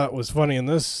 What I thought was funny in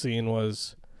this scene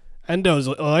was Endo's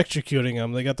electrocuting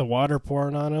him. They got the water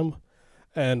pouring on him.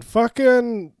 And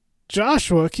fucking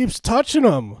Joshua keeps touching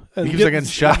him. And he keeps getting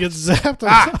shot. He gets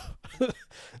zapped.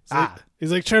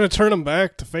 He's like trying to turn him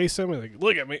back to face him. He's like,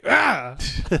 look at me. Ah!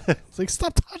 It's like,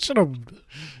 stop touching him,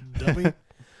 dummy.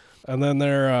 And then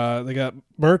they got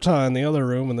Murtaugh in the other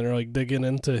room, and they're like digging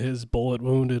into his bullet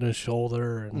wound in his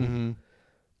shoulder. And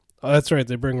oh, that's right.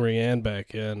 They bring Rianne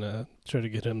back in, try to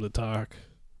get him to talk.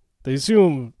 They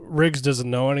assume Riggs doesn't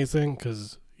know anything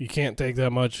because you can't take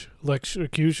that much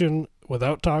electrocution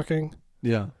without talking.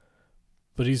 Yeah.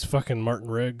 But he's fucking Martin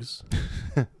Riggs.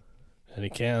 And he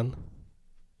can.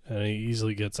 And he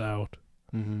easily gets out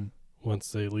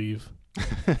once they leave.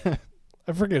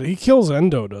 I forget. He kills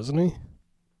Endo, doesn't he?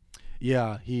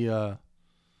 Yeah, he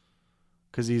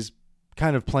because he's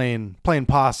kind of playing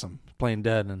possum, playing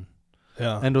dead, and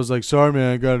Endo's like, "Sorry,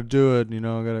 man, I got to do it,"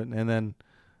 and then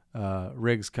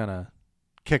Riggs kind of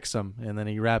kicks him, and then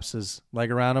he wraps his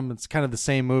leg around him. It's kind of the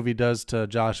same move he does to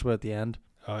Joshua at the end.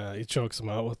 Oh yeah, he chokes him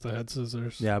out with the head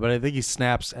scissors. Yeah, but I think he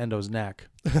snaps Endo's neck,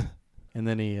 and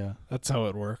then he that's how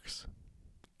it works.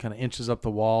 Kind of inches up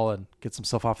the wall and gets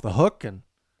himself off the hook, and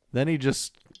then he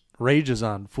just rages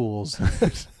on fools.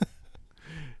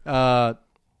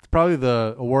 Probably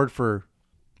the award for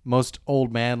most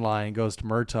old man line goes to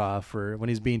Murtaugh for when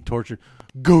he's being tortured.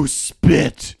 Go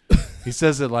spit. He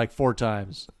says it like 4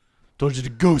 times. Told you to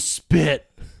go spit.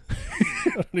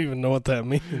 don't even know what that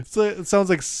means. So it sounds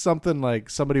like something like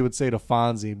somebody would say to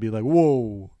Fonzie and be like,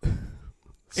 whoa.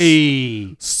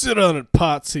 Hey. Sit on it,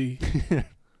 Potsy.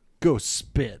 Go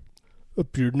spit.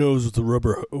 Up your nose with a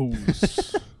rubber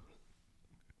hose.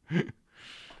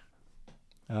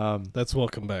 That's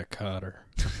Welcome Back, Cotter.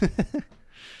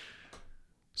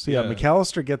 So yeah,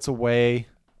 McAllister gets away.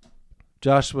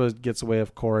 Joshua gets away,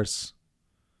 of course.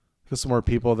 There's some more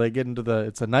people. They get into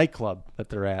it's a nightclub that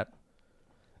they're at.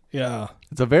 Yeah.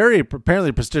 It's a very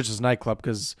apparently prestigious nightclub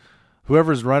because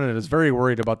whoever's running it is very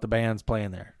worried about the bands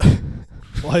playing there.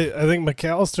 Well, I think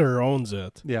McAllister owns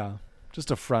it. Yeah.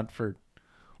 Just a front for.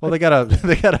 Well, they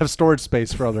gotta have storage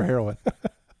space for all their heroin.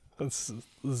 This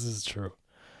is true.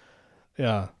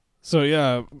 Yeah. So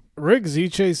yeah, Riggs, he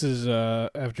chases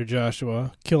after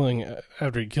Joshua,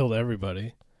 after he killed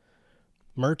everybody.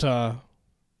 Murtaugh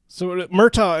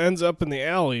ends up in the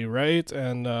alley, right?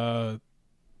 And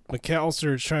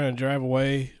McAllister is trying to drive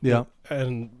away. Yeah.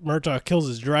 And Murtaugh kills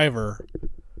his driver.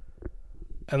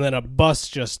 And then a bus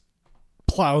just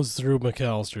plows through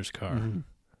McAllister's car.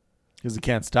 Because he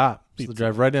can't stop. So they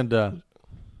drive right into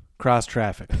cross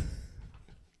traffic.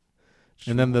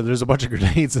 And then there's a bunch of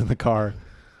grenades in the car.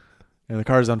 And the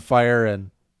car's on fire,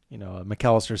 and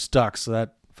McAllister's stuck, so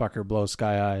that fucker blows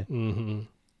sky high.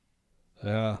 Mm-hmm.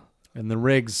 Yeah. And the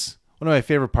Riggs, one of my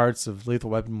favorite parts of Lethal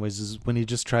Weapon was is when he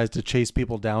just tries to chase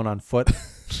people down on foot.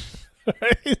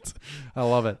 Right? I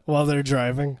love it. While they're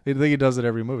driving. I think he does it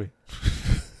every movie.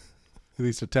 At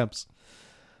least attempts.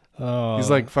 He's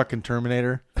like fucking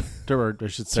Terminator. Or I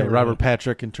should say Robert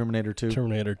Patrick in Terminator 2.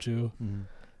 Terminator 2. Mm-hmm.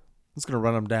 It's going to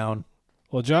run him down.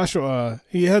 Well, Joshua,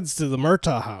 he heads to the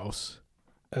Murtaugh house,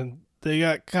 and they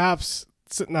got cops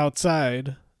sitting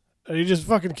outside, and he just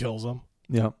fucking kills them.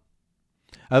 Yeah.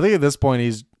 I think at this point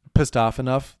he's pissed off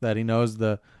enough that he knows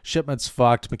the shipment's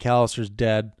fucked, McAllister's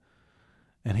dead,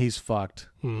 and he's fucked.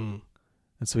 Mm-hmm.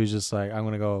 And so he's just like, I'm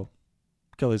going to go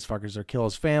kill these fuckers or kill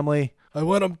his family. I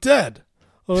want him dead.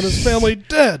 I want his family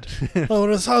dead. I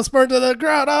want his house burned to the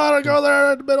ground. I want to go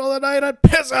there in the middle of the night and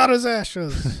piss out his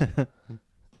ashes.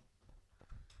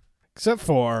 Except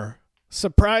for,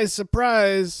 surprise,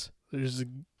 surprise, there's a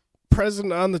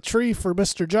present on the tree for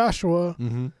Mr. Joshua.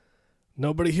 Mm-hmm.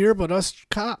 Nobody here but us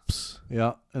cops.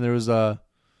 Yeah, and there was what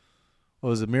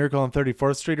was it, Miracle on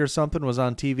 34th Street or something was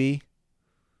on TV.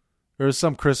 There was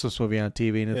some Christmas movie on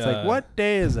TV, and it's like, what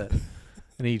day is it?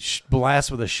 And he blasts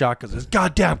with a shotgun. It's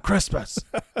goddamn Christmas.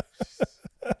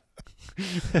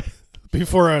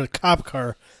 Before a cop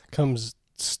car comes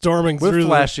storming with through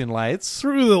flashing lights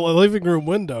through the living room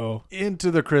window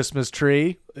into the Christmas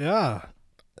tree. Yeah,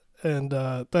 and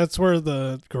that's where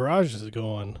the garage is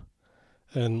going,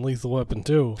 and Lethal Weapon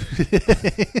 2.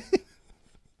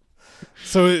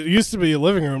 So it used to be a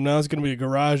living room. Now it's going to be a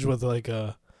garage with like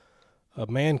a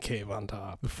man cave on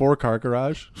top. A 4-car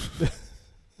garage.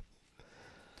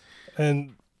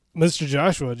 And Mr.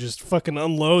 Joshua just fucking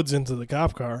unloads into the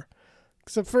cop car.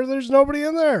 Except for there's nobody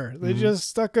in there. They just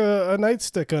stuck a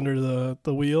nightstick under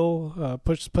the wheel,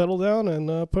 pushed the pedal down,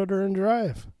 and put her in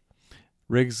drive.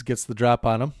 Riggs gets the drop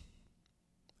on him,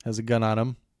 has a gun on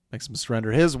him, makes him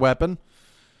surrender his weapon,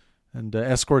 and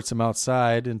escorts him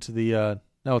outside into the...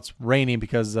 now it's raining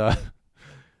because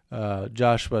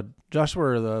Joshua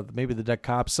or maybe the dead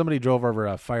cops, somebody drove over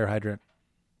a fire hydrant.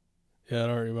 Yeah, I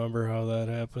don't remember how that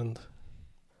happened.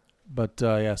 But,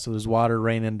 yeah, so there's water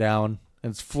raining down,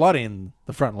 and it's flooding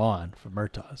the front lawn for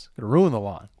Murtaugh's. Going to ruin the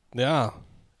lawn. Yeah.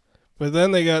 But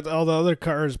then they got all the other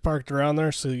cars parked around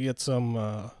there, so you get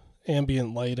some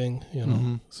ambient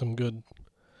lighting, some good,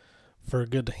 for a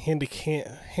good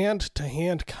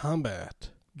hand-to-hand combat.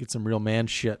 Get some real man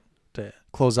shit to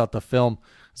close out the film.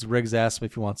 As Riggs asks me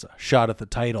if he wants a shot at the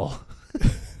title.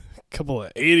 Couple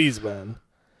of 80s men.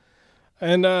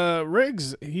 And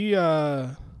Riggs, he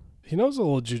knows a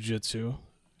little jiu-jitsu.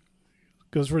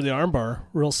 Goes for the armbar,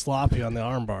 real sloppy on the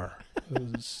armbar.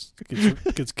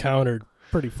 Gets countered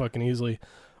pretty fucking easily.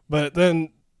 But then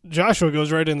Joshua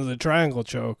goes right into the triangle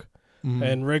choke,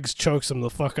 and Riggs chokes him the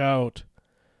fuck out.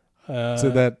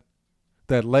 So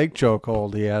that leg choke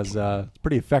hold he has, it's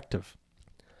pretty effective.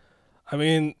 I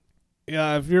mean,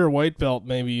 yeah, if you're a white belt,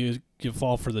 maybe you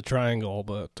fall for the triangle,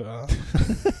 but...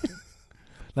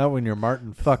 Not when you're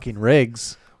Martin fucking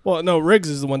Riggs. Well, no, Riggs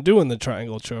is the one doing the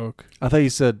triangle choke. I thought you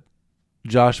said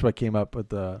Joshua came up with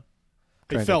the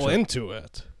He fell into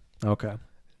it. Okay.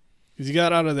 Because he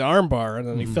got out of the armbar, and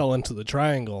then he fell into the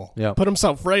triangle. Yeah. Put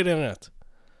himself right in it.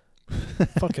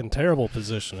 Fucking terrible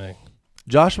positioning.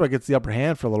 Joshua gets the upper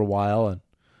hand for a little while and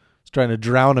is trying to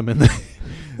drown him in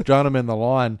the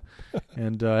lawn.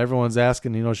 And everyone's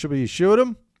asking, should we shoot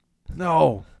him?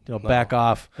 No. back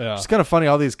off. Yeah. It's kind of funny.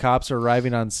 All these cops are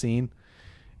arriving on scene,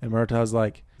 and Murtaugh's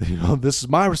like, this is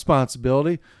my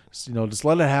responsibility. Just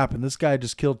let it happen. This guy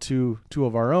just killed two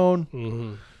of our own.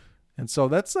 Mm-hmm. And so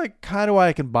that's like kind of why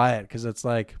I can buy it, because it's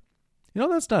like,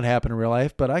 that's not happening in real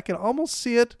life, but I can almost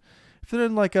see it if they're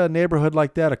in like a neighborhood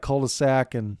like that, a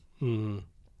cul-de-sac, and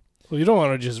well, you don't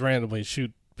want to just randomly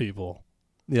shoot people.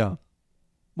 Yeah.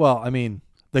 Well, I mean,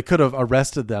 they could have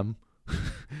arrested them,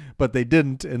 but they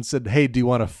didn't, and said, "Hey, do you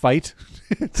want to fight?"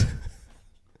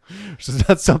 Which is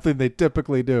not something they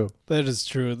typically do. That is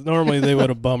true. Normally they would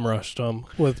have bum rushed them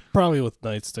probably with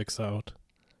nightsticks out.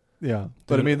 Yeah,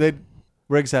 but I mean,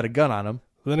 Riggs had a gun on him.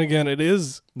 Then again,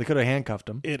 they could have handcuffed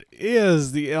him. It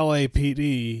is the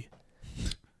LAPD,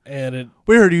 and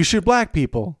we heard you shoot black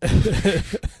people.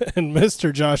 And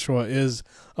Mr. Joshua is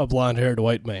a blonde-haired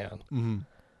white man,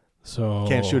 so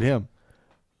can't shoot him.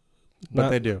 But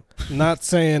they do. Not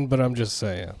saying, but I'm just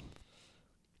saying.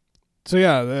 So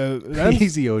yeah,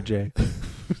 easy, OJ.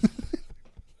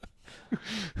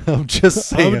 I'm just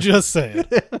saying. I'm just saying.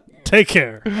 Take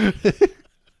care.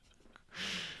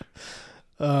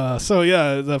 So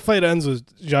yeah, the fight ends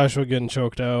with Joshua getting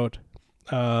choked out,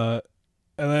 and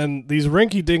then these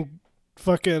rinky-dink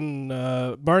fucking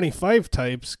Barney Fife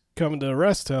types come to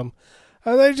arrest him,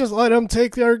 and they just let him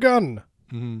take their gun.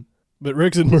 Mm-hmm. But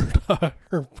Riggs and Murtaugh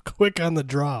are quick on the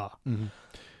draw. Mm-hmm.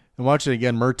 And watch it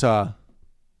again. Murtaugh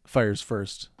fires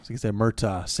first. So you can say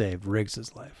Murtaugh saved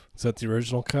Riggs' life. Is that the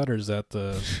original cut, or is that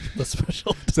the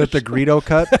special? Is that the Greedo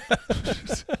cut?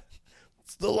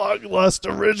 It's the long-lost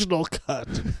original cut.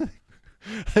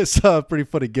 I saw a pretty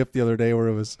funny GIF the other day where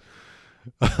it was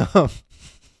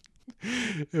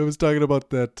talking about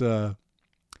that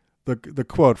the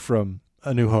quote from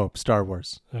A New Hope, Star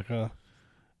Wars. Okay.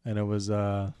 And it was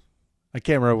I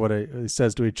can't remember what he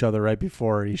says to each other right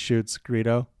before he shoots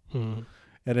Greedo. Hmm.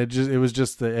 And it was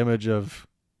just the image of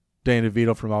Danny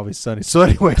DeVito from Always Sunny. So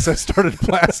anyways, I started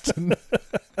blasting.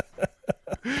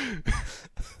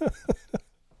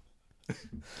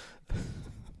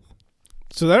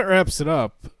 So that wraps it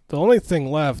up. The only thing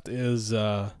left is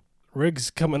Riggs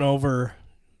coming over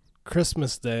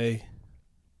Christmas Day.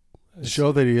 To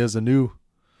show that he has a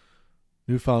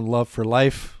newfound love for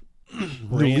life.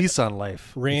 New lease on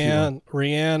life.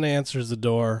 Rianne answers the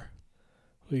door.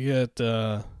 We get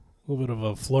a little bit of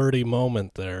a flirty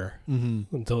moment there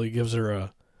until he gives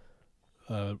her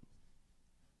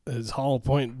his hollow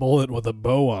point bullet with a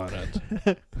bow on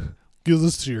it. Give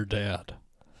this to your dad.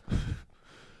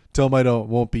 Tell him I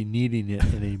won't be needing it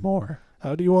anymore.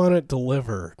 How do you want it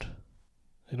delivered?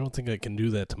 I don't think I can do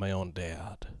that to my own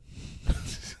dad.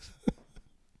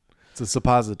 It's a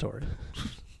suppository.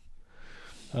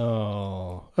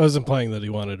 Oh, I was implying that he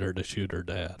wanted her to shoot her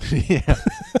dad. Yeah.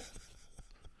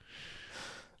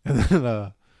 And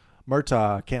then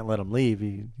Murtaugh can't let him leave.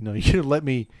 You gonna let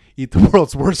me eat the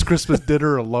world's worst Christmas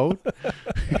dinner alone?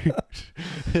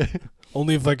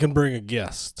 Only if I can bring a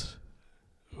guest,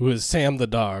 who is Sam the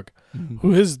dog,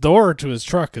 who his door to his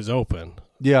truck is open.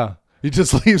 Yeah. He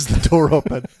just leaves the door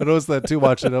open. I noticed that too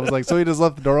watching. I was like, so he just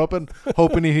left the door open,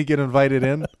 hoping he'd get invited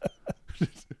in?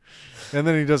 And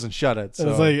then he doesn't shut it. So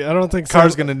it's like, I don't think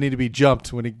car's going to need to be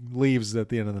jumped when he leaves at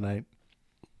the end of the night.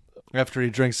 After he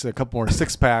drinks a couple more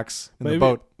 6-packs in the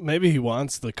boat. Maybe he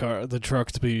wants the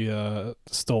truck to be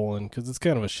stolen because it's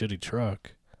kind of a shitty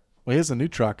truck. Well, he has a new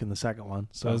truck in the second one.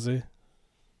 So. Does he?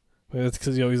 Maybe that's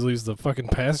because he always leaves the fucking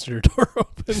passenger door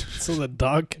open so the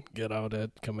dog can get out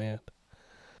at command.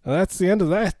 And that's the end of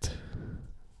that.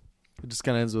 It just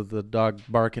kind of ends with the dog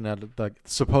barking at the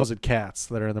supposed cats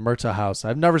that are in the Murtaugh house.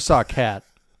 I've never saw a cat.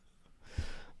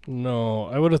 No,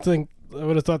 I would have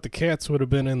thought the cats would have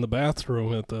been in the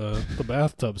bathroom at the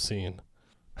bathtub scene.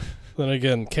 Then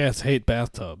again, cats hate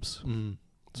bathtubs.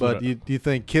 But do you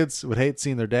think kids would hate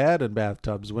seeing their dad in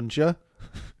bathtubs, wouldn't you?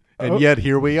 And yet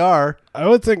here we are. I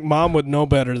would think mom would know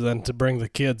better than to bring the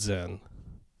kids in.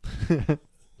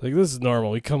 Like, this is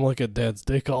normal. We come look at dad's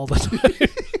dick all the time.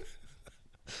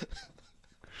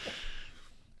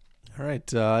 All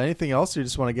right. Anything else, or you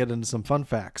just want to get into some fun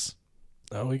facts?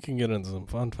 Oh, we can get into some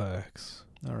fun facts.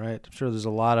 All right. I'm sure there's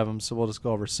a lot of them, so we'll just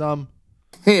go over some.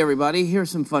 Hey, everybody. Here's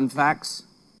some fun facts.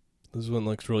 This one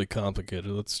looks really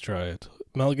complicated. Let's try it.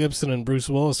 Mel Gibson and Bruce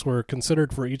Willis were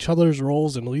considered for each other's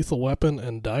roles in Lethal Weapon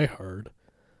and Die Hard.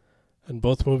 And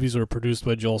both movies were produced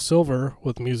by Joel Silver,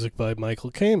 with music by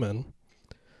Michael Kamen.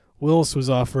 Willis was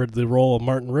offered the role of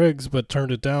Martin Riggs, but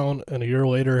turned it down, and a year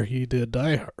later he did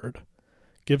Die Hard.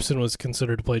 Gibson was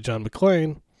considered to play John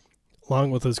McClane, along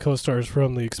with his co-stars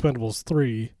from The Expendables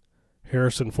 3,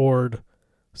 Harrison Ford,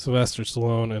 Sylvester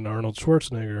Stallone, and Arnold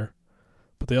Schwarzenegger,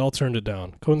 but they all turned it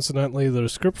down. Coincidentally, the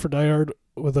script for Die Hard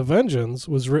with a Vengeance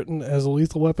was written as a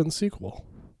Lethal Weapon sequel.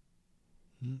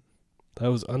 That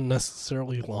was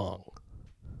unnecessarily long.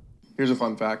 Here's a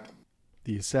fun fact.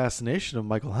 The assassination of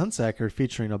Michael Hunsaker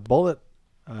featuring a bullet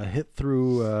hit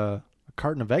through a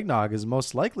carton of eggnog is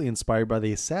most likely inspired by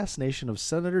the assassination of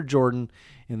Senator Jordan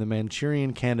in The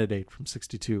Manchurian Candidate from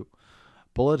 1962.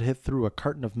 Bullet hit through a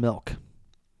carton of milk.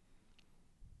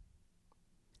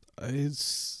 I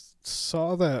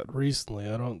saw that recently.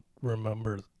 I don't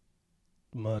remember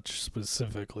much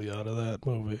specifically out of that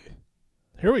movie.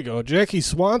 Here we go. Jackie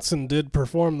Swanson did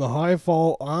perform the high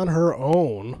fall on her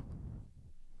own,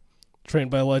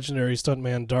 trained by legendary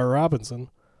stuntman Dar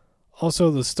Robinson. Also,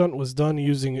 the stunt was done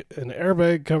using an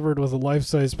airbag covered with a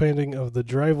life-size painting of the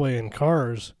driveway and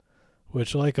cars,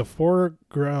 which, like a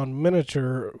foreground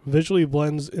miniature, visually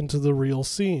blends into the real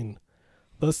scene.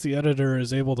 Thus, the editor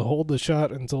is able to hold the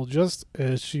shot until just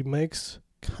as she makes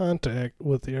contact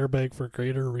with the airbag for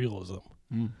greater realism.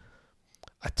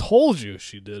 I told you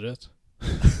she did it.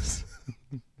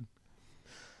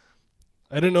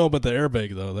 I didn't know about the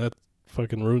airbag, though. That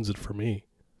fucking ruins it for me.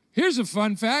 Here's a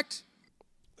fun fact.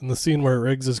 In the scene where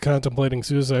Riggs is contemplating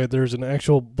suicide, there's an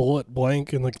actual bullet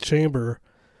blank in the chamber,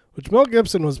 which Mel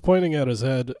Gibson was pointing at his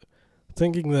head,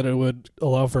 thinking that it would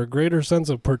allow for a greater sense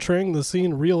of portraying the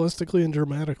scene realistically and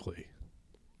dramatically.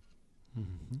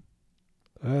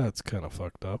 That's kind of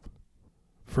fucked up.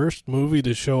 First movie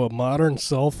to show a modern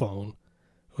cell phone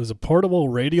was a portable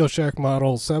Radio Shack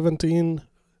model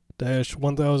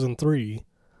 17-1003,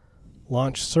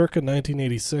 launched circa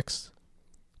 1986,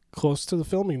 close to the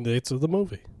filming dates of the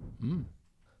movie.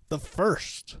 The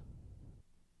first.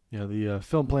 Yeah, the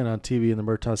film playing on TV in the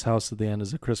Murtaugh's house at the end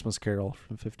is A Christmas Carol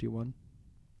from 1951.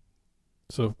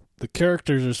 So the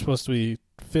characters are supposed to be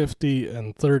 50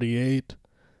 and 38,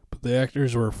 but the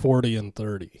actors were 40 and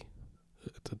 30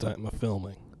 at the time of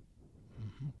filming.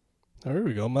 There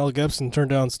we go. Mel Gibson turned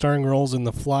down starring roles in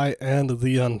The Fly and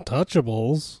The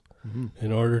Untouchables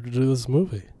in order to do this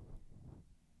movie.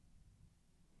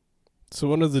 So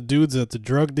one of the dudes at the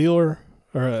drug deal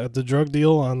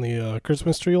on the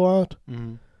Christmas tree lot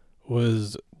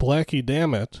was Blackie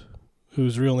Dammit,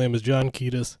 whose real name is John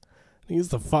Kiedis. He's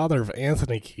the father of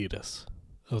Anthony Kiedis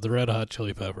of the Red Hot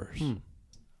Chili Peppers. I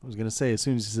was going to say, as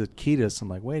soon as you said Kiedis, I'm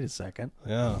like, wait a second.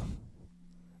 Yeah.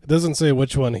 It doesn't say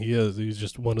which one he is. He's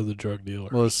just one of the drug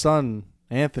dealers. Well, his son,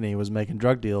 Anthony, was making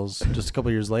drug deals just a couple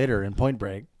years later in Point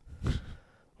Break.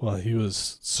 Well, he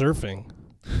was surfing.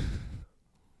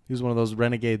 He was one of those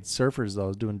renegade surfers,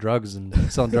 though, doing drugs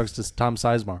and selling drugs to Tom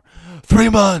Sizemore. 3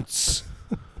 months!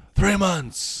 3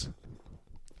 months!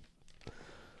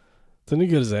 Didn't he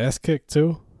get his ass kicked,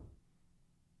 too?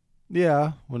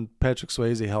 Yeah, when Patrick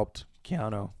Swayze helped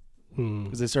Keanu.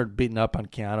 Because they started beating up on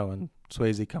Keanu, and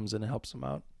Swayze comes in and helps him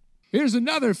out. Here's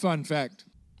another fun fact.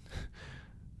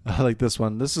 I like this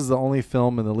one. This is the only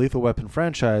film in the Lethal Weapon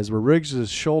franchise where Riggs'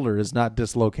 shoulder is not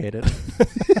dislocated.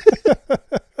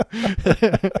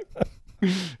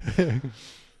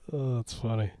 Oh, that's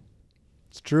funny.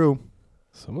 It's true.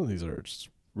 Some of these are just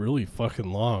really fucking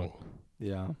long.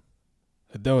 Yeah.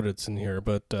 I doubt it's in here,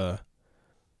 but the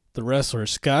wrestler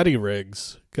Scotty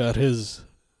Riggs got his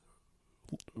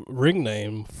ring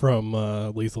name from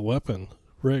Lethal Weapon,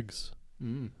 Riggs.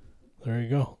 There you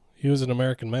go. He was an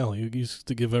American male. He used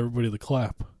to give everybody the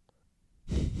clap.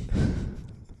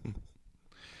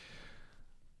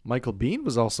 Michael Biehn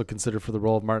was also considered for the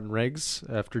role of Martin Riggs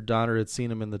after Donner had seen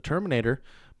him in The Terminator,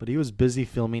 but he was busy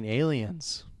filming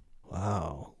Aliens.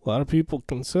 Wow. A lot of people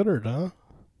considered, huh?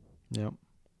 Yep.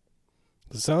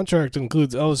 The soundtrack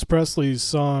includes Elvis Presley's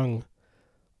song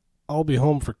I'll Be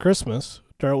Home for Christmas.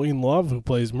 Darlene Love, who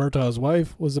plays Murtaugh's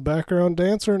wife, was a background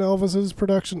dancer in Elvis's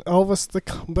production Elvis the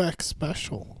Comeback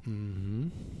Special.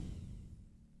 Did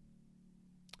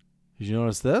you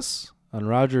notice this? On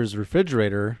Roger's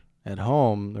refrigerator at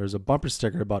home, there's a bumper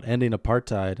sticker about ending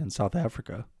apartheid in South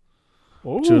Africa.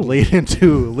 Which would lead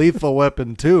into Lethal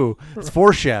Weapon 2. It's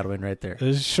foreshadowing right there.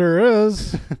 It sure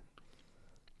is.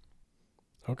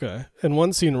 Okay. In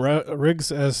one scene,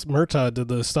 Riggs as Murtaugh did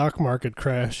the stock market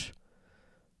crash.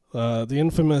 The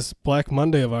infamous Black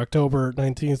Monday of October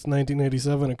 19th,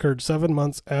 1987 occurred 7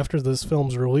 months after this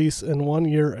film's release and 1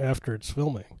 year after its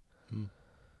filming.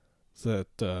 Is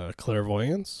that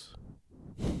clairvoyance?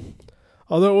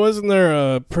 Although wasn't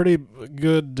there a pretty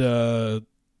good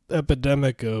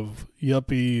epidemic of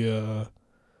yuppie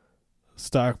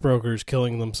stockbrokers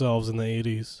killing themselves in the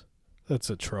 80s? That's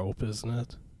a trope, isn't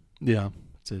it? Yeah,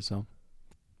 I'd say so.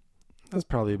 That's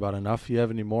probably about enough. You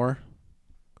have any more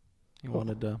you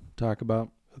wanted to talk about?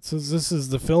 It says this is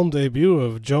the film debut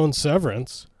of Joan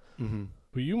Severance, who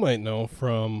you might know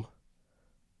from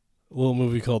a little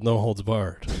movie called No Holds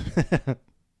Barred.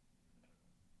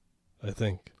 I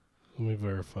think. Let me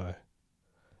verify.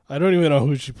 I don't even know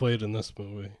who she played in this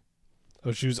movie.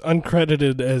 Oh, she was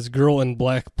uncredited as Girl in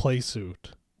Black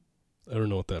Playsuit. I don't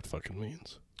know what that fucking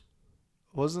means.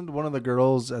 Wasn't one of the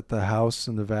girls at the house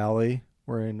in the valley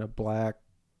wearing a black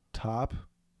top?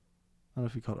 I don't know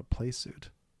if you call it a playsuit.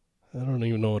 I don't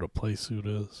even know what a playsuit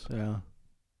is. Yeah.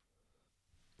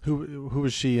 Who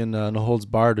was she in No Holds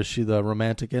Barred? Is she the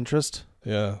romantic interest?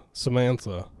 Yeah,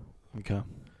 Samantha. Okay.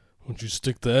 Won't you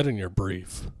stick that in your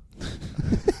brief?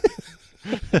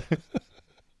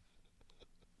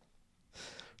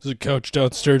 There's a couch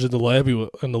downstairs in the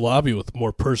lobby with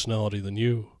more personality than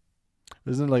you.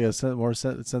 Isn't it like a more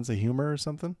sense of humor or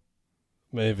something?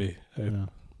 Maybe. Yeah.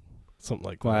 Something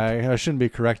like well, that. I shouldn't be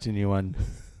correcting you on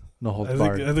No Holds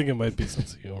Barred. I think it might be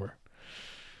sense of humor.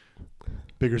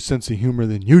 Bigger sense of humor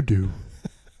than you do.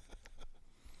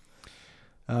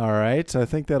 All right. I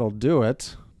think that'll do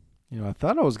it. I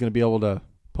thought I was going to be able to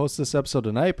post this episode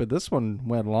tonight, but this one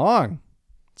went long.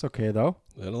 It's okay, though.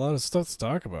 We had a lot of stuff to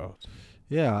talk about.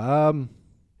 Yeah.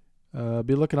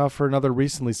 Be looking out for another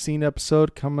recently seen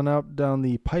episode coming out down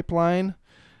the pipeline,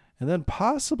 and then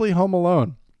possibly Home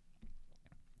Alone.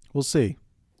 We'll see.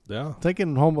 Yeah.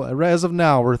 As of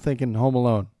now, we're thinking Home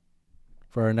Alone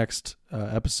for our next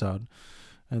episode.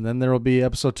 And then there will be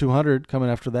episode 200 coming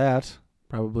after that.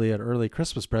 Probably an early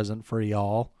Christmas present for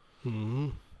y'all. Mm-hmm.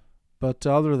 But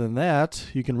other than that,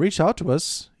 you can reach out to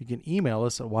us. You can email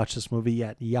us at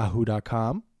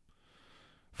watchthismovie@yahoo.com.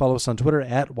 Follow us on Twitter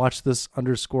at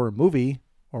watchthiss_movie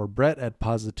or Brett at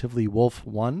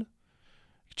positivelywolf1.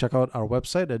 Check out our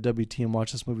website at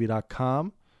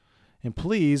WTMWatchThisMovie.com. And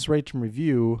please rate and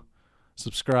review,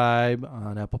 subscribe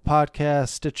on Apple Podcasts,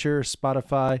 Stitcher,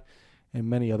 Spotify, and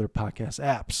many other podcast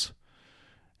apps.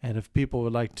 And if people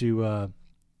would like to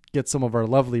get some of our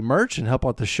lovely merch and help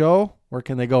out the show, where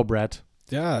can they go, Brett?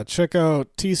 Yeah, check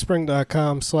out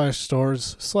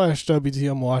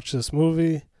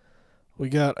teespring.com/stores/WTMWatchThisMovie. We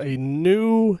got a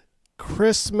new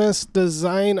Christmas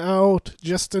design out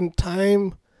just in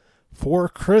time for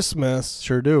Christmas.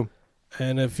 Sure do.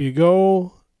 And if you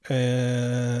go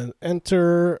and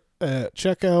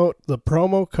check out the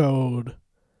promo code.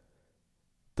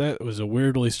 That was a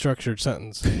weirdly structured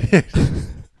sentence.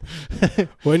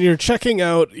 When you're checking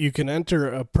out, you can enter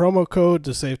a promo code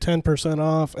to save 10%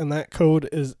 off, and that code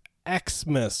is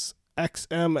Xmas.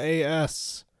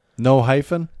 Xmas. No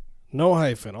hyphen? No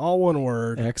hyphen. All one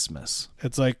word. Xmas.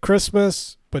 It's like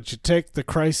Christmas, but you take the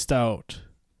Christ out.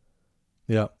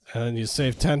 Yeah. And you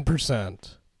save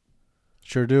 10%.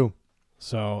 Sure do.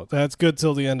 So that's good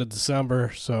till the end of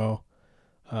December. So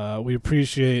we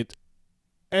appreciate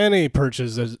any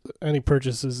purchases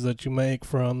that you make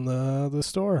from the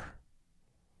store.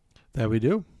 That we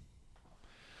do.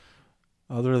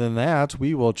 Other than that,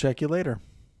 we will check you later.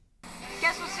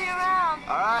 Guess we'll see you around.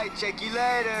 All right, check you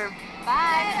later.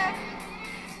 Bye.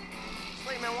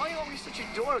 Wait, man, why are you always such a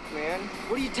dork, man?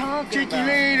 What are you talking Check about? you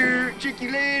later. Check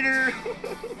you later.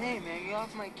 Hey, man, get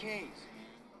off my case.